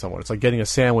selling to someone. It's like getting a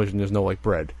sandwich and there's no like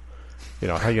bread. You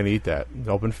know, how are you going to eat that?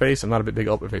 Open face? I'm not a big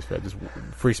open face fan. It just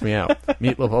freaks me out.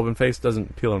 Meatloaf open face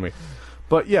doesn't appeal to me.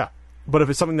 But yeah, but if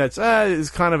it's something that's is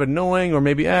kind of annoying, or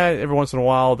maybe every once in a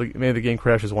while maybe the game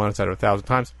crashes once out of 1,000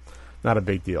 times, not a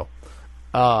big deal.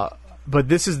 But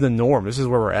this is the norm. This is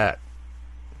where we're at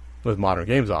with modern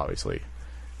games, obviously.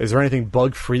 Is there anything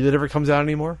bug-free that ever comes out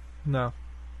anymore? No.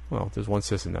 Well, there's one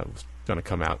system that was going to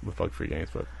come out with bug-free games,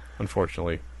 but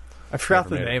unfortunately, I forgot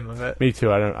the never made name of it. me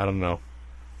too. I don't know.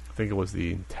 I think it was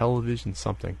the Television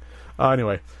something.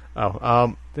 Anyway,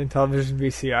 The Intellivision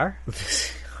VCR?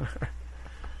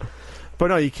 but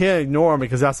no, you can't ignore them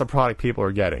because that's the product people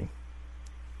are getting.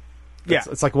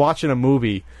 It's like watching a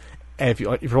movie, and if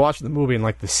you're watching the movie and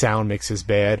like the sound mix is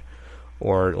bad,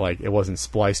 or like it wasn't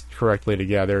spliced correctly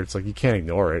together, it's like you can't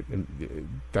ignore it.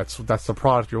 And that's the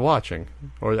product you're watching,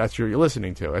 or that's what you're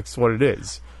listening to. That's what it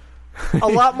is. A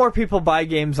lot more people buy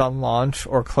games on launch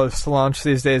or close to launch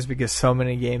these days because so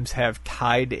many games have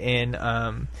tied in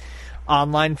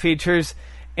online features,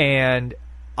 and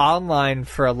online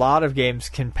for a lot of games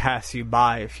can pass you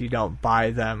by if you don't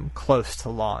buy them close to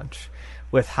launch.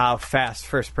 With how fast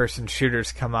first-person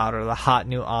shooters come out, or the hot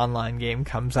new online game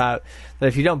comes out, that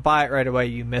if you don't buy it right away,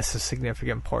 you miss a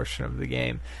significant portion of the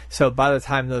game. So by the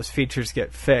time those features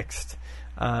get fixed,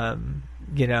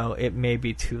 it may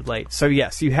be too late. So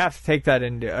yes, you have to take that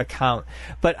into account.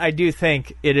 But I do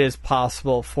think it is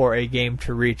possible for a game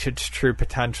to reach its true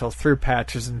potential through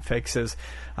patches and fixes.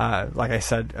 Like I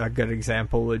said, a good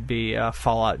example would be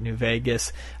Fallout New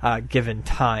Vegas, given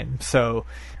time. So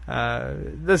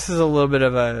this is a little bit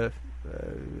of a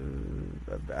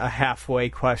halfway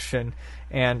question,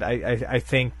 and I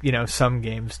think some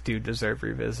games do deserve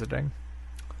revisiting.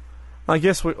 I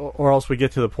guess, or else we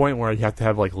get to the point where you have to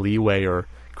have like leeway or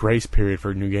grace period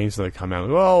for new games that come out.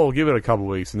 Well, we'll give it a couple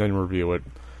weeks and then review it.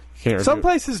 You can't Some review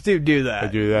places do that.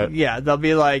 They do that? Yeah, they'll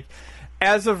be like,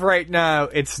 as of right now,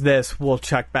 it's this. We'll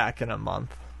check back in a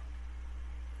month.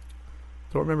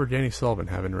 Don't remember Danny Sullivan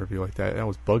having a review like that. That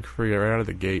was bug free right out of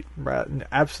the gate. Right,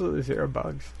 absolutely zero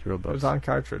bugs. Zero It bugs. was on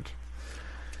cartridge.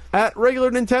 At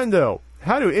Regular Nintendo,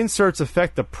 how do inserts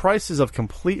affect the prices of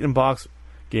complete in-box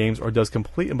games, or does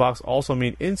complete in-box also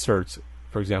mean inserts,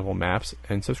 for example, maps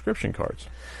and subscription cards?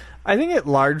 I think it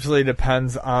largely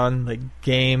depends on the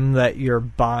game that you're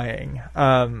buying.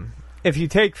 If you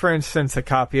take, for instance, a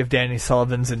copy of Danny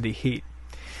Sullivan's Indie Heat,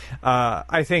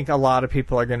 I think a lot of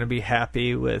people are going to be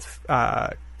happy with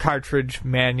cartridge,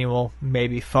 manual,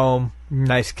 maybe foam,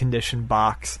 nice condition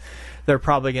box. They're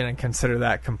probably going to consider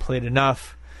that complete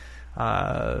enough.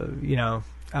 That's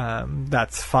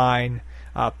fine.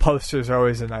 Posters are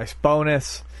always a nice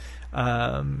bonus.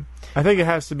 I think it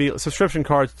has to be subscription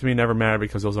cards. To me, never matter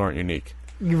because those aren't unique.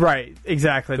 Right,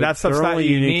 exactly. That stuff's They're not only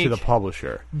unique. unique to the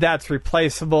publisher. That's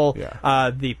replaceable. Yeah.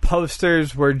 The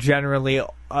posters were generally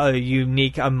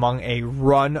unique among a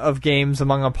run of games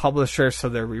among a publisher, so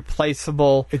they're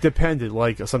replaceable. It depended.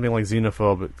 Like something like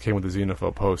Xenophobe, it came with a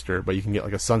Xenophobe poster, but you can get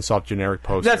like a Sunsoft generic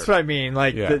poster. That's what I mean.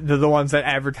 Like Yeah. the ones that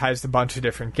advertised a bunch of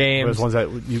different games. There's ones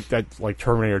that like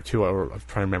Terminator 2, or I'm trying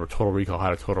to remember, Total Recall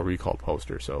had a Total Recall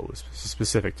poster, so it was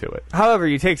specific to it. However,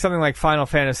 you take something like Final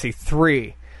Fantasy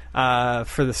III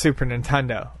for the Super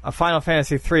Nintendo. A Final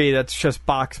Fantasy III that's just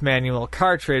box manual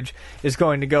cartridge is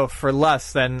going to go for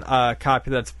less than a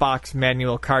copy that's box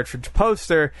manual cartridge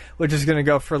poster, which is going to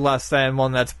go for less than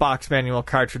one that's box manual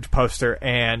cartridge poster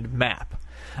and map.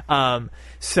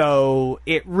 So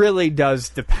it really does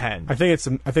depend. I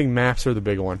think maps are the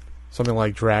big one. Something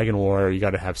like Dragon Warrior, you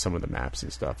got to have some of the maps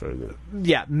and stuff.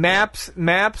 Yeah, maps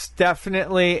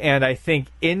definitely, and I think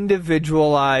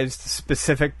individualized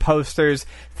specific posters,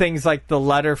 things like the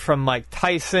letter from Mike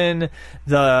Tyson,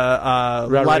 the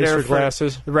Red letter Racer for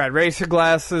glasses. the Red Racer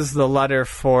glasses, the letter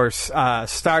for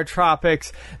Star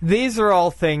Tropics. These are all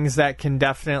things that can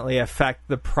definitely affect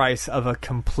the price of a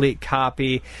complete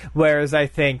copy, whereas I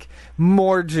think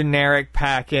more generic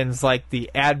pack-ins like the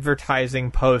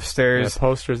advertising posters,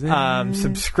 Posters,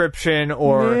 subscription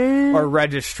or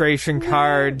registration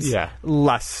cards, Yeah.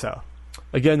 less so.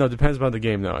 Again, though, it depends on the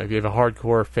game, though. If you have a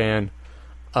hardcore fan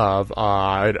of,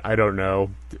 I don't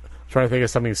know, I'm trying to think of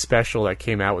something special that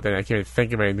came out with it. I can't even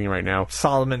think of anything right now.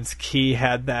 Solomon's Key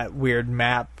had that weird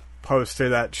map poster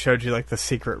that showed you, like, the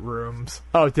secret rooms.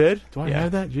 Oh, it did? Do I Yeah.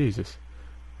 have that? Jesus.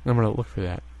 I'm going to look for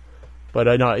that.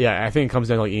 But, no, yeah, I think it comes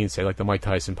down to, like Ian said, like the Mike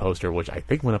Tyson poster, which I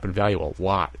think went up in value a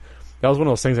lot. That was one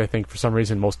of those things I think, for some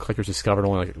reason, most clickers discovered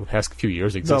only like the past few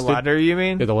years existed. The letter, you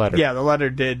mean? Yeah, the letter. Yeah, the letter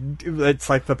did. It's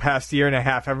like the past year and a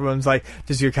half, everyone's like,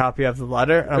 does your copy have the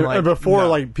letter? And I'm like, before, no.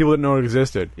 like, people didn't know it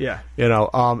existed. Yeah. You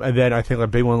know, and then I think a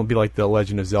big one will be like the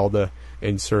Legend of Zelda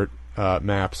insert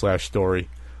map/story.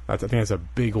 I think that's a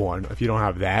big one. If you don't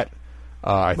have that,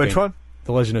 I Which think one?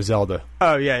 The Legend of Zelda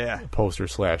Oh, yeah.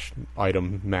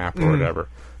 poster/item map or whatever.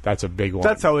 That's a big one.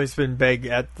 That's always been big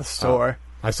at the store.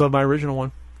 I still have my original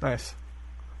one. Nice.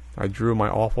 I drew my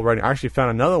awful writing. I actually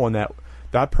found another one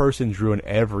that person drew in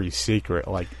every secret,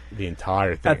 like the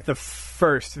entire thing. At the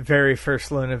very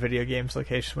first Luna Video Games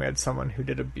location, we had someone who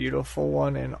did a beautiful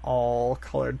one in all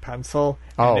colored pencil.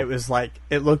 And it was like,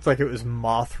 it looked like it was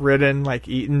moth-ridden, like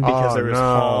eaten, because there was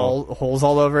holes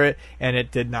all over it, and it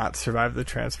did not survive the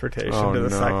transportation to the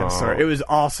second store. It was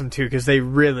awesome, too, because they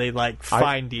really, like,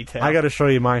 fine detail. I got to show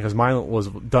you mine, because mine was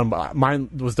done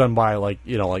by, like,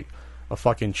 you know, like, a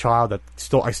fucking child that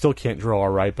I still can't draw all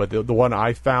right, but the one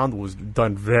I found was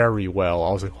done very well.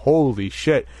 I was like, holy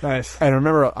shit. Nice. And I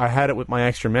remember I had it with my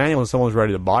extra manual and someone was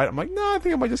ready to buy it. I'm like, no, I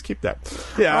think I might just keep that.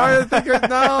 Yeah. I think,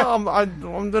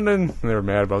 I'm done. And they were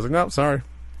mad, but I was like, no, sorry.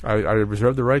 I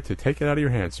reserve the right to take it out of your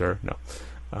hand, sir.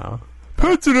 No.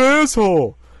 Pet's an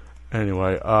asshole!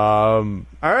 Anyway, all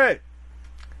right.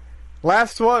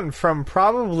 Last one from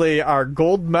probably our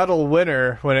gold medal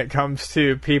winner when it comes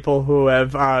to people who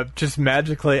have just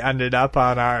magically ended up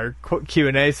on our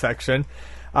Q&A section.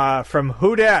 From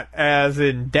Who Dat, as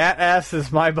in Dat Ass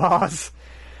is my boss.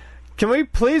 Can we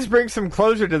please bring some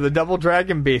closure to the Double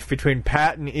Dragon beef between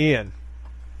Pat and Ian?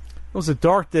 it was a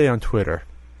dark day on Twitter.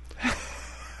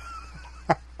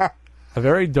 A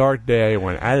very dark day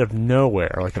when out of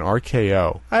nowhere, like an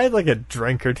RKO. I had like a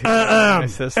drink or two in my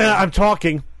system. I'm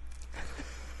talking.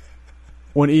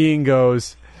 When Ian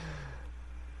goes,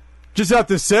 just have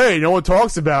to say, no one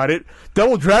talks about it.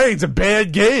 Double Dragon's a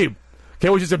bad game.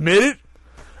 Can't we just admit it?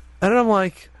 And I'm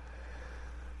like,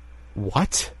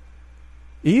 what?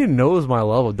 Ian knows my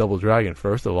love of Double Dragon,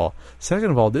 first of all.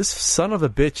 Second of all, this son of a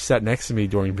bitch sat next to me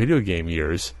during video game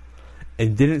years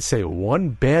and didn't say one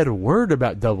bad word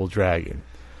about Double Dragon.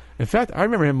 In fact, I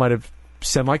remember him might have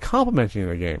semi-complimenting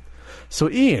the game. So,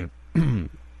 Ian,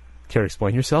 care to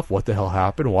explain yourself? What the hell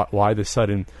happened? Why the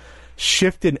sudden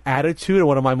shift in attitude in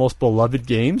one of my most beloved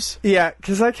games? Yeah,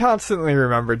 because I constantly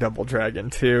remember Double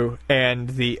Dragon 2 and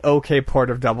the okay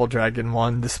port of Double Dragon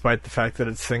 1, despite the fact that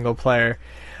it's single player.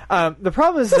 The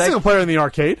problem is that single player in the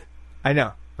arcade. I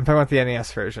know. I'm talking about the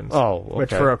NES versions. Oh, okay.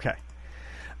 Which were okay.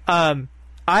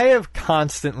 I have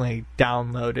constantly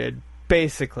downloaded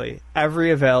basically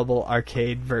every available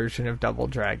arcade version of Double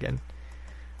Dragon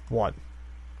 1.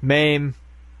 MAME,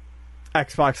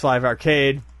 Xbox Live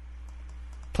Arcade,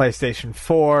 PlayStation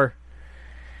 4,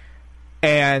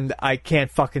 and I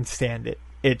can't fucking stand it.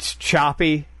 It's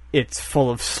choppy. It's full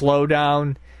of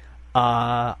slowdown.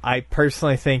 I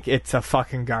personally think it's a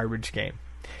fucking garbage game.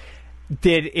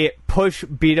 Did it push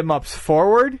beat-em-ups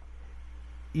forward?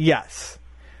 Yes.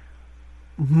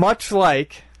 Much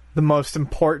like the most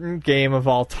important game of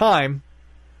all time,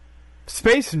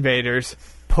 Space Invaders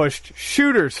pushed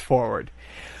shooters forward.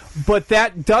 But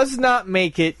that does not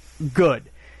make it good.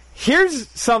 Here's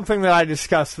something that I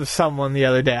discussed with someone the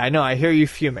other day. I know, I hear you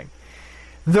fuming.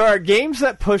 There are games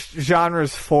that push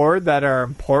genres forward that are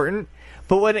important,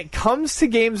 but when it comes to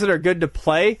games that are good to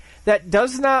play, that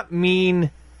does not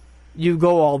mean you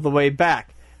go all the way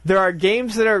back. There are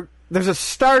games that are... There's a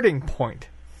starting point.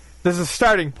 There's a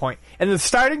starting point. And the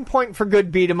starting point for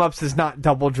good beat-em-ups is not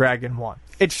Double Dragon 1.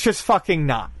 It's just fucking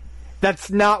not. That's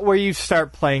not where you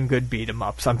start playing good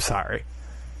beat-em-ups. I'm sorry.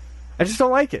 I just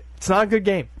don't like it. It's not a good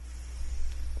game.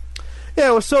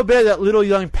 Yeah, it was so bad that little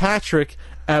young Patrick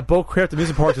at Boat Craft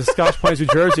Amusement Park in Scotch Plains, New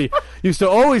Jersey, used to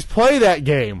always play that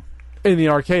game in the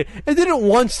arcade and didn't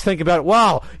once think about,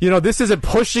 wow, this isn't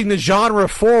pushing the genre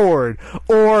forward,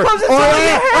 or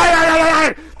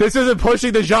this isn't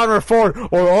pushing the genre forward,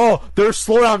 or there's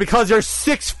slowdown because there's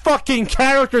 6 fucking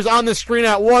characters on the screen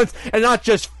at once and not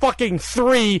just fucking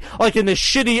 3 like in the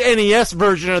shitty NES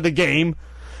version of the game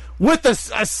with a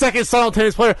second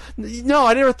simultaneous player. No,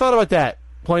 I never thought about that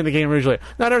playing the game originally.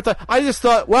 No, I never thought. I just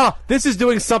thought, wow, this is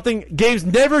doing something games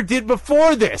never did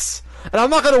before this. And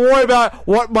I'm not going to worry about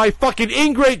what my fucking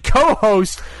ingrate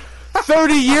co-host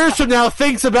 30 years from now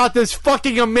thinks about this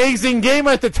fucking amazing game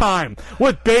at the time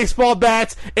with baseball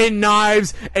bats and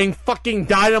knives and fucking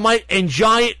dynamite and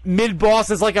giant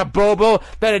mid-bosses like a Bobo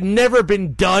that had never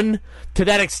been done to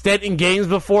that extent in games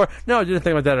before? No, I didn't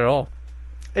think about that at all.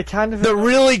 It kind of The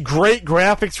really great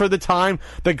graphics for the time,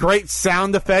 the great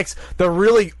sound effects, the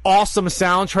really awesome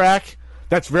soundtrack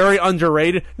that's very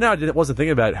underrated. No, I wasn't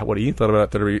thinking about what Ian thought about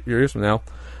it 30 years from now.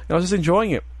 I was just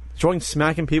enjoying it. Enjoying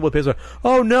smacking people with baseball.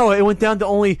 Oh no, it went down to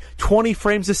only 20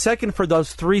 frames a second for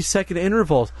those 3-second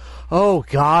intervals. Oh,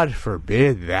 God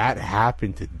forbid that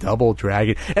happened to Double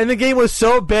Dragon. And the game was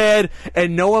so bad,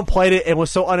 and no one played it, and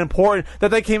was so unimportant,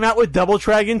 that they came out with Double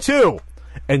Dragon 2,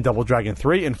 and Double Dragon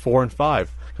 3, and 4, and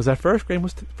 5. Because that first game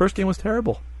was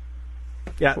terrible.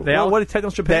 Yeah, what did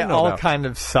Tecmo Japan know all about? kind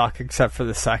of suck except for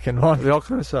the second one. They all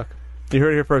kind of suck. You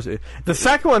heard it here first. The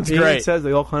second one's Ian great. says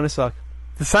they all kind of suck.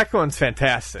 The second one's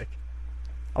fantastic.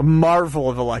 A marvel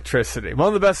of electricity. One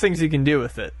of the best things you can do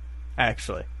with it,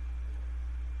 actually.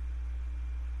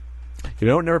 You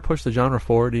know what never pushed the genre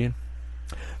forward, Ian?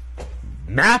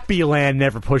 Mappy Land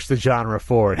never pushed the genre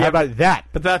forward. How about that?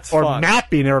 But that's or fun.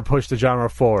 Mappy never pushed the genre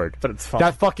forward. But it's fun.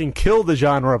 That fucking killed the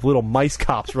genre of little mice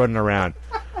cops running around.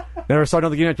 Never saw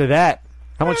another game after that.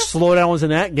 How much slowdown was in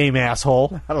that game,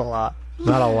 asshole? Not a lot.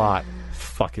 Not a lot.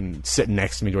 Fucking sitting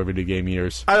next to me during video game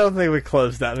years. I don't think we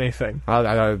closed anything.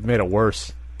 I made it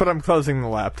worse. But I'm closing the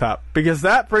laptop. Because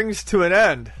that brings to an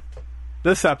end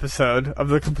this episode of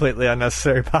the Completely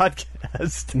Unnecessary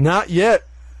Podcast. Not yet.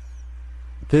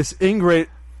 This ingrate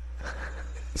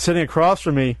sitting across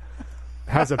from me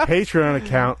has a Patreon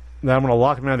account that I'm going to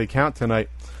lock him out of the account tonight.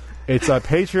 It's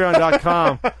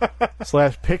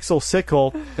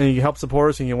patreon.com/pixelsickle, and you can help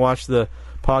support us and you can watch the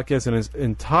podcast in its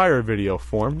entire video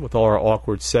form with all our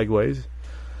awkward segues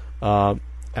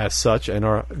as such, and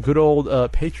our good old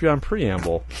Patreon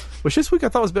preamble, which this week I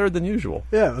thought was better than usual.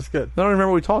 Yeah, it was good. I don't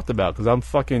remember what we talked about because I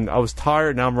was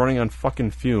tired. Now I'm running on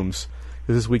fucking fumes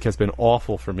because this week has been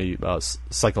awful for me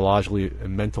psychologically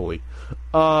and mentally.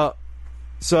 So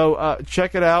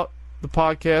check it out, the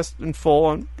podcast in full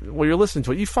on you're listening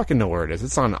to it. You fucking know where it is.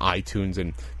 It's on iTunes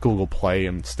and Google Play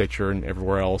and Stitcher and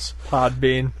everywhere else.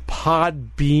 Podbean,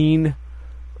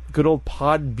 good old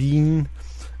Podbean.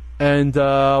 And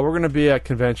we're going to be at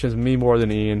conventions, me more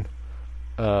than Ian.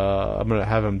 I'm going to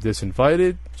have him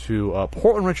disinvited to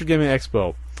Portland Retro Gaming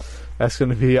Expo. That's going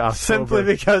to be October. Simply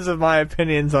because of my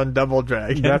opinions on Double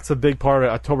Dragon. That's a big part of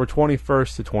it. October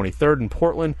 21st to 23rd in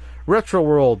Portland. Retro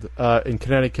World in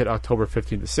Connecticut, October 15th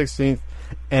to 16th.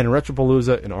 And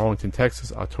Retropalooza in Arlington,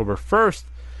 Texas, October 1st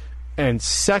and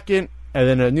 2nd. And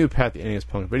then a new Pat the NES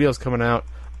Punk video is coming out.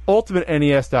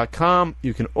 UltimateNES.com.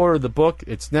 You can order the book.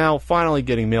 It's now finally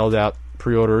getting mailed out,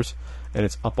 pre-orders, and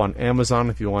it's up on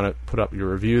Amazon if you want to put up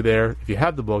your review there. If you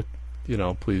have the book,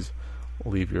 please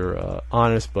leave your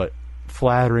honest but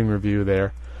flattering review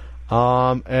there.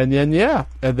 And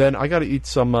then I got to eat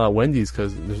some Wendy's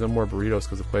because there's no more burritos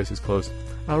because the place is closed.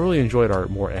 I really enjoyed our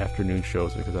more afternoon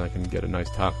shows because I can get a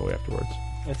nice taco afterwards.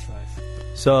 That's nice.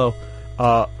 So,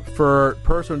 for a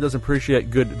person who doesn't appreciate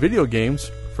good video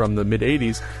games from the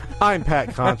mid-'80s, I'm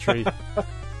Pat Contry,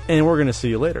 and we're going to see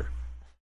you later.